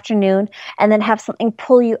the afternoon, and then have something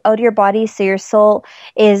pull you out of your body so your soul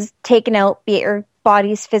is taken out, be it your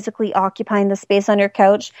body's physically occupying the space on your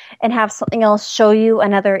couch, and have something else show you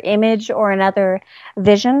another image or another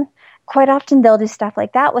vision? Quite often they'll do stuff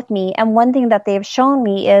like that with me. And one thing that they've shown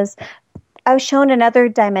me is I was shown another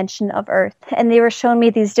dimension of Earth, and they were showing me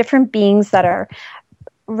these different beings that are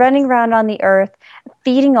running around on the Earth,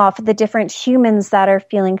 feeding off of the different humans that are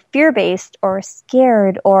feeling fear-based or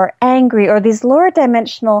scared or angry or these lower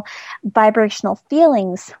dimensional vibrational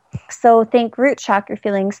feelings. So think root chakra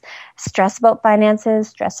feelings, stress about finances,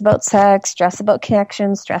 stress about sex, stress about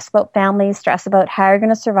connections, stress about family, stress about how you're going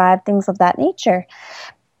to survive, things of that nature.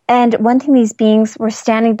 And one thing, these beings were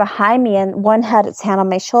standing behind me, and one had its hand on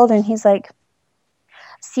my shoulder, and he's like,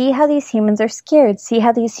 see how these humans are scared. See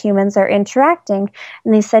how these humans are interacting.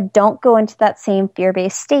 And they said, don't go into that same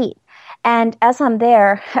fear-based state. And as I'm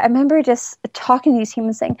there, I remember just talking to these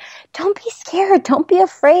humans saying, don't be scared. Don't be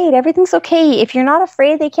afraid. Everything's okay. If you're not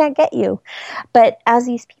afraid, they can't get you. But as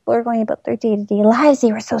these people are going about their day-to-day lives,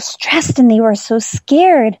 they were so stressed and they were so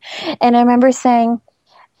scared. And I remember saying,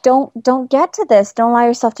 don't get to this. Don't allow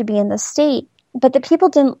yourself to be in this state. But the people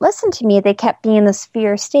didn't listen to me. They kept being in this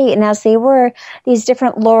fear state. And as they were, these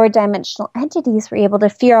different lower dimensional entities were able to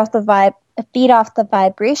feed off the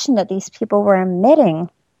vibration that these people were emitting.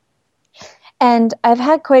 And I've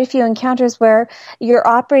had quite a few encounters where you're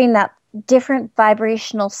operating that different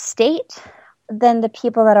vibrational state than the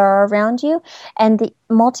people that are around you. And the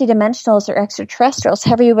multidimensionals or extraterrestrials,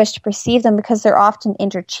 however you wish to perceive them, because they're often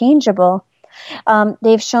interchangeable,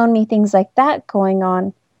 they've shown me things like that going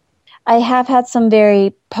on. I have had some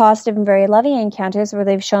very positive and very loving encounters where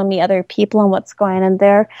they've shown me other people and what's going on in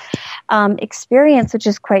their experience, which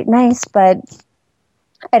is quite nice, but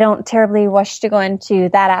I don't terribly wish to go into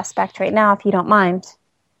that aspect right now, if you don't mind.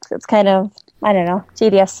 It's kind of, I don't know,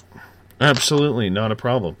 tedious. Absolutely, not a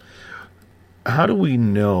problem. How do we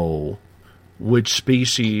know which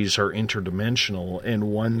species are interdimensional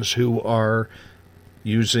and ones who are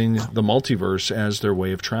using the multiverse as their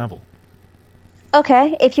way of travel?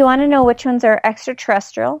 Okay, if you want to know which ones are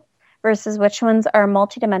extraterrestrial versus which ones are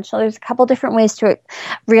multidimensional, there's a couple different ways to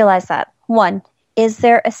realize that. One, is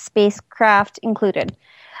there a spacecraft included?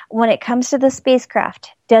 When it comes to the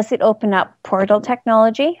spacecraft, does it open up portal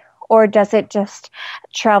technology or does it just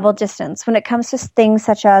travel distance? When it comes to things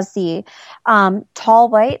such as the tall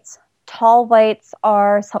whites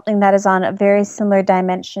are something that is on a very similar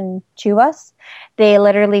dimension to us. They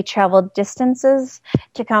literally travel distances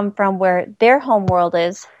to come from where their home world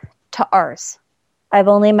is to ours. I've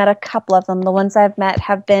only met a couple of them. The ones I've met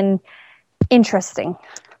have been interesting.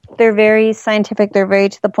 They're very scientific. They're very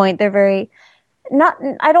to the point. They're very, not,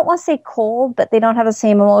 I don't want to say cold, but they don't have the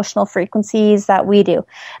same emotional frequencies that we do.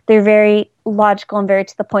 They're very logical and very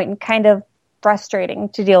to the point and kind of frustrating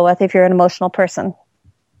to deal with if you're an emotional person.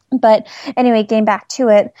 But anyway, getting back to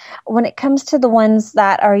it, when it comes to the ones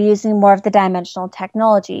that are using more of the dimensional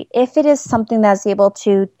technology, if it is something that's able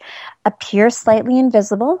to appear slightly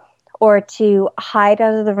invisible or to hide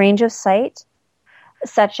out of the range of sight,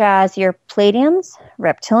 such as your Pleiadians,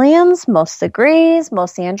 reptilians, most of the Greys,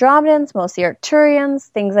 most of the Andromedans, most of the Arcturians,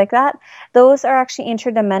 things like that, those are actually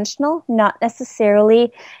interdimensional, not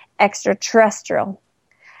necessarily extraterrestrial.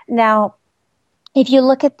 Now, if you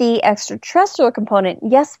look at the extraterrestrial component,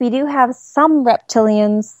 yes, we do have some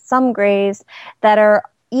reptilians, some Greys that are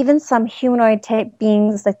even some humanoid type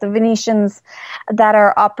beings like the Venetians that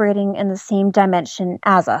are operating in the same dimension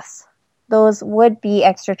as us. Those would be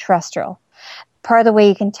extraterrestrial. Part of the way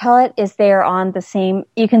you can tell it is they are on the same,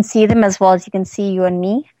 you can see them as well as you can see you and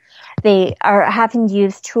me. They are having to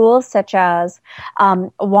use tools such as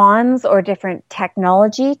wands or different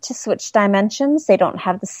technology to switch dimensions. They don't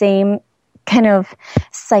have the same kind of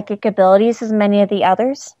psychic abilities as many of the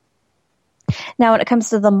others. Now, when it comes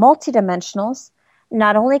to the multidimensionals,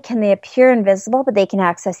 not only can they appear invisible, but they can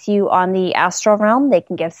access you on the astral realm. They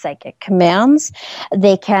can give psychic commands.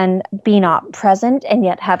 They can be not present and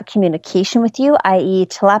yet have communication with you, i.e.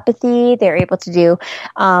 telepathy. They're able to do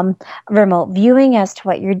remote viewing as to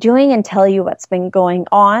what you're doing and tell you what's been going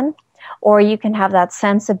on. Or you can have that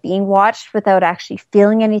sense of being watched without actually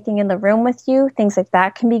feeling anything in the room with you. Things like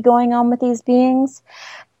that can be going on with these beings.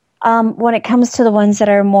 When it comes to the ones that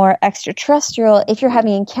are more extraterrestrial, if you're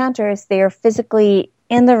having encounters, they are physically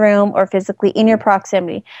in the room or physically in your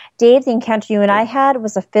proximity. Dave, the encounter you and I had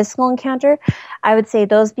was a physical encounter. I would say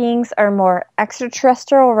those beings are more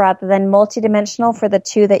extraterrestrial rather than multidimensional for the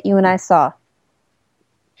two that you and I saw.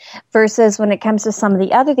 Versus when it comes to some of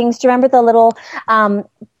the other things, do you remember the little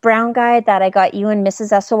brown guy that I got you and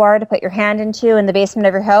Mrs. SOR to put your hand into in the basement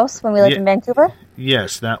of your house when we lived in Vancouver?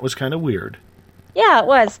 Yes, that was kind of weird. Yeah, it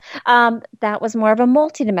was. That was more of a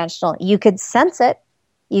multidimensional. You could sense it.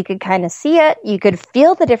 You could kind of see it. You could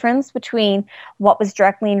feel the difference between what was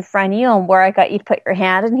directly in front of you and where I got you to put your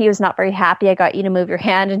hand. And he was not very happy I got you to move your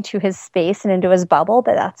hand into his space and into his bubble,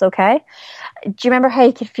 but that's okay. Do you remember how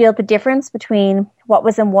you could feel the difference between what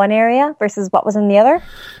was in one area versus what was in the other?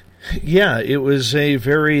 Yeah, it was a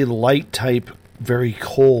very light type, very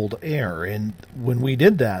cold air. And when we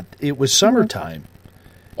did that, it was summertime.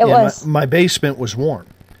 It was. My basement was warm.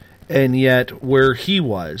 And yet where he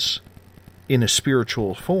was in a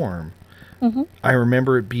spiritual form, I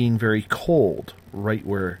remember it being very cold right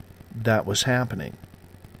where that was happening.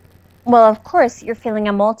 Well, of course, you're feeling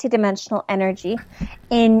a multidimensional energy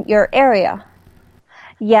in your area.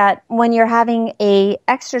 Yet, when you're having a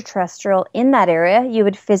extraterrestrial in that area, you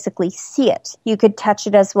would physically see it. You could touch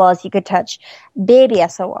it as well as you could touch baby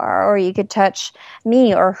SOR, or you could touch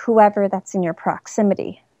me or whoever that's in your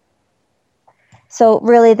proximity. So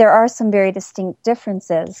really, there are some very distinct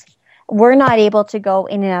differences. We're not able to go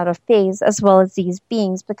in and out of phase as well as these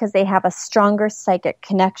beings because they have a stronger psychic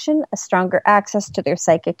connection, a stronger access to their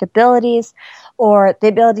psychic abilities, or the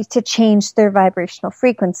ability to change their vibrational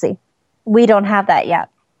frequency. We don't have that yet,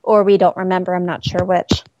 or we don't remember. I'm not sure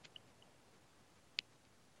which.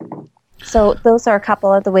 So those are a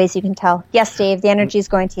couple of the ways you can tell. Yes, Dave, the energy is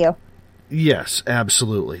going to you. Yes,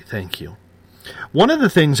 absolutely. Thank you. One of the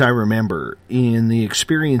things I remember in the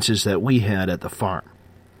experiences that we had at the farm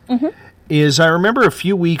is I remember a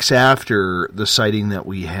few weeks after the sighting that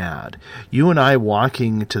we had, you and I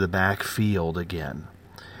walking to the back field again.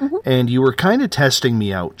 And you were kind of testing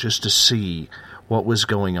me out just to see what was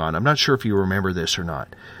going on. I'm not sure if you remember this or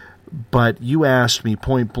not, but you asked me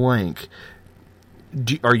point blank,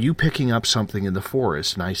 are you picking up something in the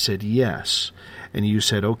forest? And I said, yes. And you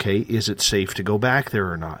said, okay, is it safe to go back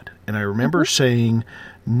there or not? And I remember saying,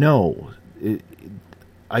 no,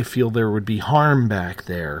 I feel there would be harm back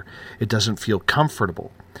there. It doesn't feel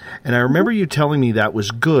comfortable. And I remember you telling me that was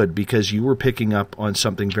good because you were picking up on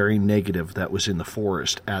something very negative that was in the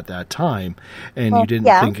forest at that time, and you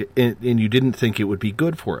didn't think it would be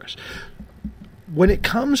good for us. When it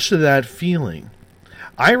comes to that feeling,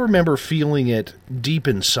 I remember feeling it deep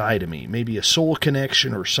inside of me, maybe a soul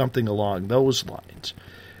connection or something along those lines.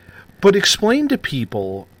 But explain to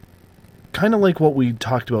people, kind of like what we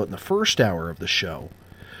talked about in the first hour of the show,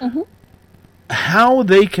 how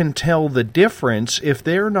they can tell the difference if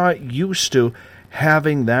they're not used to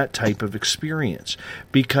having that type of experience.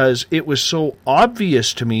 Because it was so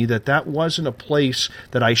obvious to me that that wasn't a place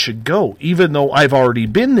that I should go, even though I've already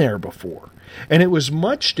been there before. And it was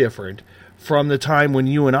much different from the time when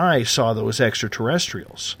you and I saw those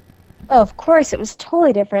extraterrestrials. Oh, of course, it was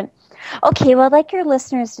totally different. Okay, well, I'd like your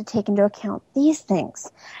listeners to take into account these things.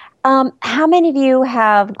 How many of you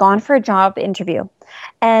have gone for a job interview?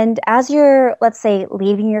 And as you're, let's say,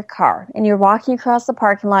 leaving your car and you're walking across the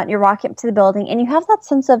parking lot and you're walking up to the building and you have that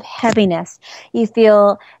sense of heaviness, you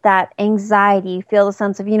feel that anxiety, you feel the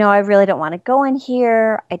sense of, I really don't want to go in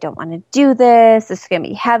here. I don't want to do this. This is going to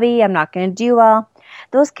be heavy. I'm not going to do well.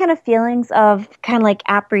 Those kind of feelings of kind of like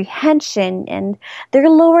apprehension, and they're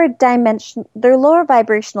lower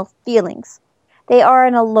vibrational feelings. They are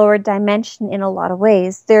in a lower dimension in a lot of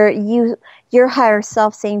ways. They're your higher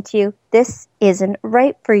self saying to you, this isn't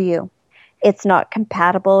right for you. It's not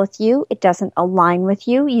compatible with you. It doesn't align with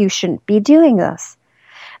you. You shouldn't be doing this.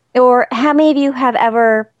 Or how many of you have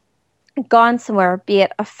ever gone somewhere, be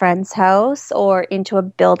it a friend's house or into a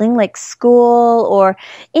building like school or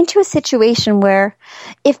into a situation where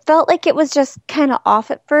it felt like it was just kind of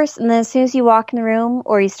off at first, and then as soon as you walk in the room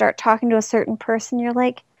or you start talking to a certain person, you're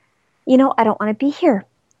like, I don't want to be here.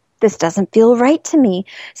 This doesn't feel right to me.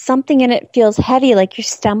 Something in it feels heavy, like you're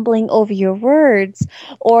stumbling over your words,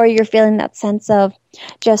 or you're feeling that sense of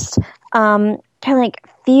just kind of like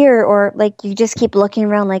fear, or like you just keep looking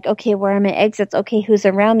around like, okay, where are my exits? Okay, who's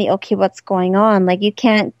around me? Okay, what's going on? Like you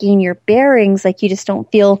can't gain your bearings, like you just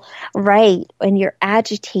don't feel right, and you're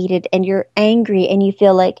agitated and you're angry and you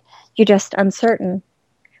feel like you're just uncertain.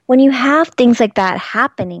 When you have things like that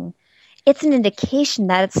happening, it's an indication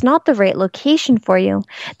that it's not the right location for you,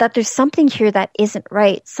 that there's something here that isn't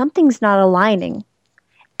right. Something's not aligning.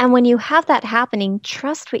 And when you have that happening,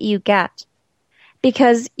 trust what you get.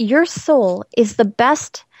 Because your soul is the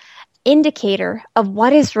best indicator of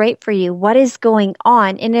what is right for you, what is going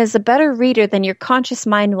on, and is a better reader than your conscious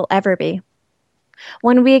mind will ever be.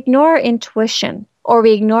 When we ignore intuition, or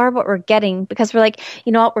we ignore what we're getting because we're like,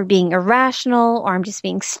 you know what, we're being irrational, or I'm just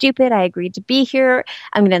being stupid, I agreed to be here,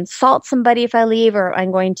 I'm going to insult somebody if I leave, or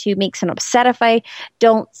I'm going to make someone upset if I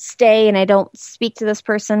don't stay and I don't speak to this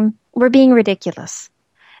person, we're being ridiculous.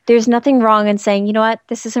 There's nothing wrong in saying, you know what,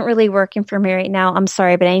 this isn't really working for me right now, I'm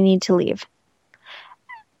sorry, but I need to leave.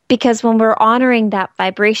 Because when we're honoring that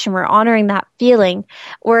vibration, we're honoring that feeling,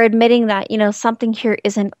 we're admitting that, you know, something here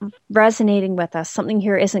isn't resonating with us, something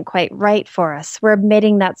here isn't quite right for us. We're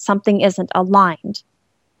admitting that something isn't aligned.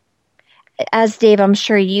 As Dave, I'm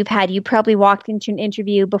sure you probably walked into an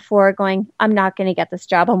interview before going, I'm not going to get this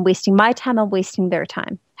job, I'm wasting my time, I'm wasting their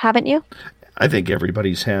time. Haven't you? I think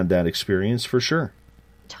everybody's had that experience for sure.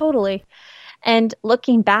 Totally. And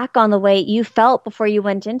looking back on the way you felt before you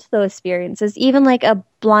went into those experiences, even like a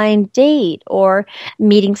blind date or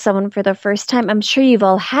meeting someone for the first time, I'm sure you've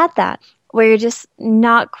all had that, where you're just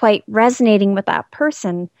not quite resonating with that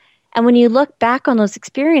person. And when you look back on those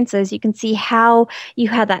experiences, you can see how you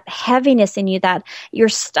had that heaviness in you, that your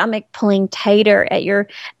stomach pulling tighter at your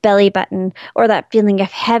belly button, or that feeling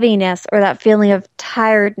of heaviness, or that feeling of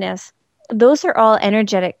tiredness. Those are all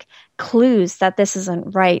energetic clues that this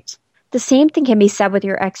isn't right. The same thing can be said with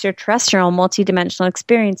your extraterrestrial multidimensional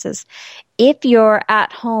experiences. If you're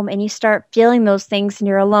at home and you start feeling those things and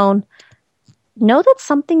you're alone, know that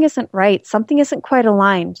something isn't right. Something isn't quite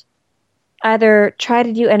aligned. Either try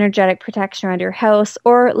to do energetic protection around your house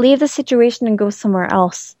or leave the situation and go somewhere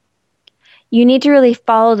else. You need to really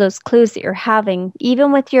follow those clues that you're having,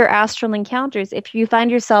 even with your astral encounters. If you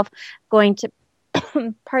find yourself going to,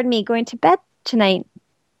 going to bed tonight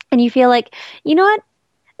and you feel like, you know what?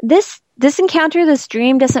 This encounter, this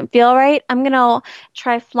dream doesn't feel right. I'm going to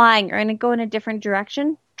try flying, or I'm going to go in a different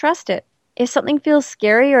direction. Trust it. If something feels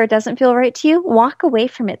scary or it doesn't feel right to you, walk away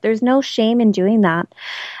from it. There's no shame in doing that.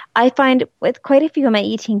 I find with quite a few of my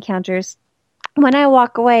ET encounters, when I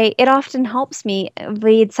walk away, it often helps me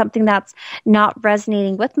read something that's not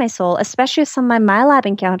resonating with my soul, especially with some of my MyLab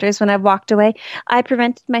encounters. When I've walked away, I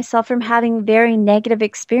prevented myself from having very negative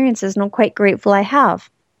experiences, and I'm quite grateful I have.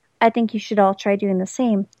 I think you should all try doing the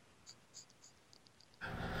same.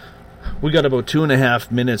 We got about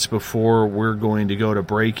 2.5 minutes before we're going to go to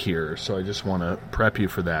break here, so I just want to prep you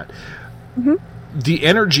for that. Mm-hmm. The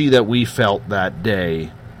energy that we felt that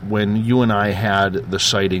day when you and I had the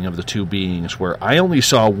sighting of the two beings, where I only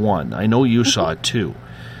saw one, I know you saw two.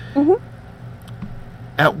 Mm-hmm.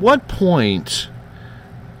 At what point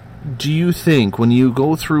do you think, when you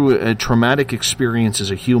go through a traumatic experience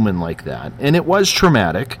as a human like that, and it was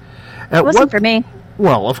traumatic, it wasn't for me.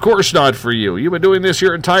 Well, of course not for you. You've been doing this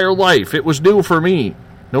your entire life. It was new for me.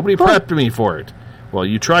 Nobody prepped me for it. Well,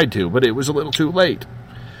 you tried to, but it was a little too late.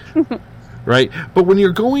 Right? But when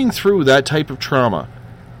you're going through that type of trauma,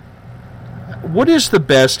 what is the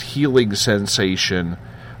best healing sensation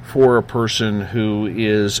for a person who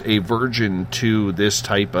is a virgin to this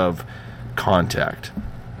type of contact?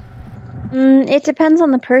 It depends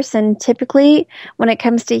on the person. Typically, when it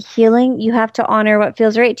comes to healing, you have to honor what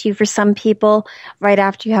feels right to you. For some people, right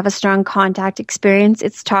after you have a strong contact experience,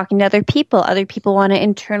 it's talking to other people. Other people want to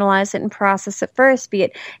internalize it and process it first, be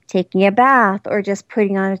it taking a bath or just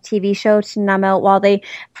putting on a TV show to numb out while they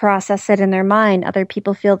process it in their mind. Other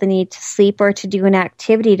people feel the need to sleep or to do an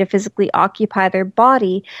activity to physically occupy their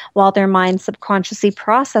body while their mind subconsciously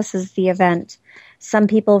processes the event. Some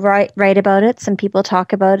people write about it. Some people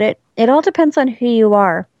talk about it. It all depends on who you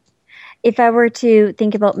are. If I were to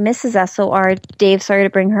think about Mrs. SOR, Dave, sorry to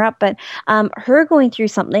bring her up, but her going through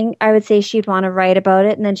something, I would say she'd want to write about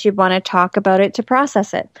it, and then she'd want to talk about it to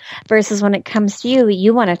process it. Versus when it comes to you,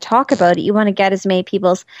 you want to talk about it. You want to get as many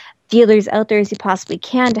people's feelers out there as you possibly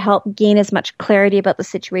can to help gain as much clarity about the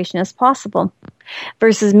situation as possible.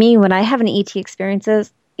 Versus me, when I have an ET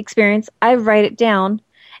experience, I write it down.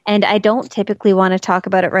 And I don't typically want to talk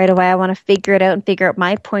about it right away. I want to figure it out and figure out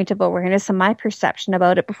my point of awareness and my perception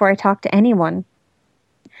about it before I talk to anyone.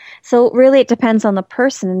 So really it depends on the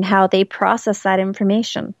person and how they process that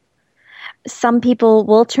information. Some people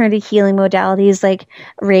will turn to healing modalities like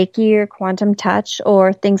Reiki or quantum touch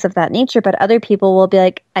or things of that nature, but other people will be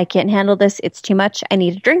like, I can't handle this, it's too much, I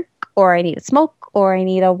need a drink, or I need a smoke, or I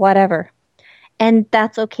need a whatever. And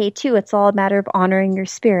that's okay too. It's all a matter of honoring your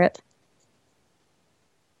spirit.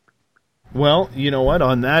 Well, you know what?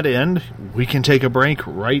 On that end, we can take a break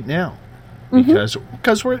right now because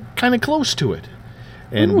we're kind of close to it,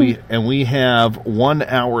 and we have 1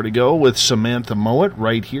 hour to go with Samantha Mowat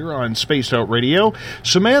right here on Spaced Out Radio.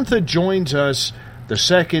 Samantha joins us the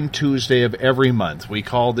second Tuesday of every month. We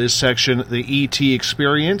call this section the ET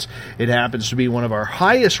Experience. It happens to be one of our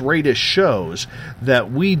highest rated shows that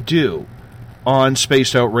we do on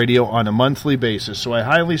Spaced Out Radio on a monthly basis. So I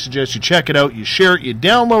highly suggest you check it out, you share it, you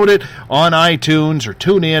download it on iTunes or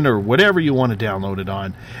TuneIn or whatever you want to download it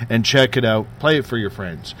on, and check it out. Play it for your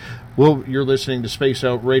friends. Well, you're listening to Spaced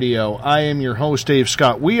Out Radio. I am your host, Dave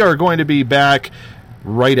Scott. We are going to be back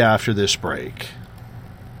right after this break.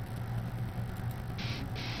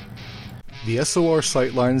 The SOR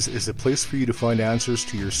Sightlines is a place for you to find answers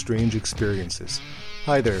to your strange experiences.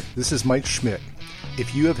 Hi there, this is Mike Schmidt.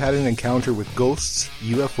 If you have had an encounter with ghosts,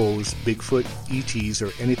 UFOs, Bigfoot, ETs, or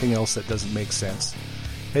anything else that doesn't make sense,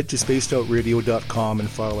 head to spacedoutradio.com and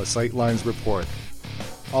file a Sightlines report.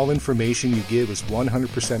 All information you give is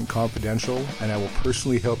 100% confidential, and I will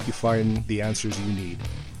personally help you find the answers you need.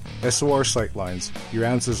 SOR Sightlines, your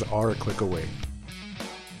answers are a click away.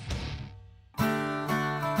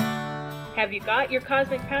 Have you got your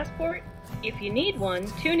Cosmic Passport? If you need one,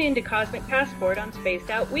 tune in to Cosmic Passport on Spaced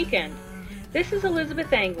Out Weekend. This is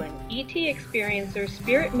Elizabeth Anglin, ET experiencer,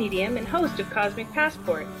 spirit medium, and host of Cosmic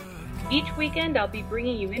Passport. Each weekend I'll be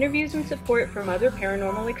bringing you interviews and support from other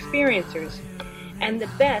paranormal experiencers, and the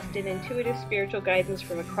best in intuitive spiritual guidance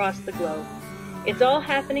from across the globe. It's all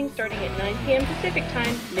happening starting at 9 p.m. Pacific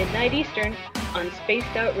Time, midnight Eastern, on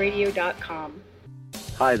spacedoutradio.com.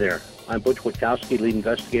 Hi there, I'm Butch Witkowski, lead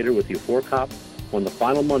investigator with U4COP. On the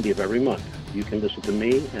final Monday of every month, you can listen to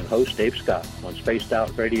me and host Dave Scott on Spaced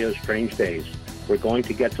Out Radio's Strange Days. We're going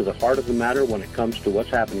to get to the heart of the matter when it comes to what's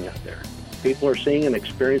happening out there. People are seeing and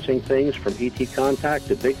experiencing things from ET contact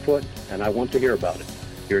to Bigfoot, and I want to hear about it.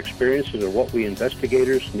 Your experiences are what we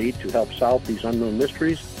investigators need to help solve these unknown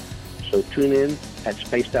mysteries. So tune in at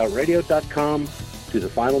spacedoutradio.com to the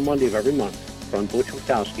final Monday of every month from Butch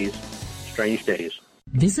Witkowski's Strange Days.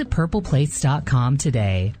 Visit purpleplates.com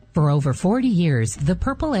today. For over 40 years, the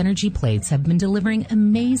Purple Energy Plates have been delivering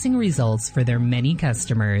amazing results for their many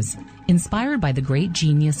customers. Inspired by the great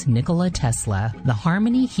genius Nikola Tesla, the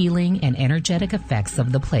harmony, healing, and energetic effects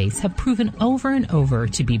of the plates have proven over and over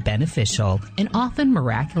to be beneficial and often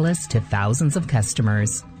miraculous to thousands of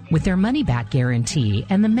customers. With their money-back guarantee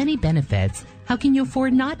and the many benefits, how can you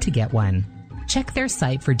afford not to get one? Check their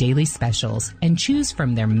site for daily specials and choose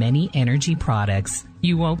from their many energy products.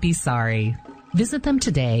 You won't be sorry. Visit them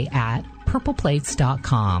today at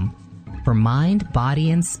purpleplates.com for mind,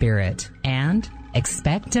 body, and spirit, and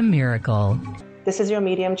expect a miracle. This is your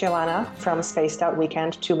medium, Joanna, from Spaced Out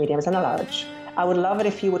Weekend, 2 mediums and a large. I would love it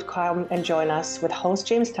if you would come and join us with host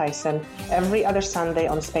James Tyson every other Sunday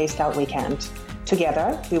on Spaced Out Weekend.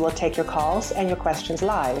 Together, we will take your calls and your questions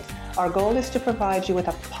live. Our goal is to provide you with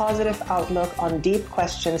a positive outlook on deep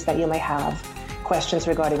questions that you may have. Questions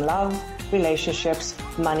regarding love, relationships,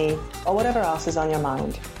 money, or whatever else is on your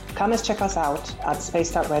mind. Come and check us out at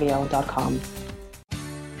spacedoutradio.com.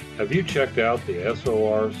 Have you checked out the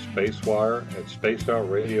SOR Spacewire at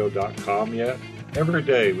spacedoutradio.com yet? Every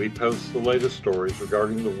day we post the latest stories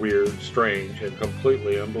regarding the weird, strange, and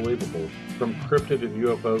completely unbelievable. From cryptid and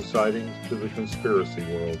UFO sightings to the conspiracy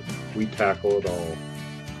world, we tackle it all.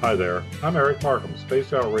 Hi there, I'm Eric Markham,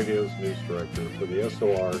 Spaced Out Radio's news director for the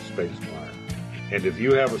SOR Spacewire. And if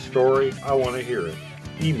you have a story, I want to hear it.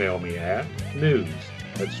 Email me at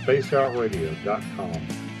news@spacedoutradio.com.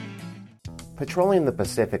 Patrolling the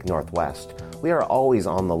Pacific Northwest, we are always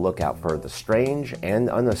on the lookout for the strange and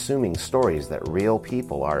unassuming stories that real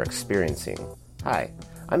people are experiencing. Hi,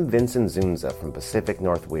 I'm Vincent Zunza from Pacific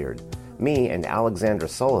North Weird. Me and Alexandra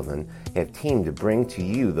Sullivan have teamed to bring to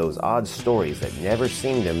you those odd stories that never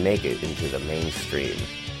seem to make it into the mainstream.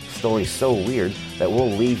 Stories so weird that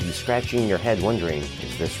will leave you scratching your head wondering,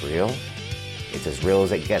 is this real? It's as real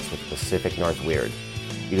as it gets with Pacific North Weird.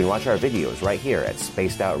 You can watch our videos right here at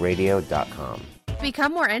spacedoutradio.com.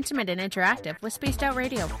 Become more intimate and interactive with Spaced Out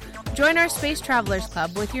Radio. Join our Space Travelers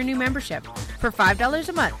Club with your new membership. For $5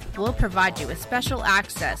 a month, we'll provide you with special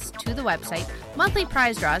access to the website, monthly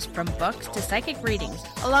prize draws from books to psychic readings,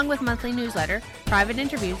 along with monthly newsletter, private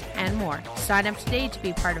interviews, and more. Sign up today to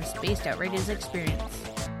be part of Spaced Out Radio's experience.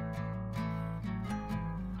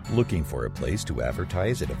 Looking for a place to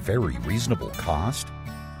advertise at a very reasonable cost?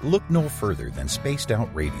 Look no further than Spaced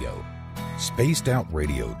Out Radio.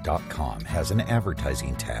 SpacedOutRadio.com has an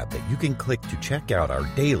advertising tab that you can click to check out our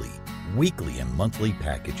daily, weekly, and monthly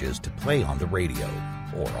packages to play on the radio,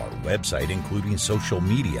 or our website including social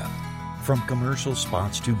media. From commercial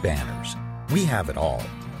spots to banners, we have it all.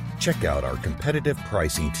 Check out our competitive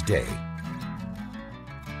pricing today.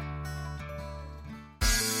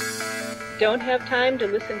 Don't have time to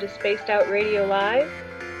listen to Spaced Out Radio Live?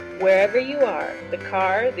 Wherever you are, the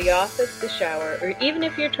car, the office, the shower, or even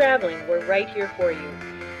if you're traveling, we're right here for you.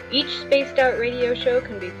 Each Spaced Out Radio show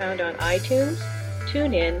can be found on iTunes,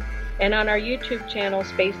 TuneIn, and on our YouTube channel,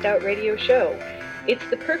 Spaced Out Radio Show. It's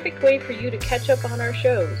the perfect way for you to catch up on our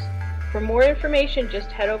shows. For more information,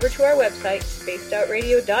 just head over to our website,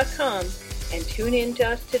 spacedoutradio.com, and tune in to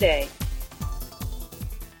us today.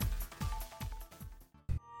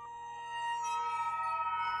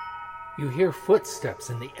 You hear footsteps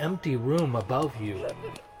in the empty room above you.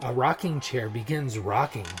 A rocking chair begins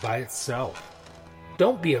rocking by itself.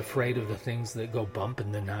 Don't be afraid of the things that go bump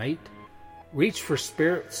in the night. Reach for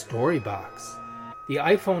Spirit Storybox, the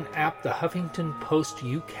iPhone app the Huffington Post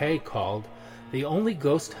UK called the only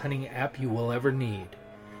ghost hunting app you will ever need.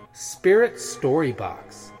 Spirit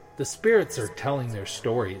Storybox. The spirits are telling their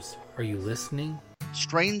stories. Are you listening?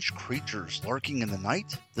 Strange creatures lurking in the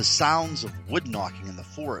night, the sounds of wood knocking in the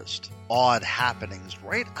forest, odd happenings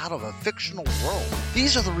right out of a fictional world.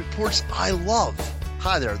 These are the reports I love.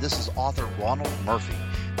 Hi there, this is author Ronald Murphy,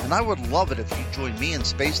 and I would love it if you join me and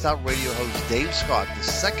Spaced Out Radio host Dave Scott the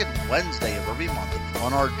second Wednesday of every month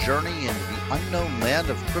on our journey into the unknown land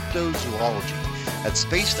of cryptozoology at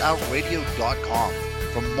spacedoutradio.com.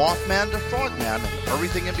 From Mothman to Frogman and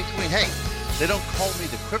everything in between. Hey, they don't call me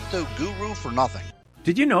the crypto guru for nothing.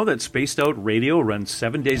 Did you know that Spaced Out Radio runs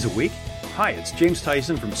 7 days a week? Hi, it's James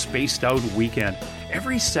Tyson from Spaced Out Weekend.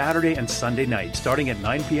 Every Saturday and Sunday night, starting at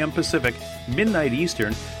 9 p.m. Pacific, midnight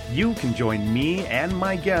Eastern, you can join me and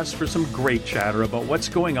my guests for some great chatter about what's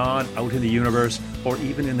going on out in the universe, or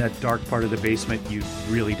even in that dark part of the basement you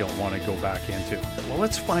really don't want to go back into. Well,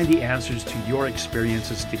 let's find the answers to your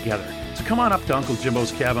experiences together. So come on up to Uncle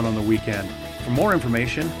Jimbo's cabin on the weekend. For more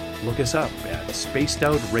information, look us up at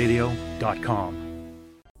spacedoutradio.com.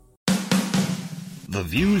 The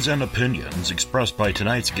views and opinions expressed by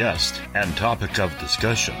tonight's guest and topic of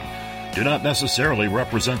discussion do not necessarily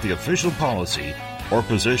represent the official policy or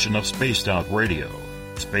position of Spaced Out Radio,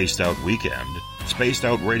 Spaced Out Weekend, Spaced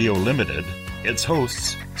Out Radio Limited, its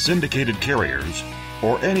hosts, syndicated carriers,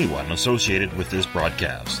 or anyone associated with this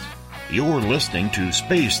broadcast. You're listening to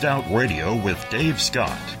Spaced Out Radio with Dave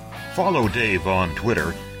Scott. Follow Dave on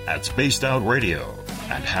Twitter at Spaced Out Radio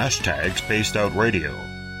and hashtag Spaced Out Radio,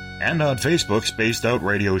 and on Facebook, Spaced Out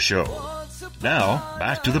Radio Show. Now,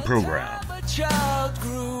 back to the program. A child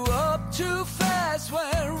grew up too fast,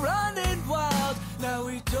 went running wild. Now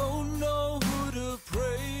we don't know who to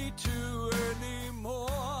pray to anymore.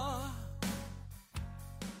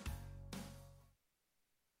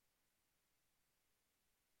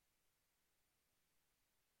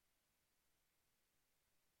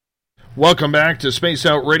 Welcome back to Space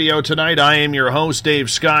Out Radio tonight. I am your host,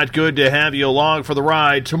 Dave Scott. Good to have you along for the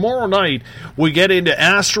ride. Tomorrow night, we get into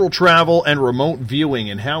astral travel and remote viewing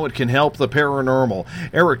and how it can help the paranormal.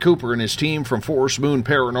 Eric Cooper and his team from Forest Moon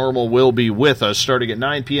Paranormal will be with us starting at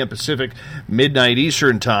 9 p.m. Pacific, midnight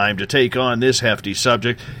Eastern Time to take on this hefty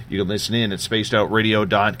subject. You can listen in at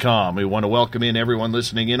spacedoutradio.com. We want to welcome in everyone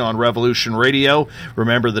listening in on Revolution Radio.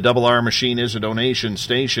 Remember, the Double R Machine is a donation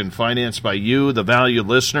station financed by you, the valued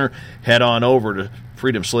listener. Head on over to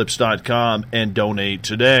freedomslips.com and donate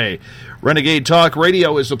today. Renegade Talk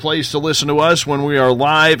Radio is the place to listen to us when we are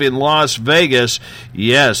live in Las Vegas.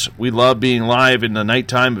 Yes, we love being live in the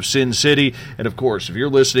nighttime of Sin City. And, of course, if you're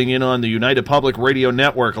listening in on the United Public Radio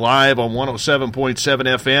Network live on 107.7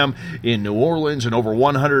 FM in New Orleans and over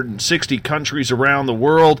 160 countries around the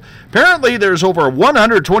world, apparently there's over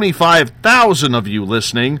 125,000 of you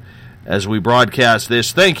listening as we broadcast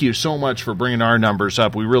this. Thank you so much for bringing our numbers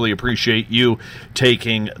up. We really appreciate you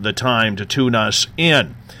taking the time to tune us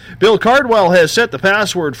in. Bill Cardwell has set the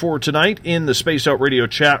password for tonight in the Space Out Radio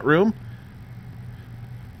chat room.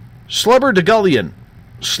 Slubber-de-Gullion.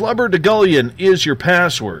 Slubber-de-Gullion is your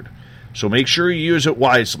password, so make sure you use it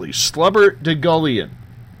wisely. Slubber-de-Gullion.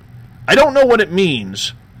 I don't know what it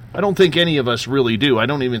means. I don't think any of us really do. I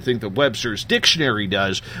don't even think the Webster's Dictionary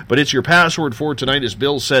does, but it's your password for tonight as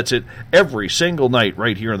Bill sets it every single night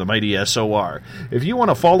right here on the Mighty SOR. If you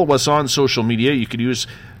want to follow us on social media, you can use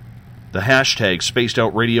the hashtag Spaced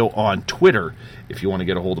Out Radio on Twitter. If you want to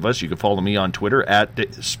get a hold of us, you can follow me on Twitter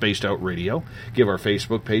at Spaced Out Radio. Give our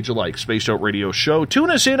Facebook page a like, Spaced Out Radio Show.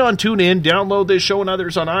 Tune us in on TuneIn. Download this show and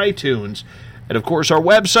others on iTunes. And, of course, our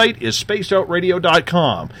website is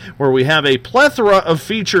spacedoutradio.com, where we have a plethora of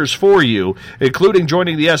features for you, including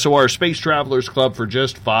joining the SOR Space Travelers Club for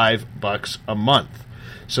just $5 a month.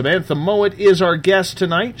 Samantha Mowat is our guest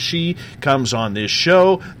tonight. She comes on this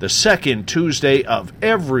show the second Tuesday of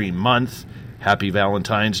every month. Happy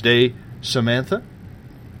Valentine's Day, Samantha.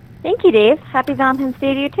 Thank you, Dave. Happy Valentine's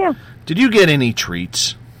Day to you, too. Did you get any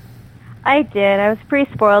treats? I did. I was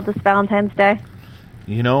pretty spoiled this Valentine's Day.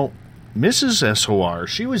 You know, Mrs. SOR,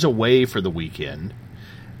 she was away for the weekend,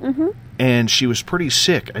 and she was pretty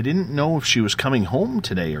sick. I didn't know if she was coming home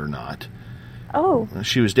today or not. Oh.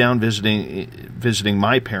 She was down visiting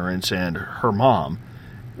my parents and her mom,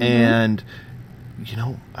 and, you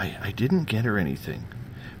know, I didn't get her anything,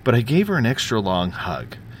 but I gave her an extra long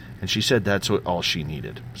hug, and she said that's all she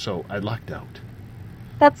needed, so I lucked out.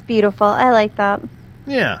 That's beautiful. I like that.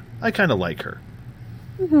 Yeah, I kind of like her.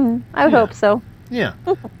 I would hope so. Yeah,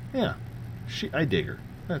 yeah. I dig her.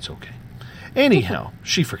 That's okay. Anyhow,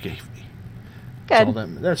 she forgave me. Good.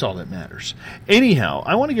 That's all that matters. Anyhow,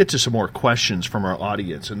 I want to get to some more questions from our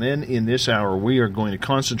audience, and then in this hour we are going to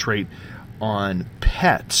concentrate on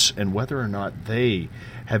pets and whether or not they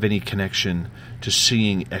have any connection to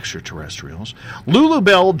seeing extraterrestrials. Lulu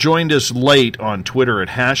Bell joined us late on Twitter at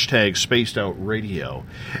 #SpacedOutRadio,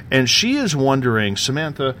 and she is wondering,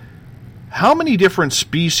 Samantha, how many different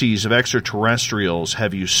species of extraterrestrials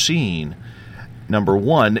have you seen, number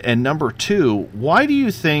one? And number two, why do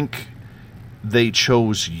you think they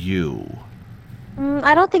chose you?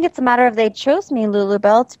 I don't think it's a matter of they chose me, Lulu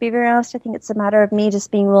Bell. To be very honest, I think it's a matter of me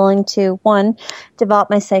just being willing to, one, develop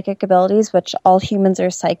my psychic abilities, which all humans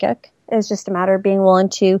are psychic. It's just a matter of being willing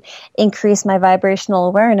to increase my vibrational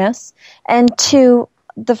awareness. And two,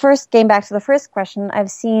 getting back to the first question,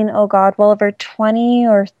 I've seen, over 20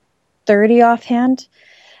 or 30 offhand.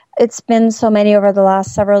 It's been so many over the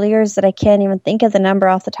last several years that I can't even think of the number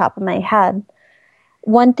off the top of my head.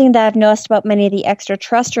 One thing that I've noticed about many of the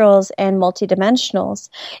extraterrestrials and multidimensionals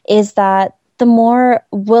is that the more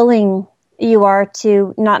willing you are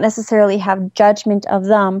to not necessarily have judgment of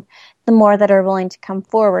them, the more that are willing to come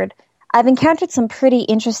forward. I've encountered some pretty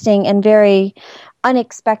interesting and very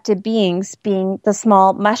unexpected beings, being the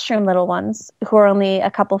small mushroom little ones who are only a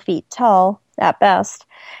couple feet tall at best,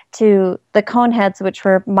 to the coneheads, which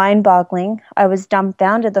were mind-boggling. I was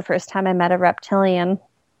dumbfounded the first time I met a reptilian.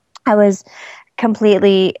 I was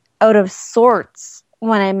completely out of sorts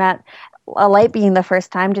when I met a light being the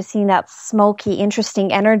first time, just seeing that smoky,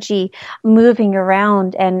 interesting energy moving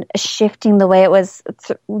around and shifting the way it was,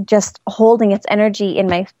 just holding its energy in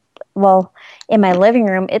my living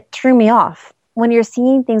room. It threw me off. When you're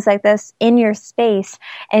seeing things like this in your space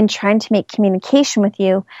and trying to make communication with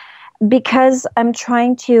you, because I'm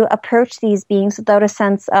trying to approach these beings without a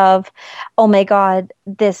sense of, oh my God,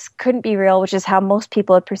 this couldn't be real, which is how most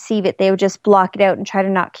people would perceive it. They would just block it out and try to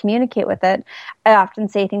not communicate with it. I often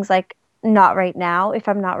say things like, not right now if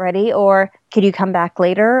I'm not ready, or could you come back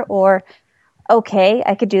later, or okay,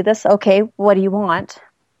 I could do this. Okay, what do you want?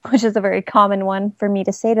 Which is a very common one for me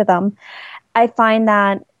to say to them. I find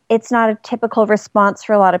that it's not a typical response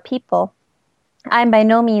for a lot of people. I'm by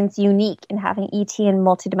no means unique in having ET and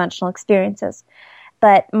multidimensional experiences,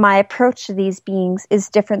 but my approach to these beings is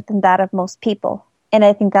different than that of most people, and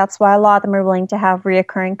I think that's why a lot of them are willing to have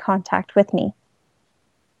reoccurring contact with me.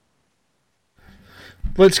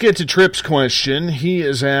 Let's get to Trip's question. He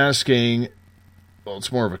is asking, well,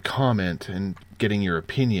 it's more of a comment and getting your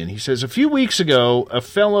opinion. He says, a few weeks ago, a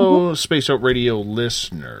fellow Space Out Radio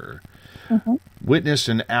listener witnessed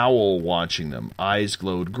an owl watching them. Eyes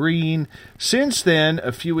glowed green. Since then,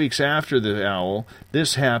 a few weeks after the owl,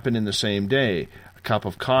 this happened in the same day. A cup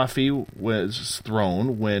of coffee was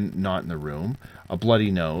thrown when not in the room. A bloody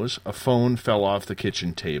nose. A phone fell off the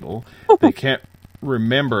kitchen table. They can't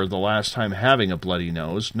remember the last time having a bloody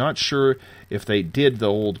nose. Not sure if they did the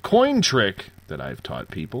old coin trick that I've taught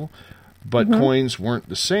people, but coins weren't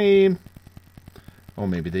the same. Oh,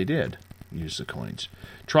 maybe they did use the coins.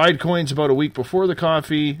 Tried coins about a week before the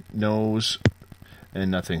coffee, nose, and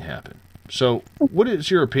nothing happened. So, what is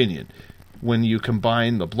your opinion? When you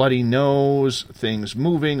combine the bloody nose, things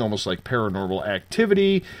moving, almost like paranormal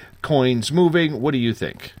activity, coins moving, what do you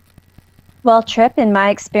think? Well, Trip, in my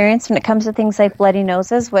experience, when it comes to things like bloody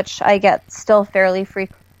noses, which I get still fairly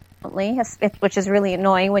frequently, which is really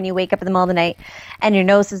annoying when you wake up in the middle of the night and your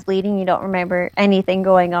nose is bleeding, you don't remember anything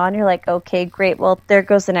going on. You're like, okay, great. Well, there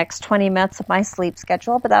goes the next 20 minutes of my sleep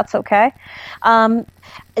schedule, but that's okay.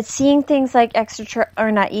 Seeing things like ETs,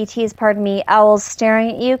 owls staring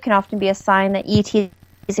at you can often be a sign that ETs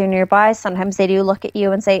are nearby. Sometimes they do look at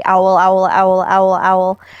you and say, owl, owl, owl, owl,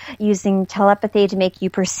 owl, using telepathy to make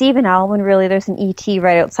you perceive an owl when really there's an ET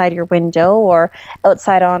right outside your window or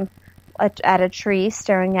outside at a tree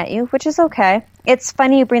staring at you, which is okay. It's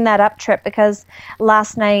funny you bring that up, Trip, because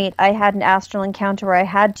last night I had an astral encounter where I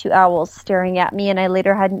had two owls staring at me, and I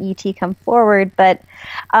later had an ET come forward. But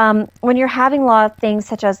when you're having a lot of things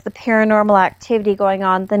such as the paranormal activity going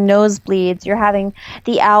on, the nosebleeds, you're having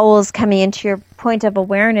the owls coming into your point of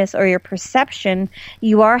awareness or your perception,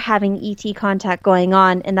 you are having ET contact going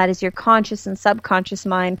on, and that is your conscious and subconscious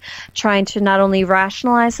mind trying to not only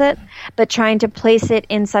rationalize it, but trying to place it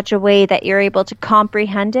in such a way that you're able to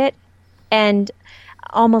comprehend it and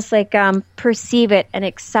almost like perceive it and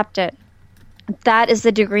accept it. That is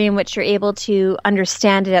the degree in which you're able to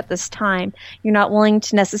understand it at this time. You're not willing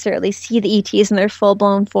to necessarily see the ETs in their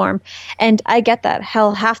full-blown form. And I get that.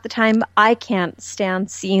 Hell, half the time I can't stand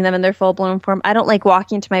seeing them in their full-blown form. I don't like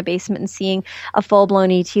walking into my basement and seeing a full-blown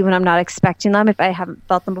ET when I'm not expecting them, if I haven't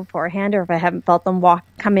felt them beforehand or if I haven't felt them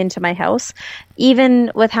come into my house.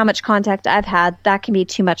 Even with how much contact I've had, that can be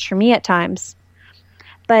too much for me at times.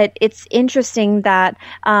 But it's interesting that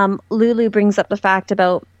Lulu brings up the fact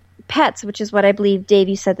about pets, which is what I believe, Dave,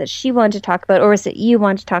 you said that she wanted to talk about, or is it you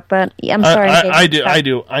wanted to talk about? I'm sorry. I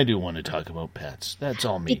do want to talk about pets. That's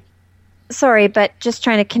all me. Sorry, but just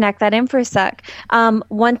trying to connect that in for a sec.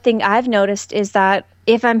 One thing I've noticed is that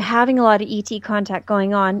if I'm having a lot of ET contact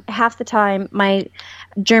going on, half the time my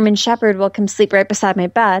German Shepherd will come sleep right beside my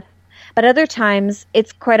bed. But other times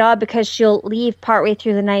it's quite odd because she'll leave partway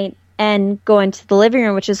through the night and go into the living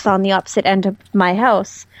room, which is on the opposite end of my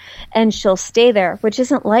house, and she'll stay there, which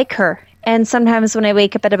isn't like her. And sometimes when I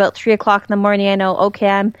wake up at about 3 o'clock in the morning, I know, okay,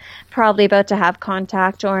 I'm probably about to have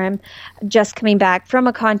contact, or I'm just coming back from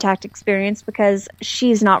a contact experience because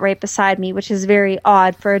she's not right beside me, which is very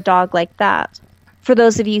odd for a dog like that. For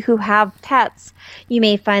those of you who have pets, you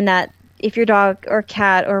may find that if your dog or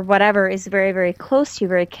cat or whatever is very, very close to you,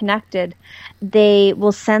 very connected, they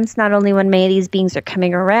will sense not only when many of these beings are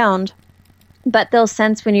coming around, but they'll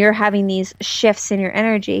sense when you're having these shifts in your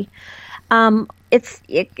energy.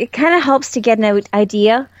 It kind of helps to get an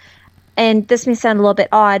idea, and this may sound a little bit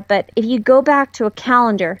odd, but if you go back to a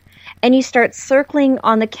calendar and you start circling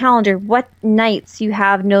on the calendar what nights you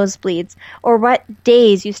have nosebleeds or what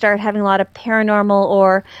days you start having a lot of paranormal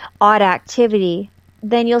or odd activity,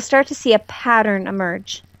 then you'll start to see a pattern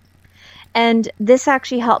emerge. And this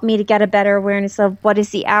actually helped me to get a better awareness of what is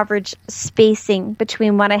the average spacing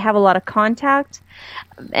between when I have a lot of contact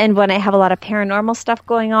and when I have a lot of paranormal stuff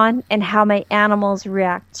going on, and how my animals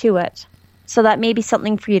react to it. So that may be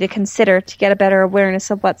something for you to consider to get a better awareness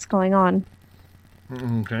of what's going on.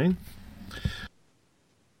 Okay.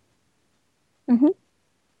 Mm-hmm.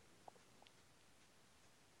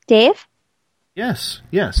 Dave? Yes.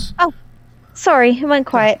 Oh. Sorry, it went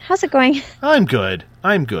quiet. How's it going? I'm good.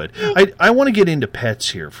 I want to get into pets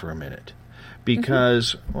here for a minute.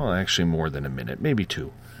 Because, well, actually more than a minute, maybe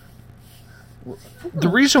 2. The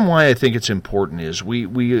reason why I think it's important is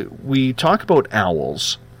we talk about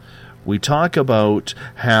owls. We talk about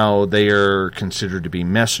how they are considered to be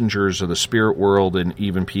messengers of the spirit world, and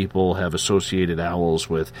even people have associated owls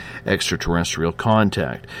with extraterrestrial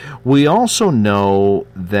contact. We also know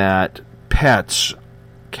that pets,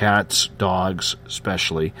 cats, dogs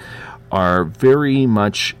especially, are very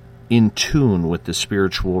much in tune with the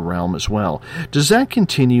spiritual realm as well. Does that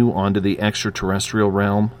continue onto the extraterrestrial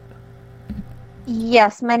realm?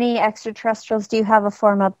 Yes, many extraterrestrials do have a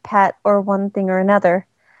form of pet or one thing or another.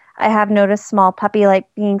 I have noticed small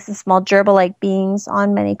puppy-like beings and small gerbil-like beings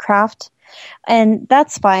on many craft, and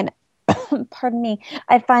that's fine. Pardon me.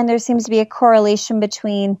 I find there seems to be a correlation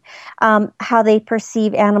between how they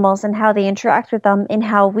perceive animals and how they interact with them and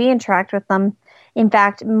how we interact with them. In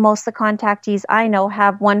fact, most of the contactees I know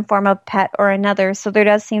have one form of pet or another, so there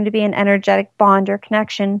does seem to be an energetic bond or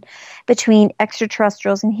connection between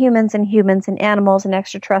extraterrestrials and humans and animals and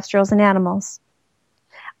extraterrestrials and animals.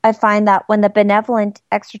 I find that when the benevolent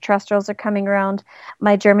extraterrestrials are coming around,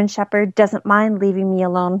 my German Shepherd doesn't mind leaving me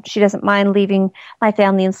alone. She doesn't mind leaving my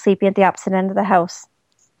family and sleeping at the opposite end of the house.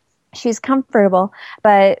 She's comfortable,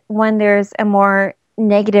 but when there's a more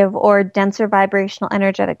negative or denser vibrational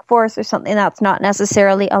energetic force or something that's not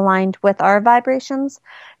necessarily aligned with our vibrations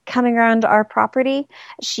coming around our property,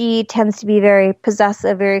 she tends to be very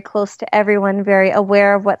possessive, very close to everyone, very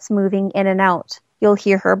aware of what's moving in and out. You'll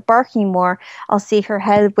hear her barking more. I'll see her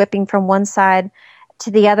head whipping from one side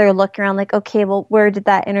to the other, looking around like, okay, well, where did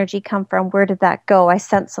that energy come from? Where did that go? I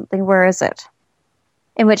sense something. Where is it?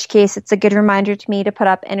 In which case, it's a good reminder to me to put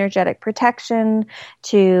up energetic protection,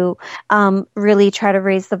 to really try to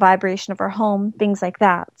raise the vibration of our home, things like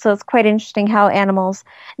that. So it's quite interesting how animals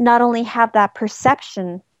not only have that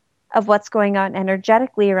perception of what's going on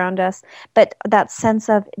energetically around us, but that sense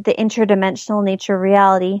of the interdimensional nature of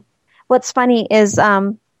reality. What's funny is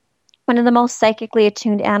one of the most psychically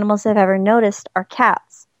attuned animals I've ever noticed are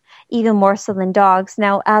cats, even more so than dogs.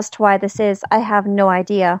 Now, as to why this is, I have no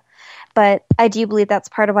idea. But I do believe that's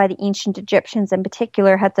part of why the ancient Egyptians in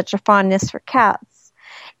particular had such a fondness for cats.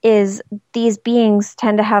 is these beings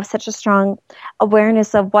tend to have such a strong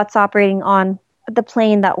awareness of what's operating on the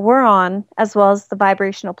plane that we're on, as well as the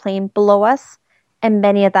vibrational plane below us, and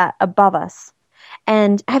many of that above us.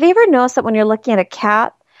 And have you ever noticed that when you're looking at a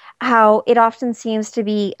cat, how it often seems to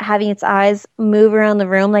be having its eyes move around the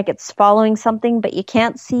room like it's following something, but you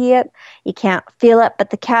can't see it, you can't feel it, but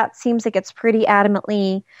the cat seems like it's pretty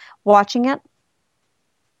adamantly watching it?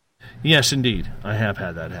 Yes, indeed. I have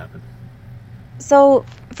had that happen. So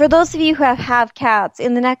for those of you who have cats,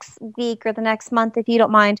 in the next week or the next month, if you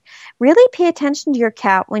don't mind, really pay attention to your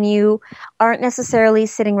cat when you aren't necessarily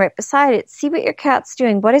sitting right beside it. See what your cat's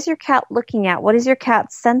doing. What is your cat looking at? What is your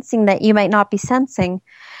cat sensing that you might not be sensing?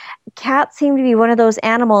 Cats seem to be one of those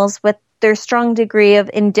animals with their strong degree of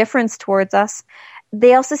indifference towards us.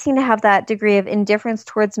 They also seem to have that degree of indifference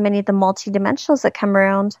towards many of the multidimensionals that come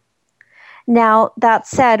around. Now, that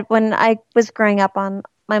said, when I was growing up on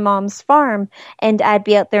my mom's farm, and I'd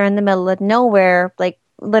be out there in the middle of nowhere, like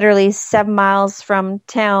literally 7 miles from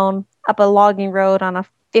town, up a logging road on a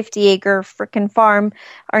 50-acre frickin' farm.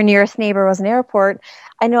 Our nearest neighbor was an airport.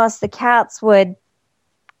 I noticed the cats would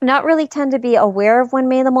not really tend to be aware of when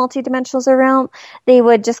many of the multidimensionals are around. They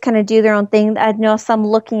would just kind of do their own thing. I'd notice some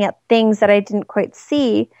looking at things that I didn't quite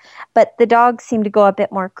see, but the dogs seemed to go a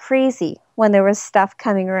bit more crazy when there was stuff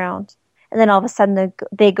coming around. And then all of a sudden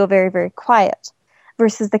they go very, very quiet.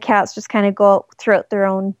 Versus the cats just kind of go throughout their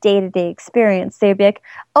own day-to-day experience. They'd be like,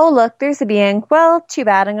 oh, look, there's a being. Well, too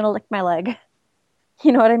bad. I'm going to lick my leg.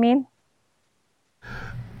 You know what I mean?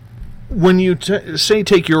 When you say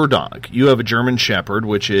take your dog, you have a German Shepherd,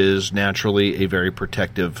 which is naturally a very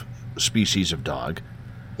protective species of dog.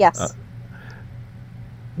 Yes.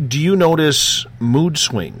 Do you notice mood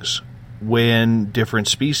swings when different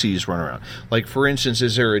species run around? Like, for instance,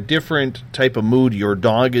 is there a different type of mood your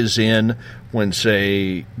dog is in when,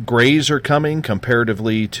 say, greys are coming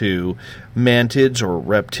comparatively to mantids or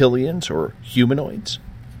reptilians or humanoids?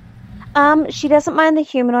 She doesn't mind the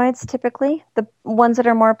humanoids typically. The ones that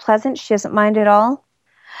are more pleasant, she doesn't mind at all.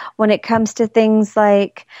 When it comes to things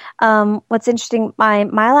like, what's interesting, my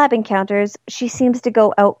lab encounters, she seems to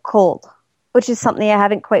go out cold, which is something I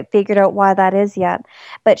haven't quite figured out why that is yet.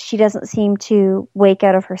 But she doesn't seem to wake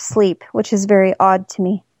out of her sleep, which is very odd to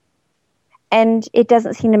me. And it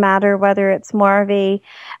doesn't seem to matter whether it's more of a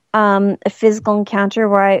physical encounter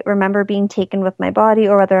where I remember being taken with my body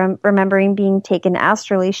or whether I'm remembering being taken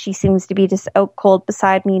astrally. She seems to be just out cold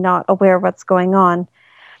beside me, not aware of what's going on.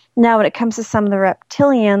 Now, when it comes to some of the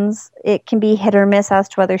reptilians, it can be hit or miss as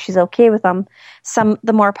to whether she's okay with them.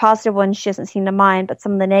 The more positive ones she doesn't seem to mind, but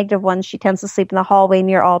some of the negative ones, she tends to sleep in the hallway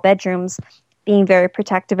near all bedrooms, being very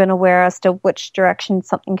protective and aware as to which direction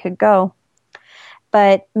something could go.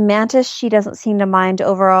 But mantis, she doesn't seem to mind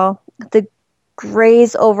overall. The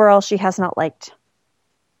greys overall, she has not liked.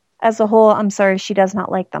 As a whole, I'm sorry, she does not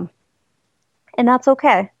like them. And that's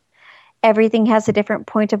okay. Everything has a different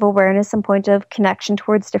point of awareness and point of connection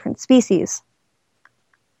towards different species.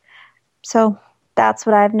 So that's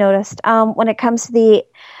what I've noticed. When it comes to the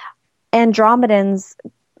Andromedans,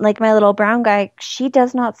 like my little brown guy, she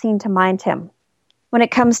does not seem to mind him. When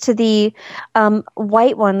it comes to the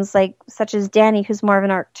white ones, like such as Danny, who's more of an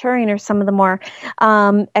Arcturian, or some of the more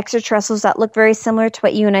extraterrestrials that look very similar to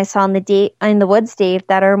what you and I saw in the woods, Dave,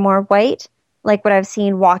 that are more white, like what I've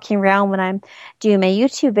seen walking around when I'm doing my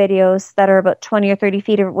YouTube videos that are about 20 or 30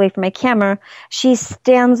 feet away from my camera. She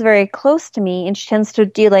stands very close to me, and she tends to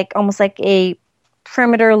do like almost like a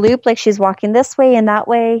perimeter loop, like she's walking this way and that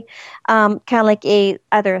way, kind of like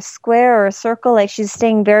either a square or a circle, like she's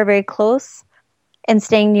staying very, very close and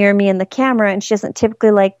staying near me in the camera, and she doesn't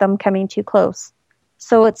typically like them coming too close.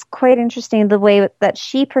 So it's quite interesting the way that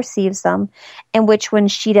she perceives them and which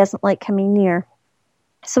ones she doesn't like coming near.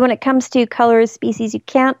 So when it comes to colors, species, you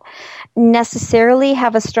can't necessarily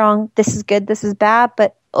have a strong, this is good, this is bad,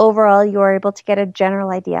 but overall you are able to get a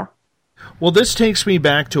general idea. Well, this takes me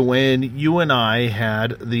back to when you and I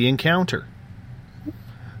had the encounter.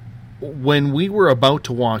 When we were about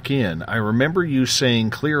to walk in, I remember you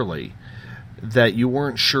saying clearly that you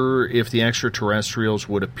weren't sure if the extraterrestrials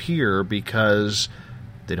would appear because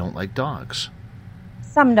they don't like dogs.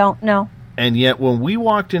 Some don't, no. And yet when we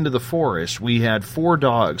walked into the forest, we had 4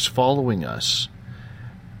 dogs following us.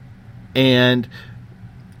 And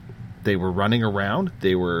they were running around.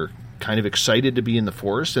 They were kind of excited to be in the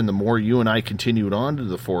forest. And the more you and I continued on to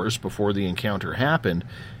the forest before the encounter happened,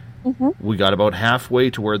 we got about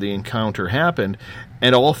halfway to where the encounter happened,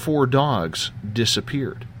 and all 4 dogs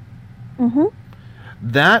disappeared.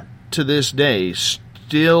 That, to this day,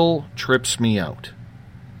 still trips me out.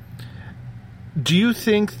 Do you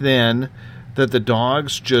think, then, that the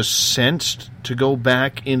dogs just sensed to go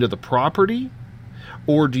back into the property?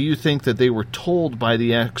 Or do you think that they were told by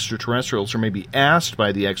the extraterrestrials, or maybe asked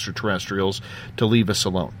by the extraterrestrials, to leave us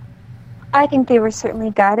alone? I think they were certainly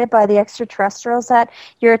guided by the extraterrestrials that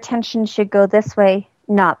your attention should go this way,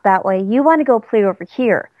 not that way. You want to go play over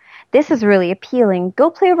here. This is really appealing. Go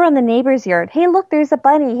play over on the neighbor's yard. Hey, look, there's a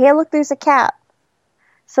bunny. Hey, look, there's a cat.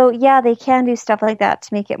 So, yeah, they can do stuff like that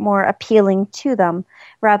to make it more appealing to them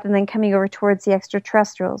rather than coming over towards the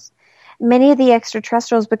extraterrestrials. Many of the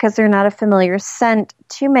extraterrestrials, because they're not a familiar scent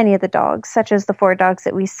to many of the dogs, such as the 4 dogs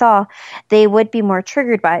that we saw, they would be more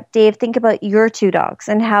triggered by it. Dave, think about your 2 dogs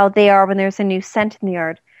and how they are when there's a new scent in the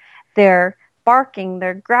yard. They're barking,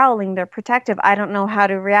 they're growling, they're protective. I don't know how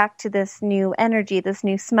to react to this new energy, this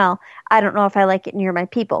new smell. I don't know if I like it near my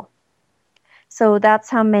people. So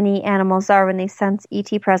that's how many animals are when they sense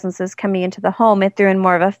ET presences coming into the home, if they're in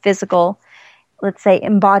more of a physical, let's say,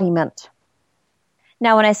 embodiment.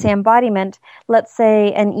 Now, when I say embodiment, let's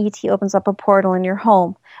say an ET opens up a portal in your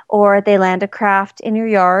home, or they land a craft in your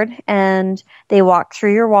yard and they walk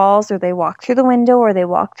through your walls, or they walk through the window, or they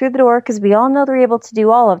walk through the door, because we all know they're able to do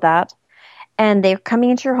all of that. And they're coming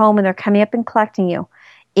into your home and they're coming up and collecting you.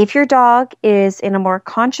 If your dog is in a more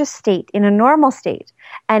conscious state, in a normal state,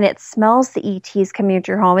 and it smells the ETs coming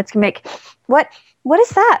into your home, it's going to make, what is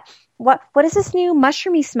that? What is this new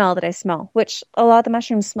mushroomy smell that I smell? Which a lot of the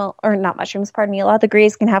mushrooms smell, or not mushrooms, pardon me, a lot of the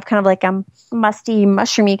greys can have kind of like a musty,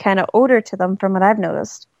 mushroomy kind of odor to them from what I've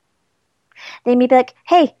noticed. They may be like,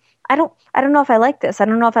 hey, I don't know if I like this. I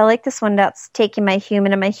don't know if I like this one that's taking my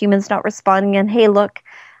human and my human's not responding. And hey, look,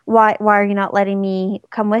 why are you not letting me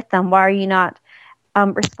come with them? Why are you not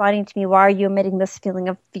responding to me? Why are you emitting this feeling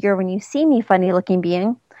of fear when you see me, funny looking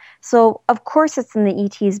being? So, of course, it's in the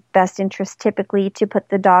ET's best interest typically to put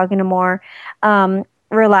the dog in a more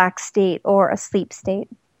relaxed state or a sleep state.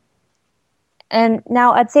 And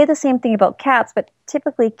now I'd say the same thing about cats, but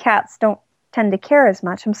typically cats don't tend to care as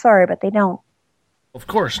much. I'm sorry, but they don't. Of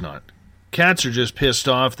course not. Cats are just pissed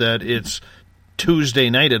off that it's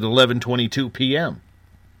Tuesday night at 11:22 p.m.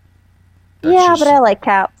 But I like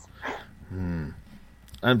cats.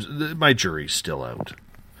 My jury's still out.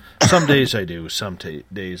 Some days I do, some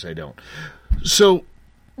days I don't. So,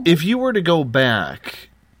 if you were to go back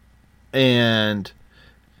and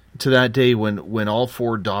to that day when all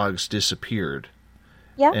 4 dogs disappeared,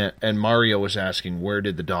 and Mario was asking where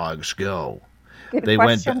did the dogs go? Good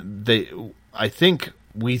question.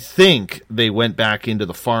 We think they went back into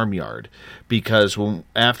the farmyard, because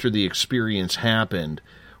after the experience happened,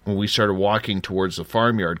 when we started walking towards the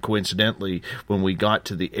farmyard, coincidentally, when we got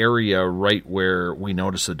to the area right where we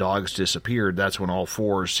noticed the dogs disappeared, that's when all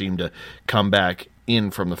 4 seemed to come back in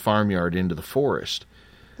from the farmyard into the forest.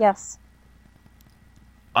 Yes.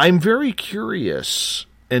 I'm very curious,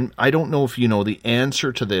 and I don't know if you know the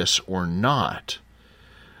answer to this or not,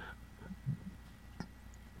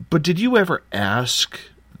 but did you ever ask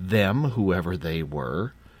them, whoever they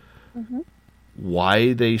were,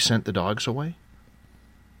 why they sent the dogs away?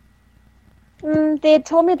 They had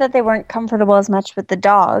told me that they weren't comfortable as much with the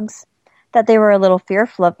dogs, that they were a little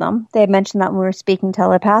fearful of them. They had mentioned that when we were speaking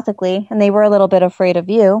telepathically, and they were a little bit afraid of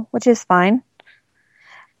you, which is fine.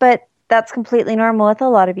 But that's completely normal with a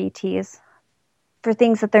lot of ETs. For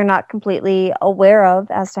things that they're not completely aware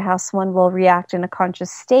of as to how someone will react in a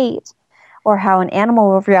conscious state, or how an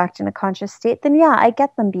animal will react in a conscious state, then yeah, I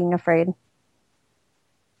get them being afraid.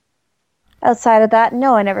 Outside of that,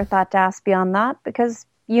 no, I never thought to ask beyond that, because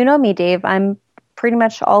you know me, Dave. I'm pretty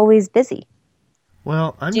much always busy.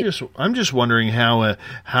 Well, I'm just wondering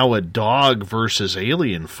how a dog versus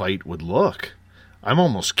alien fight would look. I'm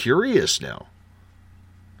almost curious now.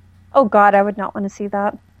 Oh God, I would not want to see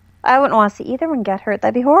that. I wouldn't want to see either one get hurt.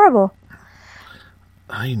 That'd be horrible.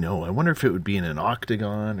 I know. I wonder if it would be in an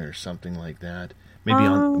octagon or something like that.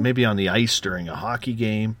 Maybe on the ice during a hockey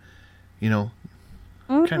game. You know,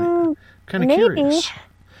 kind of curious.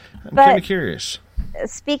 I'm kind of curious.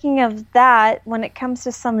 Speaking of that, when it comes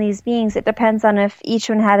to some of these beings, it depends on if each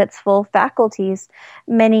one had its full faculties.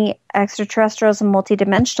 Many extraterrestrials and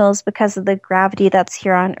multidimensionals, because of the gravity that's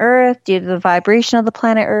here on Earth, due to the vibration of the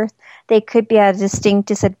planet Earth, they could be at a distinct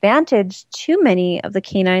disadvantage to many of the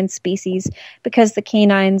canine species, because the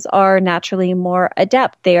canines are naturally more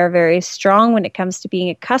adept. They are very strong when it comes to being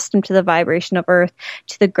accustomed to the vibration of Earth,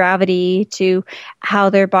 to the gravity, to how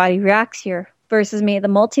their body reacts here. Versus maybe the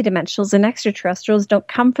multidimensionals and extraterrestrials don't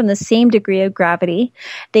come from the same degree of gravity.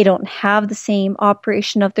 They don't have the same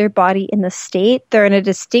operation of their body in the state. They're in a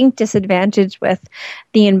distinct disadvantage with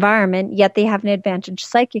the environment, yet they have an advantage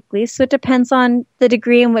psychically. So it depends on the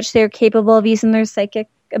degree in which they're capable of using their psychic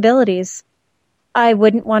abilities. I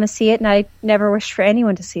wouldn't want to see it, and I never wish for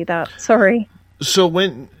anyone to see that. Sorry. So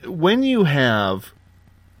when you have,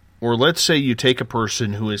 or let's say you take a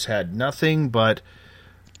person who has had nothing but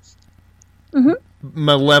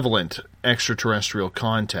malevolent extraterrestrial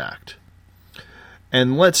contact,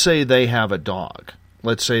 and let's say they have a dog.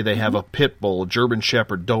 Let's say they have a pit bull, German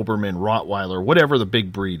Shepherd, Doberman, Rottweiler, whatever the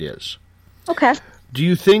big breed is. Okay. Do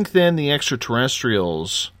you think then the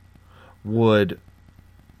extraterrestrials would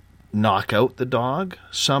knock out the dog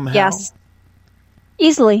somehow? Yes.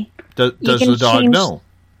 Easily. Does the dog know?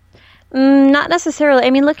 Not necessarily. I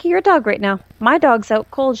mean, look at your dog right now. My dog's out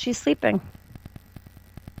cold. She's sleeping.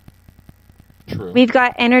 True. We've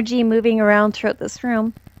got energy moving around throughout this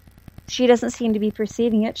room. She doesn't seem to be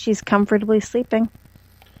perceiving it. She's comfortably sleeping.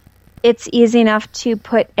 It's easy enough to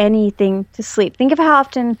put anything to sleep. Think of how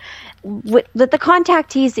often, with the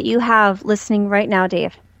contactees that you have listening right now,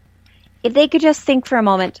 Dave, if they could just think for a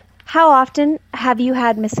moment, how often have you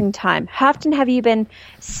had missing time? How often have you been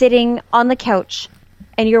sitting on the couch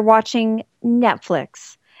and you're watching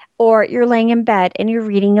Netflix, or you're laying in bed and you're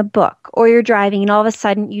reading a book, or you're driving and all of a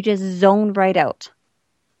sudden you just zone right out?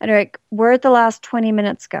 And you're like, where'd the last 20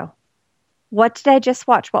 minutes go? What did I just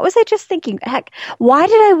watch? What was I just thinking? Heck, why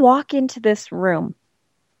did I walk into this room?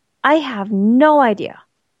 I have no idea.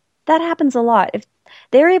 That happens a lot. If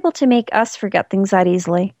they're able to make us forget things that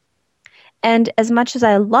easily. And as much as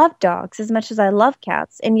I love dogs, as much as I love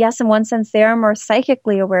cats, and yes, in one sense, they are more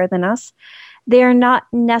psychically aware than us, they are not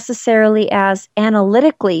necessarily as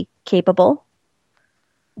analytically capable.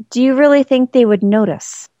 Do you really think they would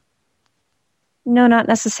notice? No, not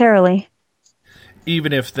necessarily.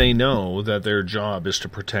 Even if they know that their job is to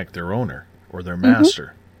protect their owner or their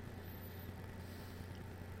master.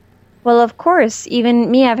 Well, of course.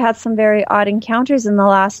 Even me, I've had some very odd encounters in the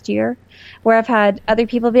last year where I've had other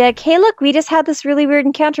people be like, hey, look, we just had this really weird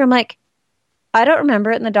encounter. I'm like, I don't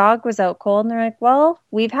remember it. And the dog was out cold. And they're like, well,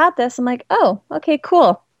 we've had this. I'm like, oh, okay,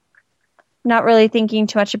 cool. Not really thinking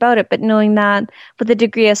too much about it, but knowing that with the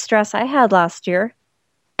degree of stress I had last year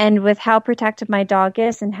and with how protective my dog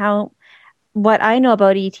is and what I know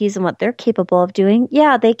about ETs and what they're capable of doing,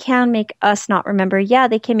 yeah, they can make us not remember. Yeah,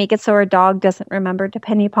 they can make it so our dog doesn't remember,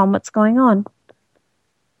 depending upon what's going on.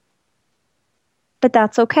 But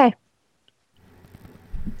that's okay.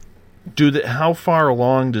 How far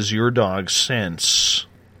along does your dog sense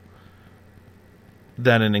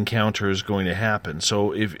that an encounter is going to happen?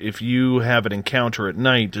 So if you have an encounter at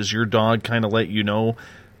night, does your dog kind of let you know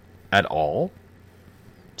at all?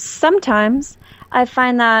 Sometimes. I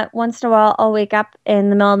find that once in a while I'll wake up in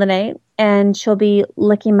the middle of the night and she'll be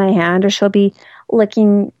licking my hand, or she'll be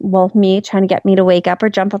licking, me, trying to get me to wake up or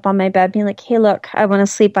jump up on my bed being like, hey, look, I want to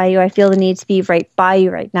sleep by you. I feel the need to be right by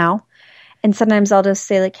you right now. And sometimes I'll just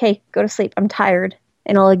say like, hey, go to sleep. I'm tired.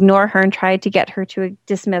 And I'll ignore her and try to get her to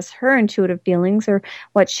dismiss her intuitive feelings or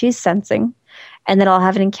what she's sensing. And then I'll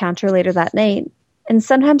have an encounter later that night. And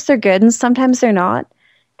sometimes they're good and sometimes they're not.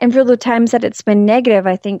 And for the times that it's been negative,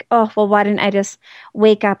 I think, oh, well, why didn't I just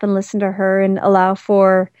wake up and listen to her and allow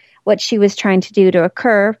for what she was trying to do to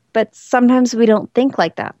occur? But sometimes we don't think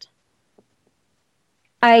like that.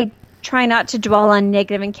 I try not to dwell on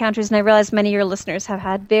negative encounters, and I realize many of your listeners have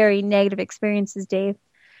had very negative experiences, Dave.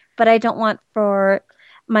 But I don't want for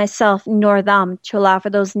myself nor them to allow for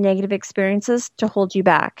those negative experiences to hold you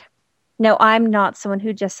back. Now, I'm not someone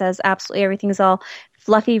who just says absolutely everything's all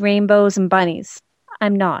fluffy rainbows and bunnies.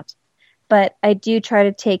 I'm not. But I do try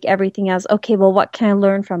to take everything as, okay, well, what can I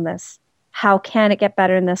learn from this? How can it get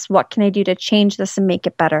better in this? What can I do to change this and make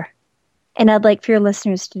it better? And I'd like for your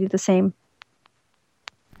listeners to do the same.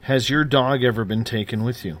 Has your dog ever been taken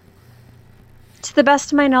with you? To the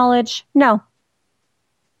best of my knowledge, no.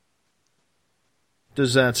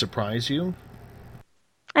 Does that surprise you?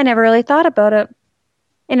 I never really thought about it.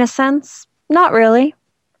 In a sense, not really.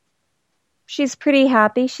 She's pretty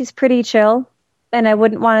happy. She's pretty chill. And I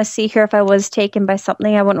wouldn't want to see her if I was taken by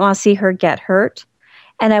something. I wouldn't want to see her get hurt.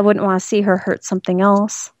 And I wouldn't want to see her hurt something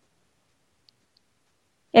else.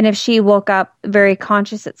 And if she woke up very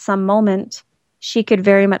conscious at some moment, she could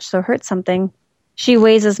very much so hurt something. She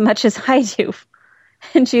weighs as much as I do.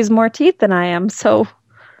 And she has more teeth than I am. So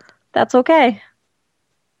that's okay.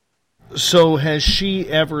 So has she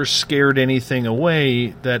ever scared anything away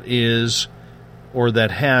that is, or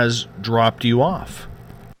that has dropped you off?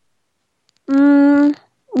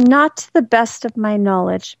 Not to the best of my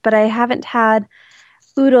knowledge, but I haven't had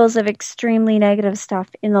oodles of extremely negative stuff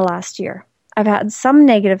in the last year. I've had some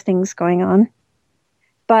negative things going on,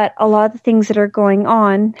 but a lot of the things that are going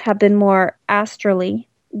on have been more astrally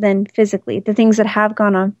than physically. The things that have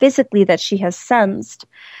gone on physically that she has sensed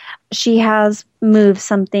she has moved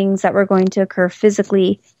some things that were going to occur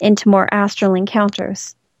physically into more astral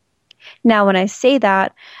encounters. Now, when I say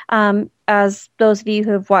that, as those of you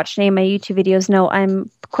who have watched any of my YouTube videos know, I'm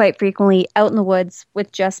quite frequently out in the woods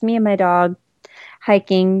with just me and my dog,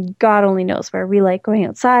 hiking, God only knows where. We like going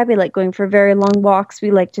outside, we like going for very long walks,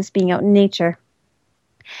 we like just being out in nature.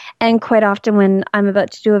 And quite often when I'm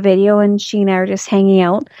about to do a video and she and I are just hanging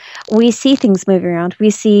out, we see things moving around.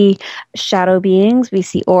 We see shadow beings, we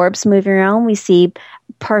see orbs moving around, we see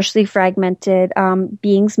partially fragmented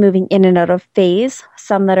beings moving in and out of phase,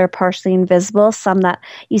 some that are partially invisible, some that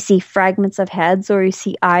you see fragments of heads, or you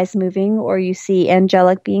see eyes moving, or you see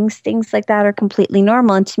angelic beings. Things like that are completely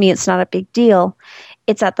normal, and to me it's not a big deal.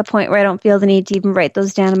 It's at the point where I don't feel the need to even write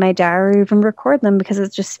those down in my diary or even record them, because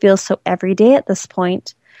it just feels so everyday at this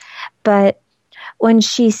point. But when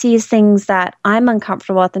she sees things that I'm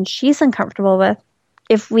uncomfortable with and she's uncomfortable with,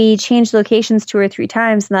 if we change locations 2 or 3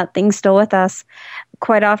 times and that thing's still with us,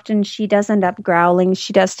 quite often she does end up growling.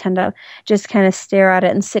 She does tend to just kind of stare at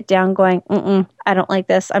it and sit down going, I don't like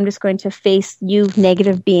this. I'm just going to face you,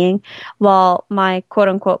 negative being, while my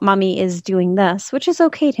quote-unquote mommy is doing this, which is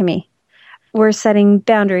okay to me. We're setting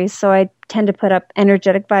boundaries, so I tend to put up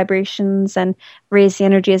energetic vibrations and raise the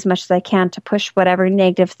energy as much as I can to push whatever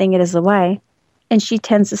negative thing it is away. And she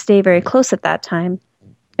tends to stay very close at that time,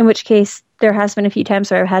 in which case there has been a few times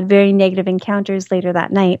where I've had very negative encounters later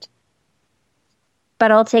that night.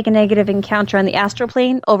 But I'll take a negative encounter on the astral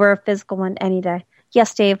plane over a physical one any day.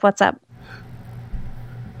 Yes, Dave, what's up?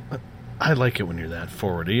 I like it when you're that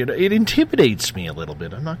forward. It intimidates me a little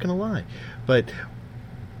bit, I'm not going to lie. But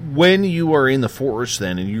when you are in the forest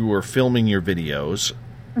then and you are filming your videos,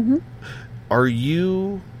 are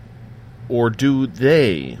you, or do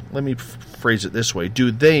they, let me phrase it this way, do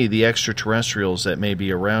they, the extraterrestrials that may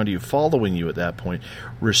be around you, following you at that point,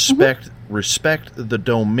 respect the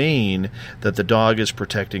domain that the dog is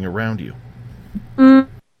protecting around you?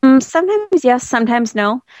 Sometimes yes, sometimes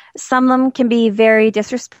no. Some of them can be very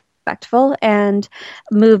disrespectful and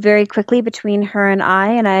move very quickly between her and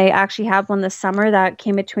I actually have one this summer that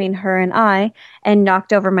came between her and I and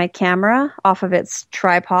knocked over my camera off of its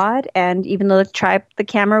tripod. And even though the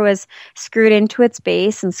camera was screwed into its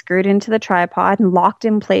base and screwed into the tripod and locked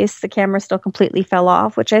in place, the camera still completely fell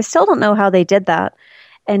off, which I still don't know how they did that,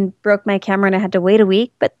 and broke my camera, and I had to wait a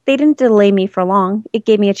week. But they didn't delay me for long. It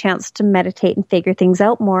gave me a chance to meditate and figure things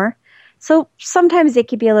out more. So sometimes it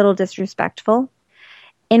could be a little disrespectful,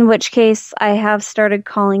 in which case I have started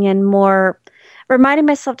calling in more, reminding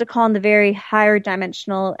myself to call in the very higher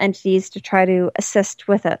dimensional entities to try to assist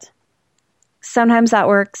with it. Sometimes that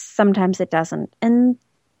works, sometimes it doesn't. And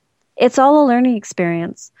it's all a learning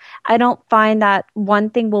experience. I don't find that one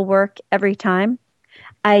thing will work every time.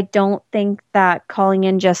 I don't think that calling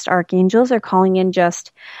in just archangels or calling in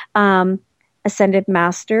just ascended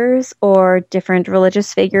masters or different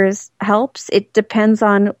religious figures helps. It depends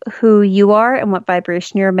on who you are and what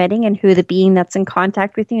vibration you're emitting and who the being that's in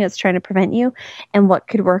contact with you that's trying to prevent you and what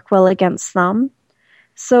could work well against them.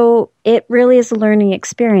 So it really is a learning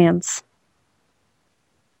experience.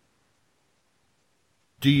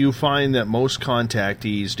 Do you find that most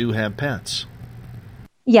contactees do have pets?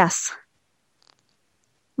 Yes.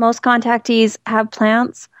 Most contactees have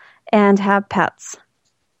plants and have pets.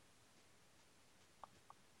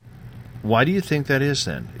 Why do you think that is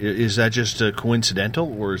then? Is that just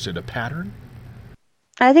coincidental, or is it a pattern?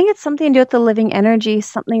 I think it's something to do with the living energy.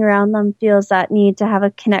 Something around them feels that need to have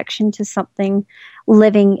a connection to something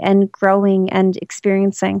living and growing and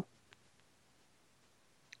experiencing.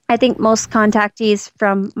 I think most contactees,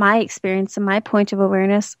 from my experience and my point of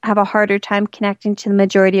awareness, have a harder time connecting to the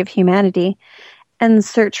majority of humanity and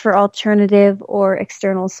search for alternative or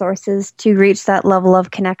external sources to reach that level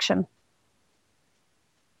of connection.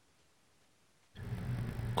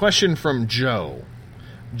 Question from Joe.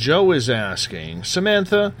 Joe is asking,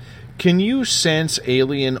 Samantha, can you sense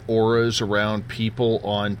alien auras around people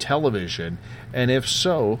on television? And if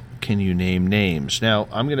so, can you name names? Now,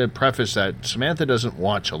 I'm going to preface that Samantha doesn't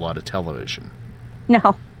watch a lot of television.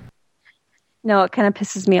 No, it kind of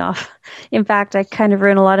pisses me off. In fact, I kind of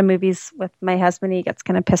ruin a lot of movies with my husband. He gets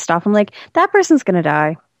kind of pissed off. I'm like, that person's going to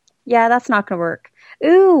die. Yeah, that's not going to work.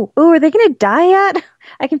 Ooh, are they going to die yet?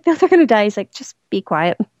 I can feel they're going to die. He's like, just be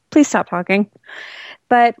quiet. Please stop talking.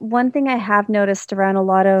 But one thing I have noticed around a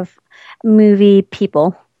lot of movie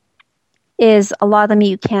people is a lot of them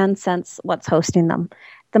you can sense what's hosting them.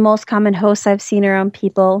 The most common hosts I've seen around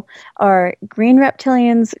people are green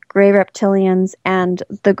reptilians, gray reptilians, and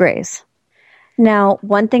the grays. Now,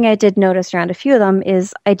 one thing I did notice around a few of them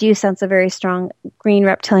is I do sense a very strong green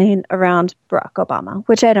reptilian around Barack Obama,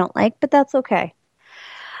 which I don't like, but that's okay.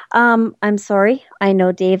 I'm sorry. I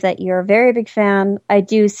know, Dave, that you're a very big fan. I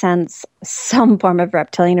do sense some form of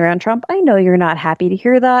reptilian around Trump. I know you're not happy to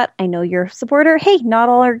hear that. I know you're a supporter. Hey, not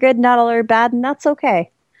all are good, not all are bad, and that's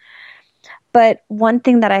okay. But one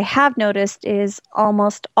thing that I have noticed is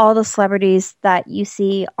almost all the celebrities that you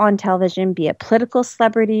see on television, be it political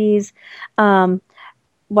celebrities,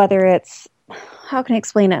 whether it's, how can I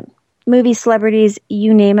explain it? Movie celebrities,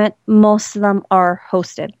 you name it, most of them are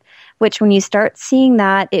hosted. Which when you start seeing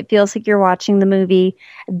that, it feels like you're watching the movie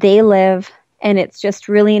They Live, and it's just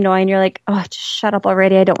really annoying. You're like, oh, just shut up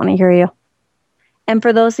already. I don't want to hear you. And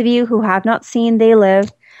for those of you who have not seen They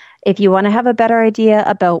Live, if you want to have a better idea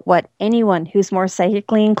about what anyone who's more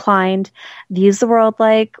psychically inclined views the world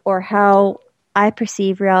like, or how I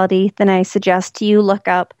perceive reality, then I suggest you look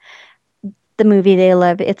up the movie They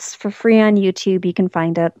Live. It's for free on YouTube. You can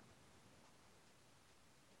find it.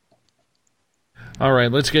 All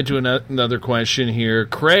right, let's get to another question here.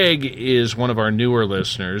 Craig is one of our newer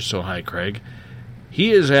listeners, so hi, Craig.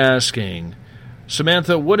 He is asking,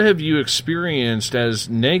 Samantha, what have you experienced as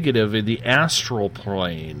negative in the astral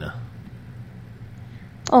plane?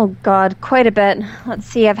 Oh, God, quite a bit. Let's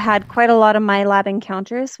see, I've had quite a lot of my lab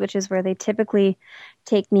encounters, which is where they typically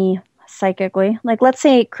take me psychically. Like, let's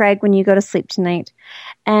say, Craig, when you go to sleep tonight,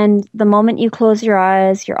 and the moment you close your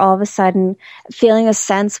eyes, you're all of a sudden feeling a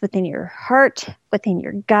sense within your heart, within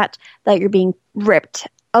your gut, that you're being ripped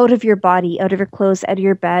out of your body, out of your clothes, out of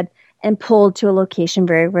your bed, and pulled to a location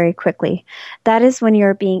very, very quickly. That is when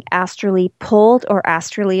you're being astrally pulled or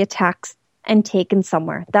astrally attacked and taken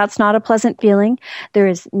somewhere. That's not a pleasant feeling. There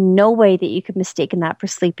is no way that you could mistake that for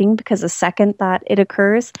sleeping, because the second that it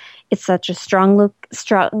occurs, it's such a strong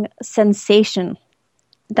sensation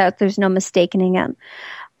that there's no mistaking it.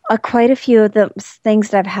 Quite a few of the things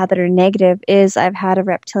that I've had that are negative is I've had a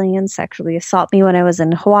reptilian sexually assault me when I was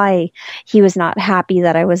in Hawaii. He was not happy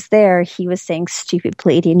that I was there. He was saying, "Stupid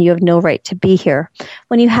Pleiadian, you have no right to be here."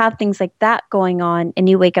 When you have things like that going on and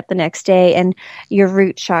you wake up the next day and your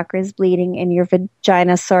root chakra is bleeding and your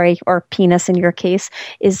vagina, or penis in your case,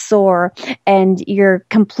 is sore, and you're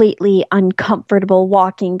completely uncomfortable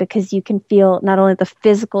walking because you can feel not only the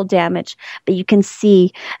physical damage, but you can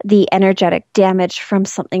see the energetic damage from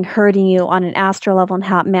something hurting you on an astral level and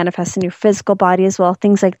how it manifests in your physical body as well.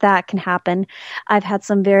 Things like that can happen. I've had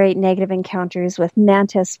some very negative encounters with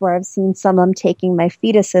mantis where I've seen some of them taking my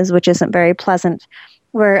fetuses, which isn't very pleasant,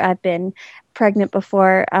 where I've been pregnant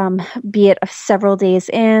before, be it several days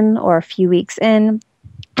in or a few weeks in.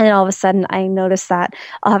 And then all of a sudden I notice that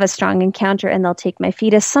I'll have a strong encounter and they'll take my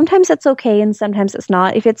fetus. Sometimes it's okay and sometimes it's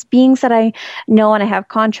not. If it's beings that I know and I have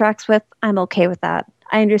contracts with, I'm okay with that.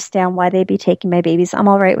 I understand why they'd be taking my babies. I'm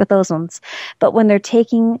all right with those ones. But when they're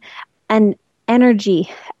taking an energy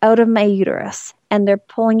out of my uterus and they're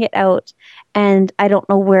pulling it out and I don't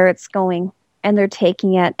know where it's going, and they're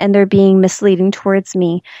taking it and they're being misleading towards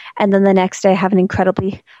me, and then the next day I have an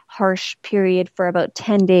incredibly harsh period for about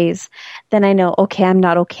 10 days, then I know, okay, I'm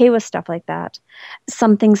not okay with stuff like that.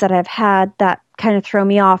 Some things that I've had that kind of throw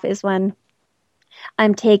me off is when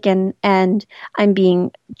I'm taken and I'm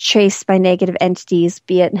being chased by negative entities,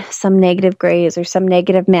 be it some negative greys or some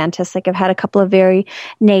negative mantis. Like I've had a couple of very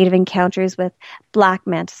negative encounters with black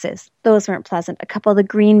mantises. Those weren't pleasant. A couple of the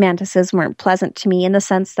green mantises weren't pleasant to me in the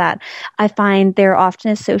sense that I find they're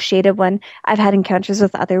often associated when I've had encounters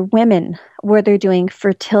with other women where they're doing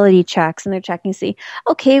fertility checks and they're checking to see,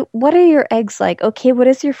 okay, what are your eggs like? Okay, what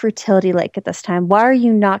is your fertility like at this time? Why are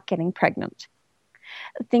you not getting pregnant?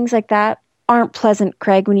 Things like that aren't pleasant,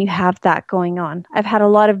 Craig, when you have that going on. I've had a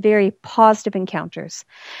lot of very positive encounters,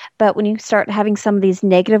 but when you start having some of these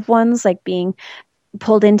negative ones, like being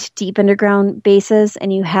pulled into deep underground bases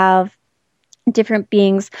and you have different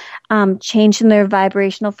beings changing their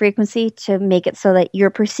vibrational frequency to make it so that you're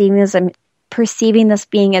perceiving this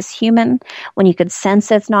being as human when you could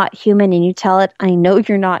sense it's not human, and you tell it, I know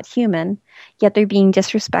you're not human, yet they're being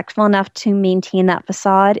disrespectful enough to maintain that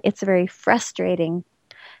facade. It's very frustrating.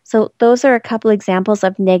 So those are a couple examples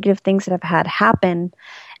of negative things that have had happen,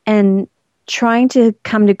 and trying to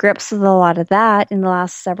come to grips with a lot of that in the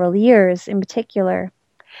last several years in particular,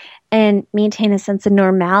 and maintain a sense of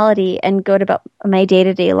normality and go about my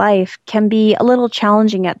day-to-day life can be a little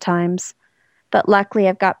challenging at times. But luckily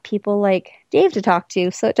I've got people like Dave to talk to,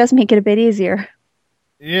 so it does make it a bit easier.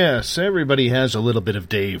 Yes, everybody has a little bit of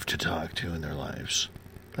Dave to talk to in their lives.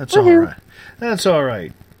 That's all right. That's all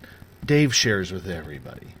right. Dave shares with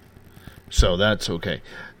everybody, so that's okay.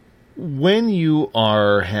 When you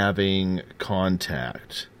are having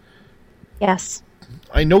contact, yes,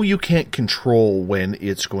 I know you can't control when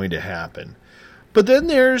it's going to happen, But then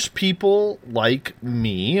there's people like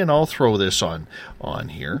me, and I'll throw this on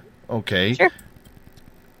here, okay? Sure.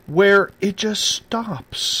 Where it just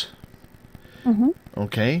stops. Mm-hmm.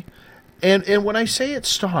 Okay? And when I say it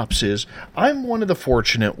stops is, I'm one of the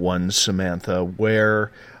fortunate ones, Samantha,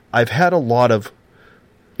 where I've had a lot of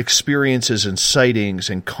experiences and sightings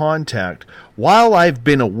and contact while I've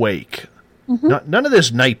been awake. Mm-hmm. None of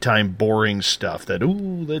this nighttime boring stuff that,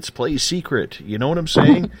 ooh, let's play secret. You know what I'm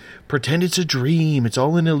saying? Pretend it's a dream. It's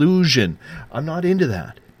all an illusion. I'm not into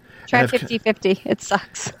that. Try 50-50. It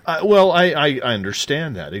sucks. Well, I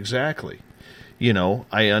understand that. Exactly. You know,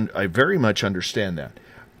 I very much understand that.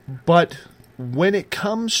 But when it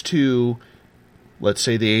comes to, let's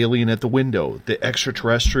say, the alien at the window, the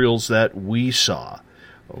extraterrestrials that we saw,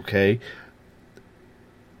 okay,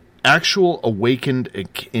 actual awakened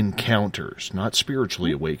encounters, not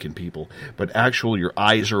spiritually awakened people, but actual, your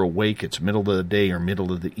eyes are awake, it's middle of the day or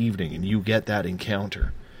middle of the evening, and you get that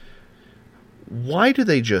encounter. Why do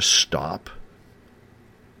they just stop?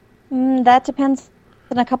 That depends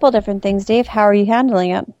on a couple of different things, Dave. How are you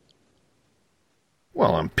handling it?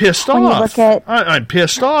 Well, I'm pissed When you off. look at- I'm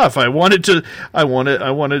pissed off. I wanted to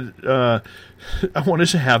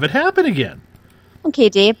have it happen again. Okay,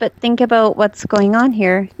 Dave, but think about what's going on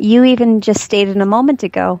here. You even just stated a moment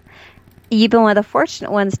ago, you've been one of the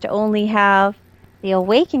fortunate ones to only have the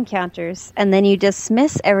awake encounters, and then you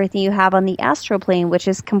dismiss everything you have on the astral plane, which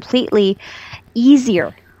is completely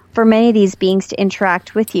easier for many of these beings to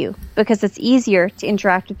interact with you, because it's easier to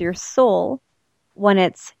interact with your soul when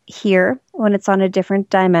it's here, when it's on a different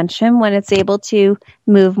dimension, when it's able to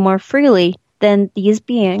move more freely than these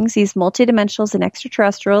beings, these multidimensionals and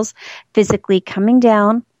extraterrestrials, physically coming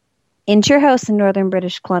down into your house in northern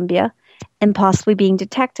British Columbia and possibly being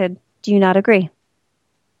detected. Do you not agree?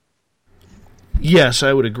 Yes,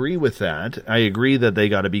 I would agree with that. I agree that they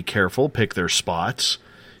got to be careful, pick their spots,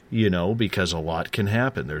 you know, because a lot can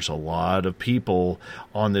happen. There's a lot of people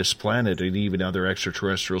on this planet and even other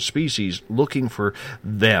extraterrestrial species looking for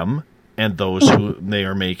them and those who they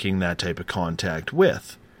are making that type of contact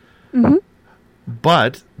with. Mm-hmm.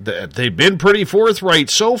 But they've been pretty forthright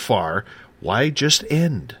so far. Why just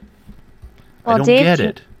end? Well, I don't Dave, get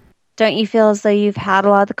it. Don't you feel as though you've had a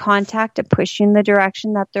lot of the contact to push you in the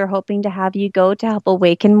direction that they're hoping to have you go to help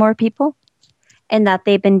awaken more people? And that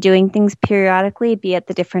they've been doing things periodically, be it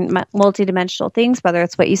the different multidimensional things, whether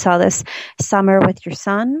it's what you saw this summer with your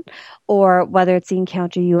son, or whether it's the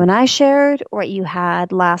encounter you and I shared, or what you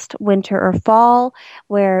had last winter or fall,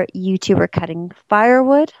 where you two were cutting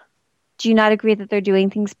firewood. Do you not agree that they're doing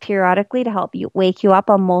things periodically to help you wake you up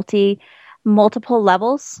on multiple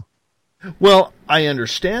levels? Well, I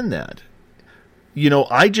understand that. You know,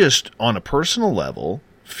 I just, on a personal level,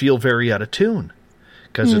 feel very out of tune.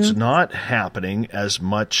 Because it's not happening as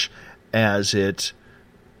much as it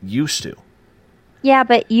used to. Yeah,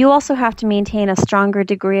 but you also have to maintain a stronger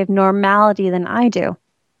degree of normality than I do.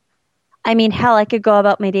 I mean, hell, I could go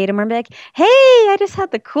about my day tomorrow and be like, hey, I just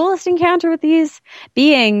had the coolest encounter with these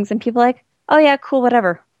beings. And people are like, oh yeah, cool,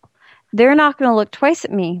 whatever. They're not going to look twice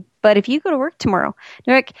at me. But if you go to work tomorrow,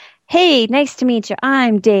 they're like, hey, nice to meet you.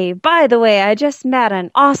 I'm Dave. By the way, I just met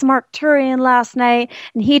an awesome Arcturian last night,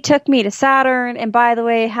 and he took me to Saturn. And by the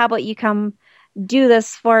way, how about you come do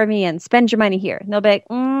this for me and spend your money here? And they'll be like,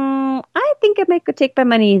 I think I might go take my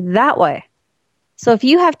money that way. So if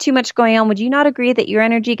you have too much going on, would you not agree that your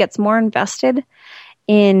energy gets more invested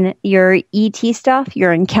in your ET stuff,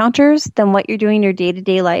 your encounters, than what you're doing in your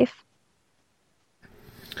day-to-day life?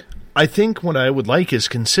 I think what I would like is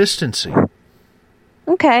consistency.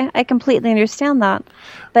 Okay, I completely understand that.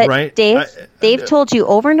 But right? Dave told you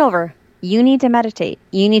over and over, you need to meditate.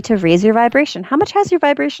 You need to raise your vibration. How much has your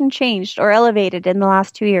vibration changed or elevated in the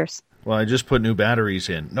last 2 years? Well, I just put new batteries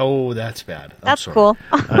in. No, that's bad. That's sorry. cool.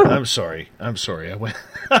 I'm sorry. I'm sorry. I went.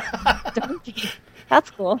 That's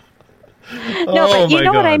cool. No, but you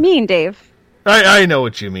know what I mean, Dave. I know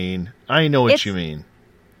what you mean. I know what you mean.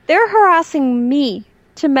 They're harassing me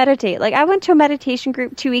to meditate. Like, I went to a meditation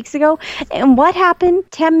group 2 weeks ago, and what happened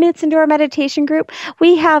 10 minutes into our meditation group?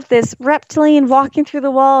 We have this reptilian walking through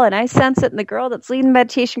the wall, and I sense it, and the girl that's leading the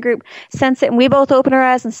meditation group sense it, and we both open our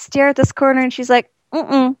eyes and stare at this corner, and she's like,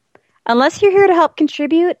 unless you're here to help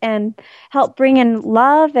contribute and help bring in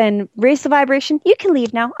love and raise the vibration, you can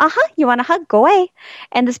leave now. You want a hug? Go away.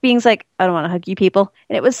 And this being's like, I don't want to hug you people.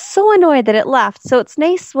 And it was so annoyed that it left. So it's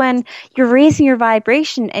nice when you're raising your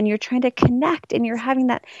vibration and you're trying to connect and you're having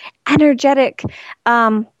that energetic,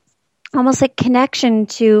 almost like connection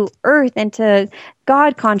to earth and to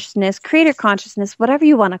God consciousness, creator consciousness, whatever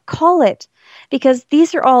you want to call it. Because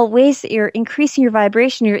these are all ways that you're increasing your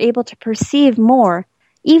vibration. You're able to perceive more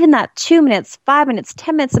Even that 2 minutes, 5 minutes,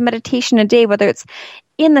 10 minutes of meditation a day, whether it's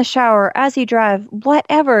in the shower, as you drive,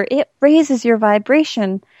 whatever, it raises your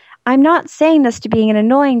vibration. I'm not saying this to being an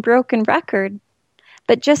annoying broken record,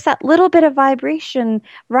 but just that little bit of vibration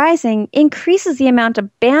rising increases the amount of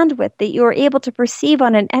bandwidth that you are able to perceive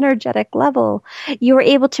on an energetic level. You are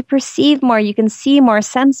able to perceive more, you can see more,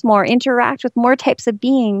 sense more, interact with more types of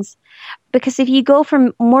beings. Because if you go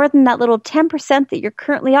from more than that little 10% that you're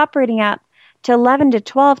currently operating at to 11 to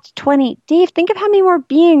 12 to 20, Dave, think of how many more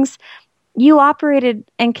beings you operated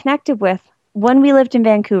and connected with when we lived in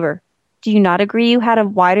Vancouver. Do you not agree you had a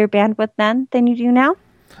wider bandwidth then than you do now?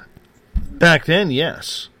 Back then,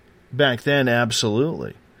 yes. Back then,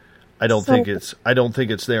 absolutely. I don't think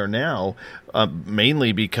it's there now,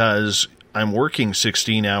 mainly because I'm working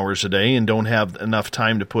 16 hours a day and don't have enough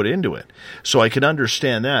time to put into it. So I can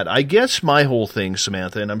understand that. I guess my whole thing,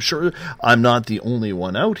 Samantha, and I'm sure I'm not the only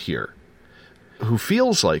one out here who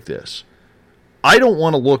feels like this. I don't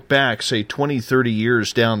want to look back, say, 20, 30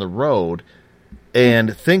 years down the road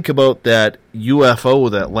and think about that UFO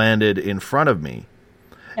that landed in front of me.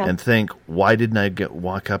 Yeah. And think, why didn't I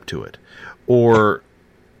walk up to it? Or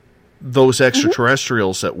those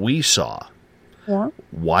extraterrestrials that we saw,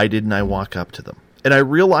 why didn't I walk up to them? And I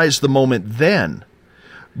realized the moment then,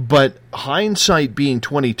 but hindsight being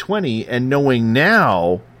 20/20 and knowing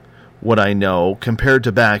now what I know compared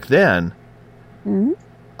to back then,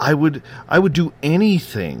 I would do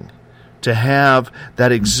anything to have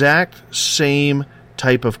that exact same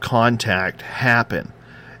type of contact happen.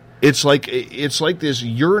 It's like this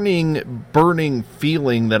yearning, burning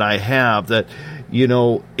feeling that I have that,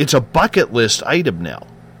 it's a bucket list item now.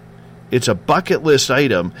 It's a bucket list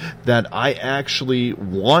item that I actually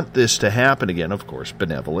want this to happen again. Of course,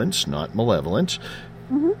 benevolence, not malevolence,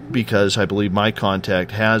 because I believe my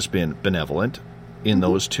contact has been benevolent in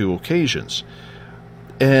those two occasions.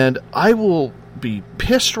 And I will be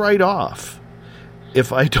pissed right off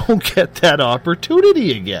if I don't get that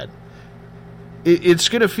opportunity again. It's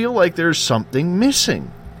going to feel like there's something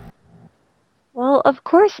missing. Well, of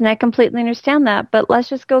course, and I completely understand that, but let's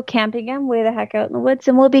just go camping again, way the heck out in the woods,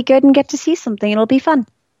 and we'll be good and get to see something. It'll be fun.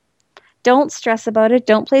 Don't stress about it.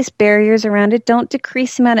 Don't place barriers around it. Don't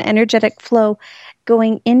decrease the amount of energetic flow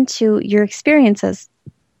going into your experiences.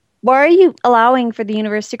 Why are you allowing for the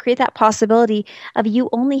universe to create that possibility of you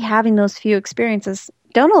only having those few experiences?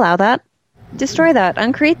 Don't allow that. Destroy that.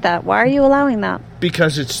 Uncreate that. Why are you allowing that?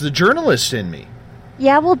 Because it's the journalist in me.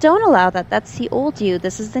 Yeah, well, don't allow that. That's the old you.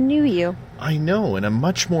 This is the new you. I know, and I'm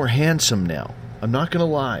much more handsome now. I'm not going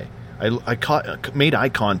to lie. I made eye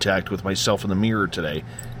contact with myself in the mirror today,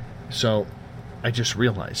 so I just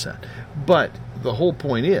realized that. But the whole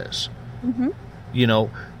point is,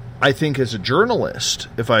 I think as a journalist,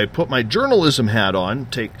 if I put my journalism hat on,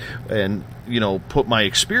 put my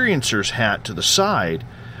experiencer's hat to the side,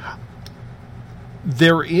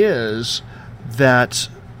 there is that,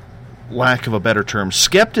 lack of a better term,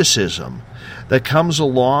 skepticism that comes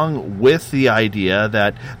along with the idea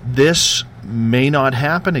that this may not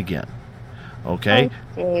happen again. Okay?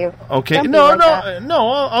 Thanks, Dave. Okay. Don't No. that.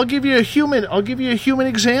 I'll give you a human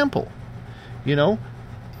example.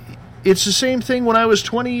 It's the same thing when I was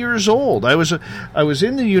 20 years old. I was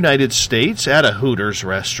in the United States at a Hooters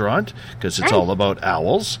restaurant because it's all about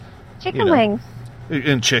owls. Chicken wings.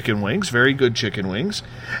 And chicken wings, very good chicken wings.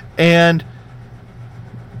 And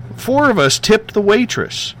 4 of us tipped the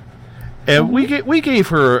waitress. And we gave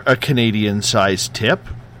her a Canadian-sized tip,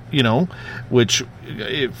 which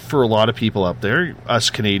for a lot of people up there, us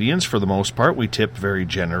Canadians, for the most part, we tip very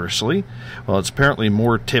generously. Well, it's apparently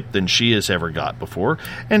more tip than she has ever got before.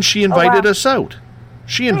 And she invited us out.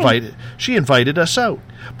 She invited us out.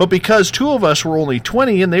 But because 2 of us were only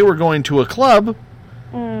 20 and they were going to a club,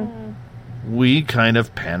 we kind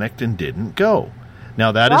of panicked and didn't go.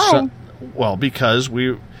 Now that is because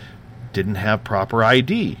we didn't have proper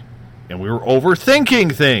ID and we were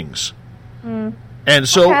overthinking things. And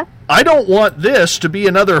so I don't want this to be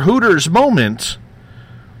another Hooters moment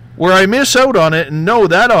where I miss out on it and know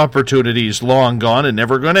that opportunity's long gone and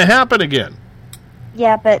never going to happen again.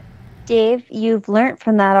 Yeah, but Dave, you've learned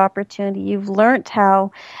from that opportunity. You've learned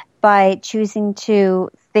how by choosing to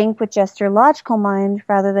think with just your logical mind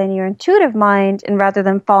rather than your intuitive mind and rather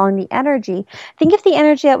than following the energy. Think of the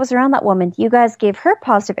energy that was around that woman. You guys gave her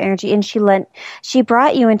positive energy and she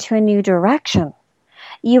brought you into a new direction.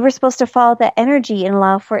 You were supposed to follow that energy and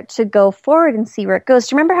allow for it to go forward and see where it goes.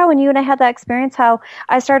 Do you remember how when you and I had that experience, how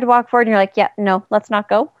I started to walk forward and you're like, yeah, no, let's not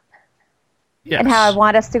go? Yes. And how I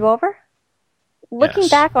want us to go over? Looking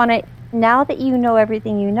back on it, now that you know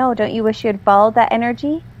everything you know, don't you wish you had followed that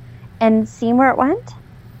energy and seen where it went?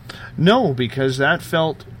 No, because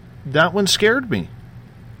that one scared me.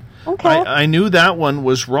 Okay. I knew that one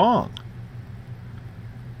was wrong.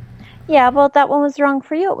 Yeah, well, that one was wrong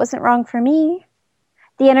for you. It wasn't wrong for me.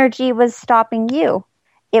 The energy was stopping you.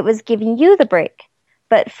 It was giving you the break.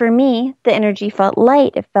 But for me, the energy felt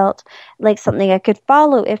light. It felt like something I could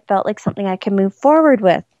follow. It felt like something I could move forward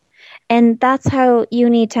with. And that's how you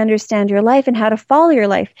need to understand your life and how to follow your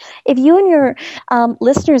life. If you and your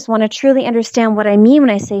listeners want to truly understand what I mean when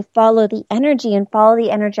I say follow the energy and follow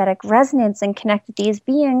the energetic resonance and connect with these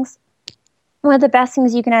beings, one of the best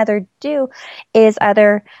things you can either do is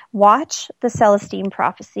either watch the Celestine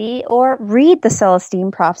Prophecy or read the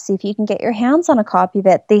Celestine Prophecy. If you can get your hands on a copy of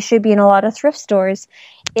it, they should be in a lot of thrift stores.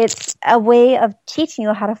 It's a way of teaching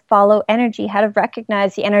you how to follow energy, how to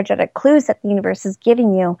recognize the energetic clues that the universe is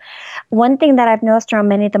giving you. One thing that I've noticed around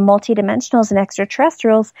many of the multidimensionals and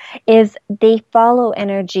extraterrestrials is they follow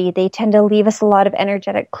energy. They tend to leave us a lot of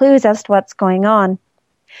energetic clues as to what's going on.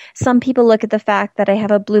 Some people look at the fact that I have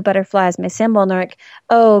a blue butterfly as my symbol and they're like,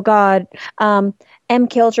 oh God,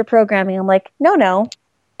 MK Ultra programming. I'm like, no,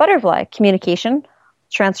 butterfly, communication,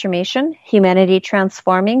 transformation, humanity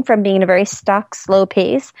transforming from being in a very stuck, slow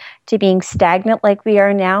pace to being stagnant like we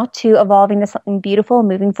are now to evolving to something beautiful,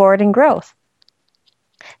 moving forward in growth.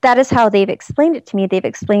 That is how they've explained it to me. They've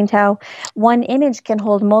explained how one image can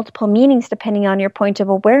hold multiple meanings depending on your point of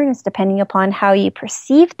awareness, depending upon how you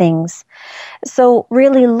perceive things. So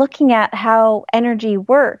really looking at how energy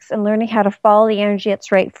works and learning how to follow the energy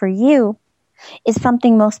that's right for you is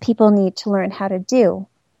something most people need to learn how to do.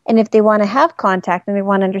 And if they want to have contact and they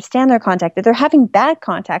want to understand their contact, if they're having bad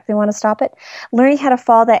contact, they want to stop it, learning how to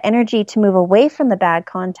follow that energy to move away from the bad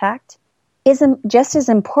contact is just as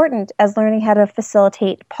important as learning how to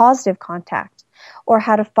facilitate positive contact or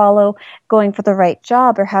how to follow going for the right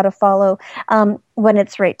job or how to follow when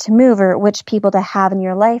it's right to move or which people to have in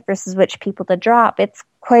your life versus which people to drop. It's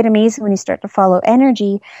quite amazing when you start to follow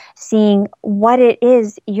energy, seeing what it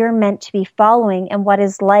is you're meant to be following and what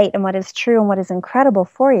is light and what is true and what is incredible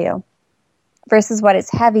for you versus what is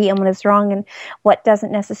heavy and what is wrong and what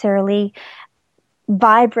doesn't necessarily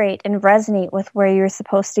vibrate and resonate with where you're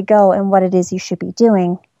supposed to go and what it is you should be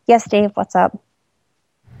doing. Yes, Dave, what's up?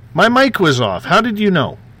 My mic was off. How did you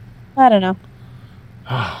know? I don't know.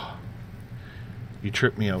 Oh, you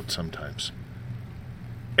trip me out sometimes.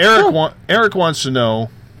 Eric wants to know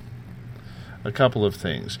a couple of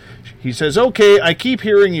things. He says, okay, I keep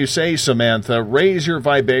hearing you say, Samantha, raise your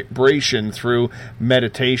vibration through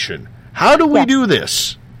meditation. How do we do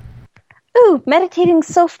this? Ooh, meditating's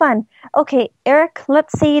so fun. Okay, Eric,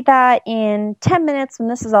 let's say that in 10 minutes when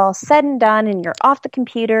this is all said and done and you're off the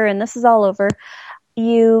computer and this is all over,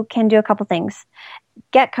 you can do a couple things.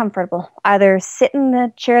 Get comfortable. Either sit in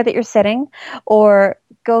the chair that you're sitting or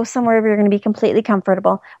go somewhere where you're going to be completely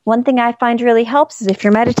comfortable. One thing I find really helps is if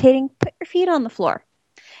you're meditating, put your feet on the floor.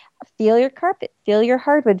 Feel your carpet. Feel your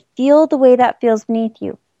hardwood. Feel the way that feels beneath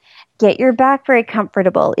you. Get your back very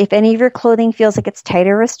comfortable. If any of your clothing feels like it's tight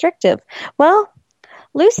or restrictive, well,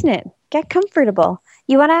 loosen it. Get comfortable.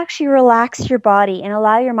 You want to actually relax your body and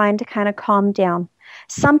allow your mind to kind of calm down.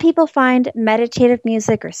 Some people find meditative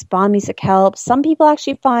music or spa music helps. Some people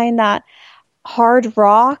actually find that hard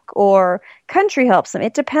rock or country helps them.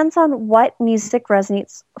 It depends on what music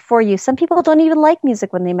resonates for you. Some people don't even like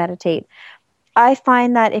music when they meditate. I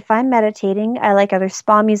find that if I'm meditating, I like either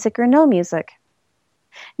spa music or no music.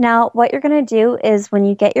 Now, what you're going to do is when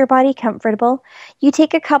you get your body comfortable, you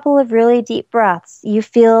take a couple of really deep breaths. You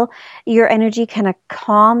feel your energy kind of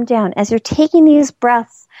calm down. As you're taking these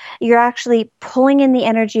breaths, you're actually pulling in the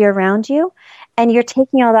energy around you, and you're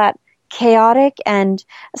taking all that chaotic and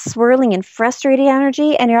swirling and frustrated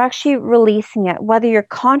energy, and you're actually releasing it. Whether you're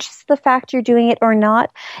conscious of the fact you're doing it or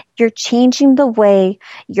not, you're changing the way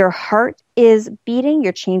your heart is beating,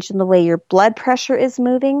 you're changing the way your blood pressure is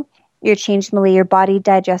moving, you're changing the way your body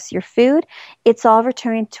digests your food. It's all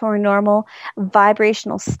returning to our normal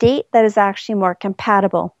vibrational state that is actually more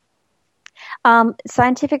compatible.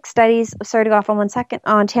 Scientific studies, sorry to go off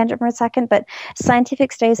on tangent for a second, but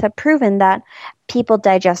scientific studies have proven that people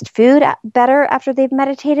digest food better after they've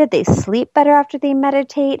meditated. They sleep better after they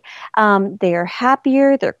meditate. They are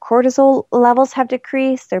happier. Their cortisol levels have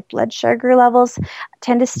decreased. Their blood sugar levels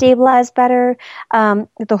tend to stabilize better.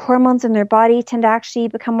 The hormones in their body tend to actually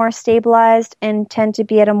become more stabilized and tend to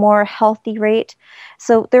be at a more healthy rate.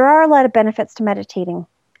 So there are a lot of benefits to meditating.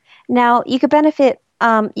 Now, you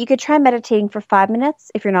could try meditating for 5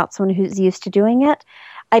 minutes if you're not someone who's used to doing it.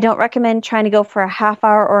 I don't recommend trying to go for a half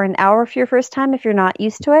hour or an hour for your first time if you're not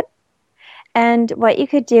used to it. And what you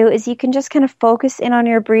could do is you can just kind of focus in on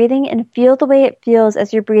your breathing and feel the way it feels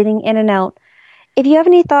as you're breathing in and out. If you have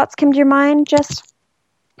any thoughts come to your mind, just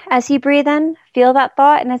as you breathe in, feel that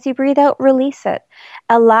thought, and as you breathe out, release it.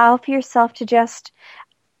 Allow for yourself to just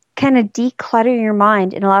kind of declutter your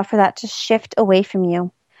mind and allow for that to shift away from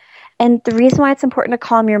you. And the reason why it's important to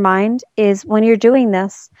calm your mind is when you're doing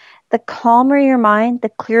this, the calmer your mind, the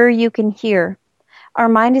clearer you can hear. Our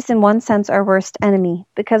mind is in one sense our worst enemy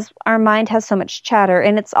because our mind has so much chatter,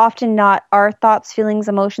 and it's often not our thoughts, feelings,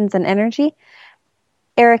 emotions, and energy.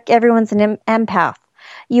 Eric, everyone's an empath.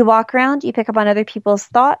 You walk around, you pick up on other people's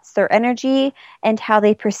thoughts, their energy, and how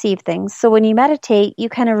they perceive things. So when you meditate, you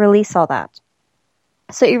kind of release all that.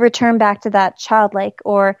 So you return back to that childlike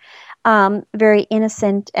or very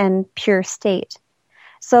innocent and pure state.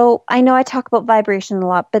 So I know I talk about vibration a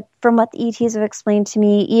lot, but from what the ETs have explained to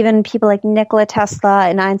me, even people like Nikola Tesla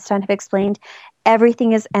and Einstein have explained,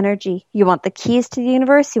 everything is energy. You want the keys to the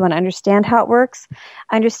universe. You want to understand how it works.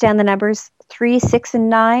 Understand the numbers 3, 6, and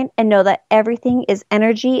 9, and know that everything is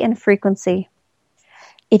energy and frequency.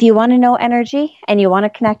 If you want to know energy and you want to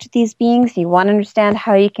connect with these beings, you want to understand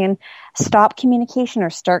how you can stop communication or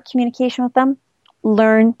start communication with them,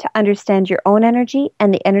 learn to understand your own energy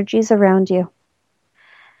and the energies around you.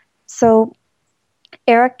 So,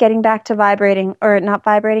 Eric, getting back to vibrating, or not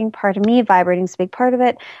vibrating, pardon me, vibrating is a big part of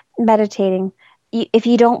it, meditating. If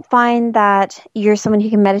you don't find that you're someone who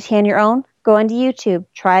can meditate on your own, go into YouTube,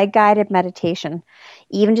 try a guided meditation.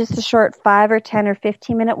 Even just a short 5 or 10 or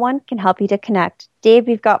 15-minute one can help you to connect. Dave,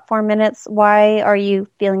 we've got 4 minutes. Why are you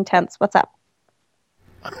feeling tense? What's up?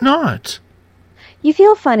 I'm not. You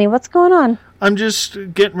feel funny. What's going on? I'm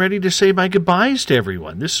just getting ready to say my goodbyes to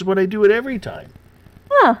everyone. This is what I do at every time.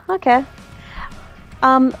 Oh, okay.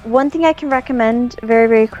 One thing I can recommend very,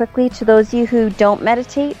 very quickly to those of you who don't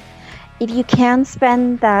meditate, if you can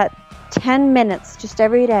spend that 10 minutes just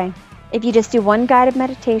every day, if you just do one guided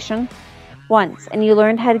meditation once and you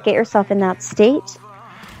learn how to get yourself in that state,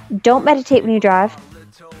 don't meditate when you drive.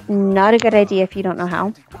 Not a good idea if you don't know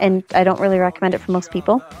how, and I don't really recommend it for most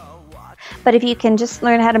people. But if you can just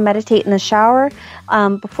learn how to meditate in the shower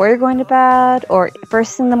before you're going to bed or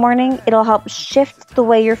first in the morning, it'll help shift the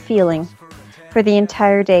way you're feeling for the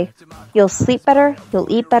entire day. You'll sleep better,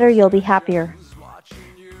 you'll eat better, you'll be happier.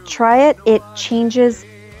 Try it. It changes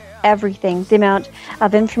everything. The amount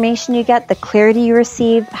of information you get, the clarity you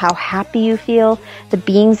receive, how happy you feel, the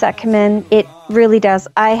beings that come in, it really does.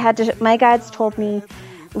 My guides told me,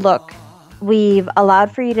 look, we've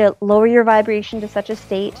allowed for you to lower your vibration to such a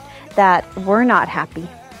state that we're not happy.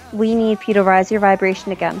 We need for you to rise your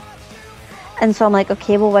vibration again. And so I'm like,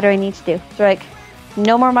 okay, well, what do I need to do? They're like,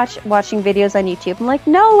 no more watching videos on YouTube. I'm like,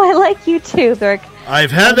 no, I like YouTube. They're like,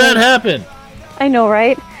 I've had that happen. I know,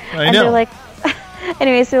 right? I know. They're like,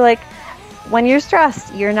 anyways, they're like, when you're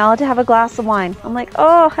stressed, you're not allowed to have a glass of wine. I'm like,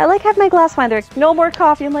 oh, I like having my glass of wine. They're like, no more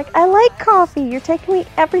coffee. I'm like, I like coffee. You're taking away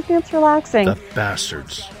everything that's relaxing. The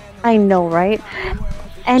bastards. I know, right?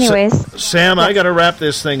 Anyways. Sam, I got to wrap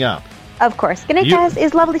this thing up. Of course. Good night, guys.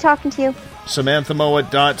 It's lovely talking to you.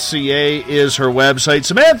 SamanthaMowat.ca is her website.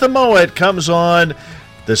 Samantha Mowat comes on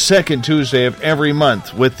the second Tuesday of every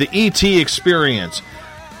month with the ET Experience.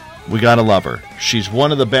 We gotta love her. She's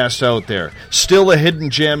one of the best out there. Still a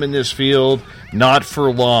hidden gem in this field. Not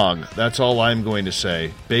for long. That's all I'm going to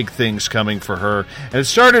say. Big things coming for her. And it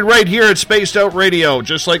started right here at Spaced Out Radio,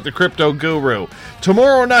 just like the Crypto Guru.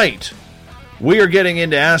 Tomorrow night, we are getting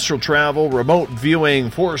into astral travel, remote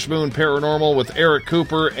viewing, Forest Moon Paranormal with Eric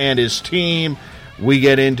Cooper and his team. We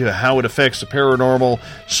get into how it affects the paranormal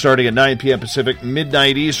starting at 9 p.m. Pacific,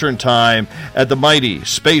 midnight Eastern Time at the mighty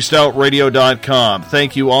spacedoutradio.com.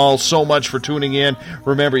 Thank you all so much for tuning in.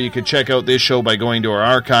 Remember, you can check out this show by going to our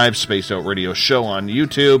archive, Spaced Out Radio Show on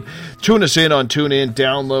YouTube. Tune us in on TuneIn.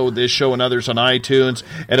 Download this show and others on iTunes.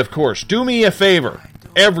 And, of course, do me a favor.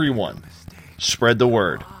 Everyone, spread the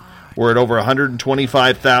word. We're at over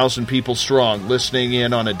 125,000 people strong listening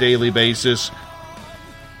in on a daily basis.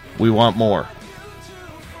 We want more.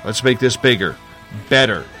 Let's make this bigger,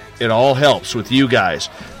 better. It all helps with you guys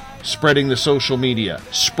spreading the social media,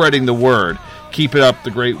 spreading the word. Keep it up, the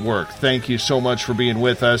great work. Thank you so much for being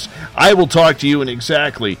with us. I will talk to you in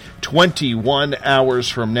exactly 21 hours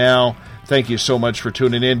from now. Thank you so much for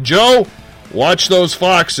tuning in. Joe, watch those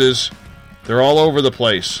foxes. They're all over the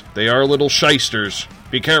place. They are little shysters.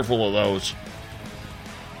 Be careful of those.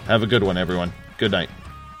 Have a good one, everyone. Good night.